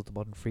revival of the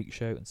modern freak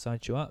show and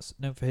sideshow arts,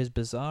 known for his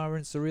bizarre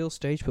and surreal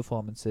stage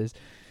performances,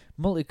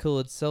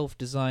 multicoloured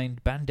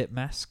self-designed bandit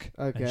mask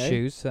and Okay.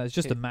 shoes. So it's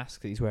just a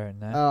mask that he's wearing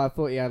there. Oh, I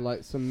thought he had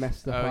like some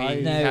messed up Oh, he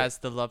eyes. No. has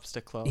the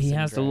lobster claw He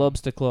has the syndrome.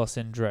 lobster claw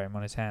syndrome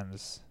on his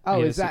hands. Oh,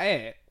 Yeah, is that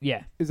it?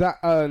 Yeah, Is that?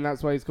 Oh, and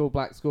that's why he's called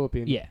Black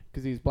Scorpion. yeah.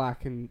 Because he's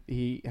black and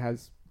he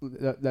has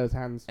those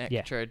hands.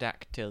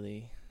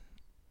 Ectrodactyly.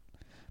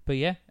 But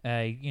yeah,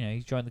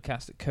 he joined the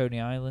cast at Coney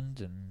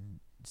Island and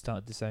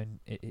started this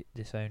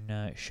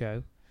own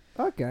show.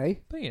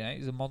 Okay. But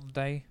he's a modern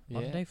day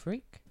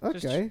freak.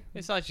 Okay.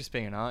 It's like just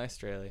being an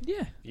artist, really.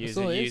 Yeah, that's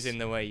all it is. Using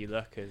the way you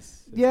look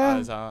as Yeah.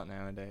 as art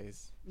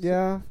nowadays.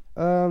 Yeah.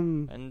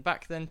 And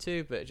back then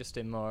too, but just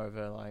in more of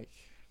a like,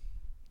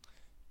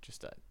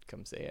 just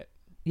come see it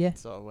Yeah,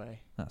 sort of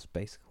way. that's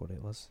basically what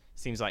it was.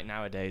 Seems like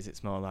nowadays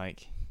it's more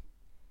like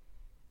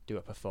do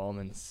a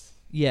performance.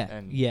 Yeah,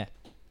 And- yeah,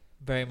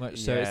 very much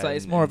so. Yeah, It's like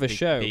it's and- more and of a be,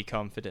 show, Be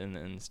confident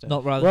and stuff.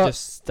 not rather Well-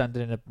 just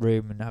standing in a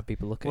room and have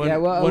people look at One- Yeah,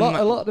 you. well, one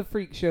a lot of the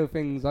freak show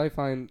things I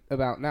find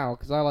about now,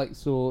 because I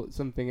saw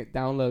something at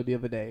Download the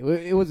other day.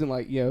 It wasn't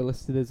like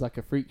listed as like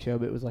a freak show,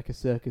 but it was like a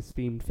circus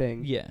themed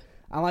thing. Yeah,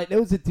 And like there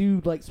was a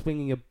dude like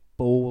swinging a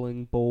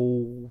bowling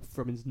ball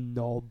from his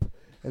knob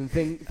and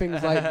things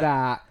like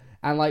that.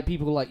 And like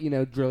people like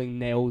drilling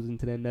nails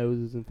into their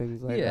noses and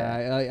things like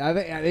Yeah.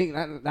 that. I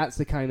think that's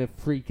the kind of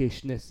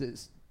freakishness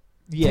that's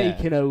yeah.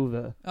 taken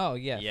over, Oh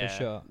yeah, Yeah. for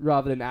sure.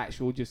 rather than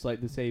actual just like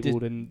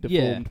disabled and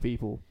yeah. deformed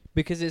people.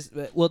 Because this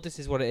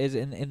is what it is.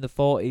 In the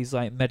 40s,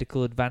 like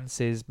medical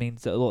advances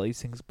means that a lot of these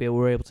things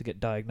were able to get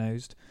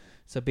diagnosed.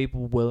 So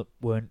people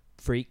weren't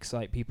freaks.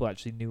 Like people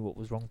actually knew what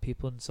was wrong with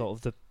people, and sort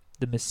of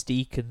the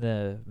mystique and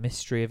the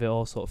mystery of it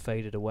all sort of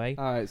faded away.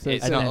 All right, so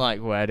It's and not then-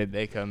 like where did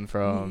they come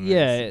from?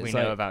 Yeah, we it's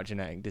know like- about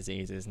genetic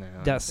diseases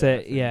now. That's sort of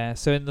it. thing. Yeah.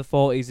 So in the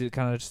 40s, it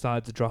kind of just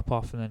started to drop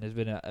off, and then there's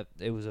been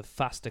it was a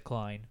fast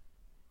decline,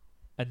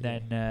 and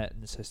then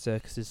so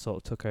circuses sort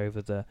of took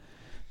over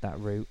that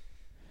route,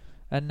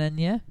 and then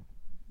yeah.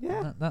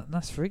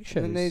 that's freak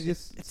shows. And they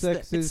just It's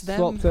circuses them,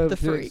 swapped over the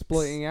to freaks.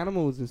 exploiting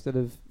animals instead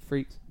of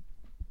freaks.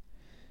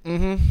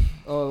 Mm-hmm.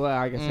 Oh, well,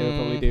 I guess they were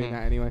probably doing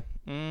that anyway.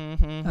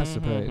 Mm-hmm. I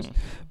suppose.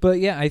 But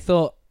yeah, I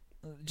thought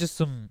just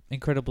some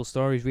incredible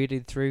stories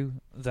reading through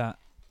that.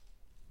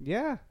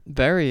 Yeah,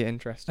 Very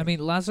interesting. I mean,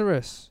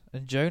 Lazarus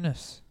and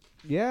Jonas.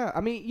 yeah. I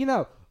mean,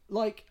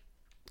 like,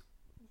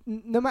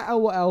 no matter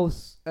what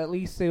else, at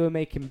least they were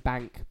making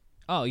bank.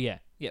 Oh yeah,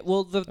 yeah.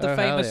 Well, the Oh, hell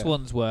famous yeah.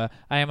 ones were.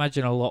 I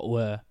imagine a lot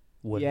were.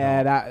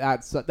 Yeah,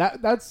 not.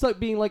 that's like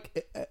being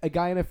like a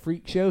guy in a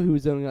freak show who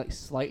is only like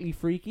slightly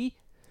freaky.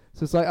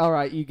 So it's like, all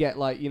right, you get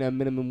like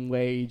minimum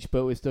wage,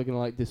 but we're still gonna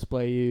like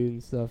display you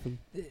and stuff. And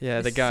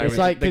yeah, the It's- guy it's with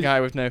like the 'cause- guy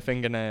with no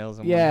fingernails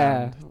and yeah,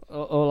 one hand.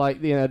 or like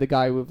the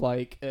guy with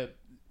like a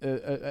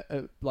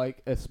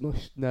like a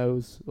smushed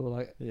nose, or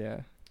like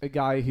Yeah. a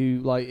guy who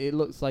like it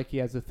looks like he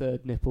has a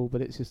third nipple,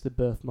 but it's just a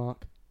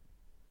birthmark.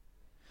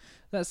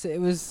 That's it.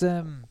 It was.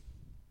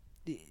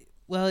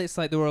 Well, it's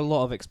like there were a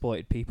lot of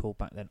exploited people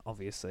back then.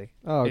 Obviously,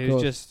 Oh, it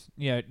was just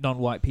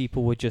non-white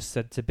people were just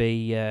said to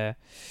be.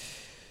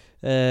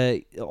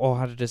 Or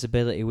had a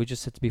disability, were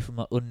just said to be from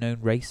like,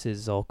 unknown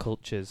races or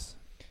cultures.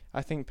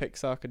 I think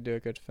Pixar could do a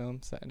good film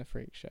set in a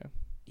freak show.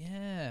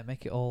 Yeah,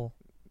 make it all.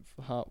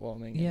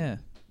 Heartwarming. Yeah.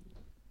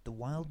 The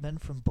Wild Men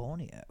from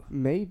Borneo.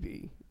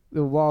 maybe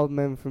the wild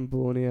men from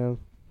Borneo.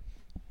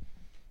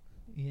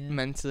 Yeah.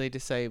 Mentally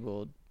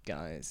disabled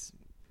guys.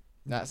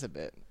 That's a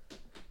bit.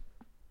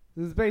 It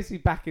was basically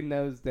back in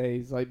those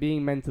days, like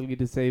being mentally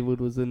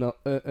disabled was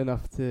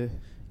enough to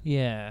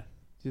Yeah.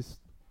 just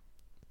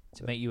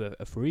to make you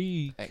a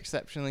freak.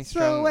 Exceptionally So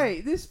strong.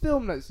 wait, this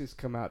film that's just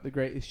come out, The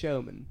Greatest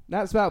Showman,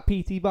 that's about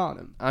P.T.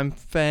 Barnum. I'm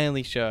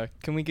fairly sure.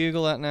 Can we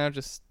Google that now?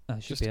 Just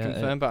Should to be able to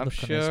confirm, but I'm look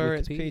on his sure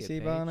it's Wikipedia P.T.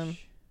 page. Barnum.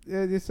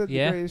 Yeah, you said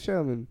Yeah. The Greatest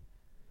Showman.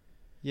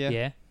 Yeah.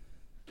 Yeah.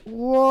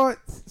 What?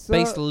 So,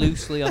 Based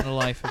loosely on the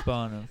life of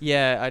Barnum.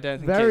 Yeah, I don't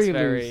think Very it's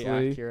very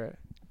loosely. accurate.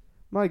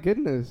 my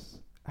goodness,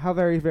 how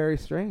very, very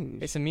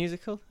strange. It's a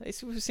musical. It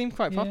seemed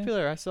quite Yeah.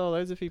 popular. I saw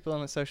loads of people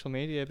on social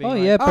media being Oh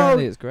like, yeah,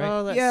 apparently Oh, it's great.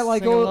 "Oh, let's yeah,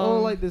 like sing all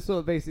along." like the sort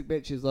of basic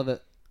bitches love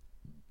it.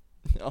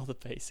 all the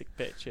basic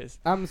bitches.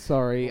 I'm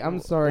sorry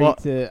What?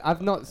 to.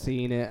 I've not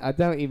seen it. I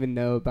don't even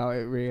know about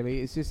it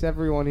really. It's just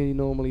everyone who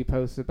normally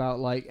posts about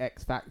like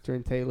X Factor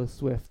and Taylor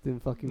Swift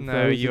and fucking. No,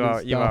 Frozen you and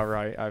are stuff.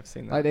 right. I've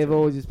seen that. Like they've too.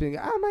 always just been,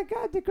 oh my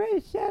god, The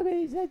Greatest Showman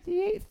is the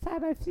 8th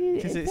time I've seen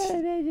it. 'Cause It's so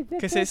amazing.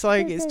 Because it's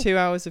like it's 2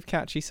 hours of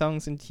catchy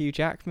songs and Hugh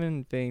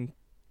Jackman being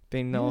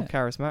all Yeah.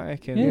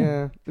 charismatic and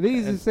Yeah.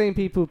 These are the And- same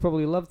people who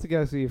probably love to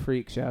go see a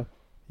freak show.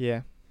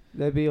 yeah.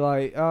 They'd be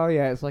like, oh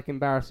yeah, it's like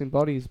Embarrassing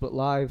Bodies but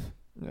live.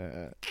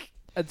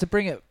 To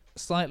bring it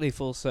slightly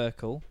full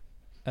circle,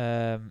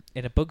 in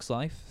A Bug's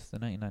Life, the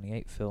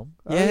 1998 film,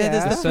 Oh, Yeah,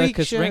 there's the the freak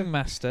circus show.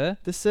 ringmaster,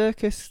 The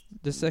circus.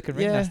 the circus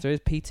Yeah. ringmaster is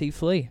P.T.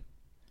 Flea.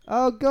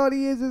 Oh god,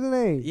 he is,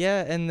 isn't he?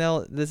 Yeah, and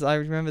there's I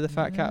remember the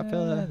fat Yeah,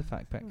 caterpillar. the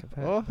fat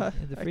caterpillar. Oh,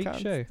 the I freak can't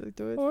show.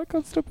 do it. I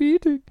can't stop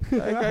eating.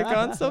 I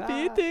can't stop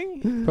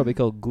eating. Probably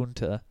called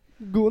Gunter.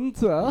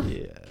 Gunter.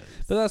 Yeah.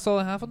 But that's all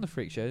I have on the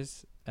freak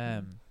shows.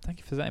 Thank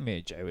you for that,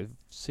 me, Joe. It was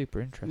super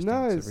interesting.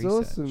 No, to it's research.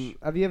 awesome.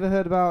 Have you ever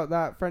heard about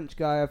that French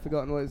guy? I've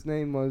forgotten what his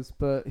name was,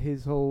 but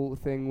his whole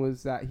thing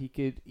was that he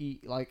could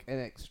eat like an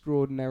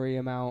extraordinary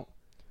amount,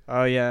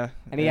 Oh yeah.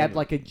 and he had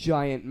like a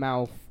giant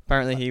mouth.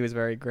 Apparently he was a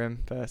very grim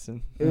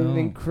person. It was Oh.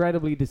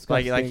 incredibly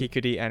disgusting. Like he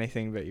could eat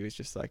anything, but he was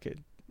just like a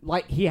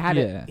Like he had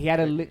Yeah. he had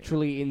a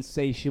literally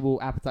insatiable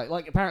appetite.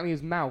 Like apparently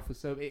his mouth was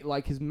so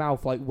his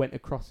mouth like went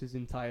across his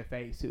entire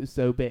face. It was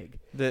so big,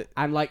 the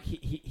and like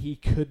he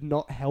could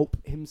not help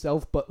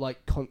himself but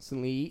like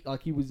constantly eat.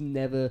 Like he was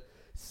never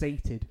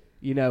sated,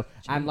 you know.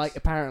 And like Jeez.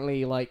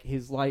 apparently like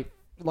his life.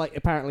 Like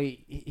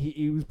apparently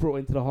he was brought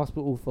into the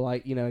hospital for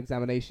like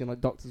examination.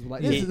 Like doctors were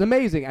like, this He- is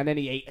amazing, and then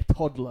he ate a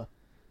toddler.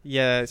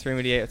 yeah, it's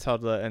rumored he ate a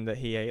toddler and that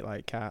he ate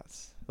like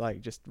cats,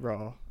 like just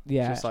raw.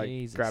 Yeah, Just like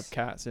Jesus. grabbed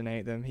cats and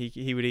ate them.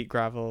 He would eat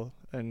gravel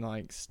and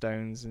like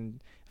stones,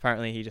 and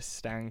apparently he just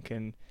stank,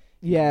 and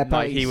yeah. like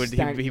apparently he would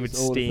stank steam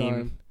all the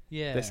time.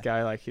 Yeah. this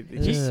guy, like he's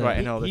Ugh.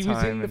 sweating all the he time.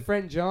 was in the and-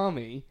 French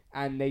army,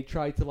 and they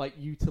tried to like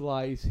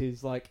utilize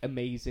his like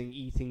amazing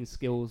eating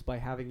skills by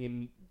having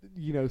him,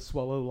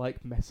 swallow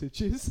like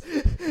messages,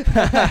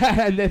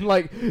 and then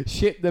like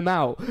shit them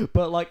out.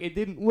 But like it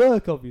didn't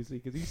work obviously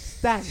because he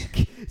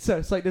stank. So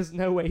it's like there's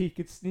no way he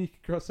could sneak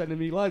across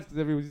enemy lines because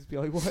everyone would just be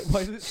like,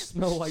 why does it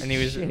smell like? and he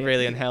was shit?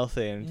 really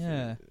unhealthy and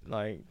Yeah.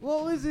 like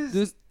What was his?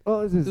 There was, what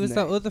was his there was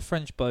name? that other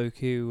French bloke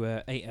who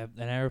ate an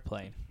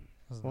aeroplane.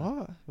 wasn't there?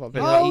 what?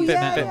 Oh, bit,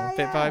 yeah, bit, yeah,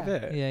 bit by yeah.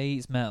 bit. Yeah, he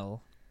eats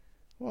metal.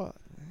 What?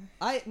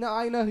 I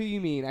know who you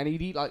mean, and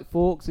he'd eat like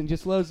forks and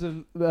just loads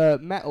of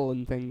metal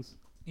and things.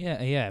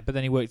 Yeah, but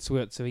then he worked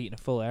to eating a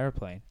full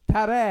aeroplane.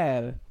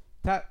 Tarare.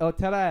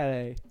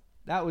 Tarare.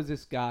 That was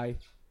this guy.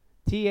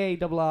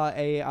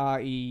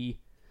 Tarare.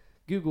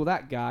 Google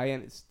that guy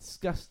and it's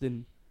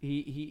disgusting.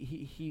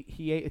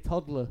 He ate a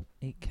toddler.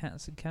 Eat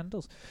cats and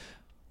candles.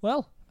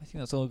 Well, I think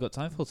that's all we've got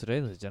time for today,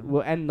 ladies and gentlemen.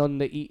 We'll end on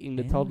the eating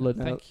the Yeah, toddler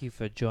note. Thank you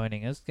for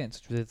joining us. Get in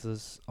touch with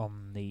us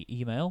on the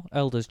email,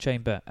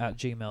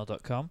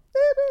 elderschamber@gmail.com.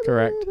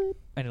 Correct.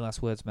 Any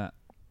last words, Matt?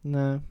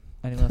 No,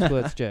 Any last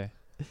words, Joe?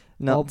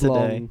 not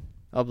today.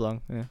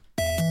 Oblong. Oblong. Yeah.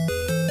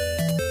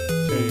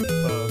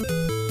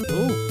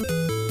 Ooh.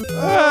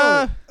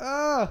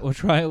 Ah! We'll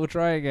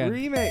try again.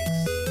 Remix.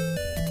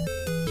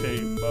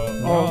 Chamber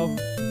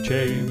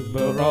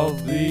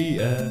of the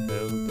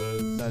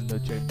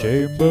Elders.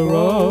 Chamber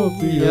of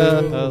the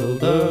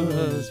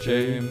Elders,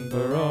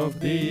 Chamber of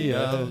the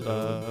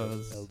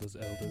Elders. Elders.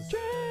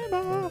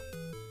 Chamber.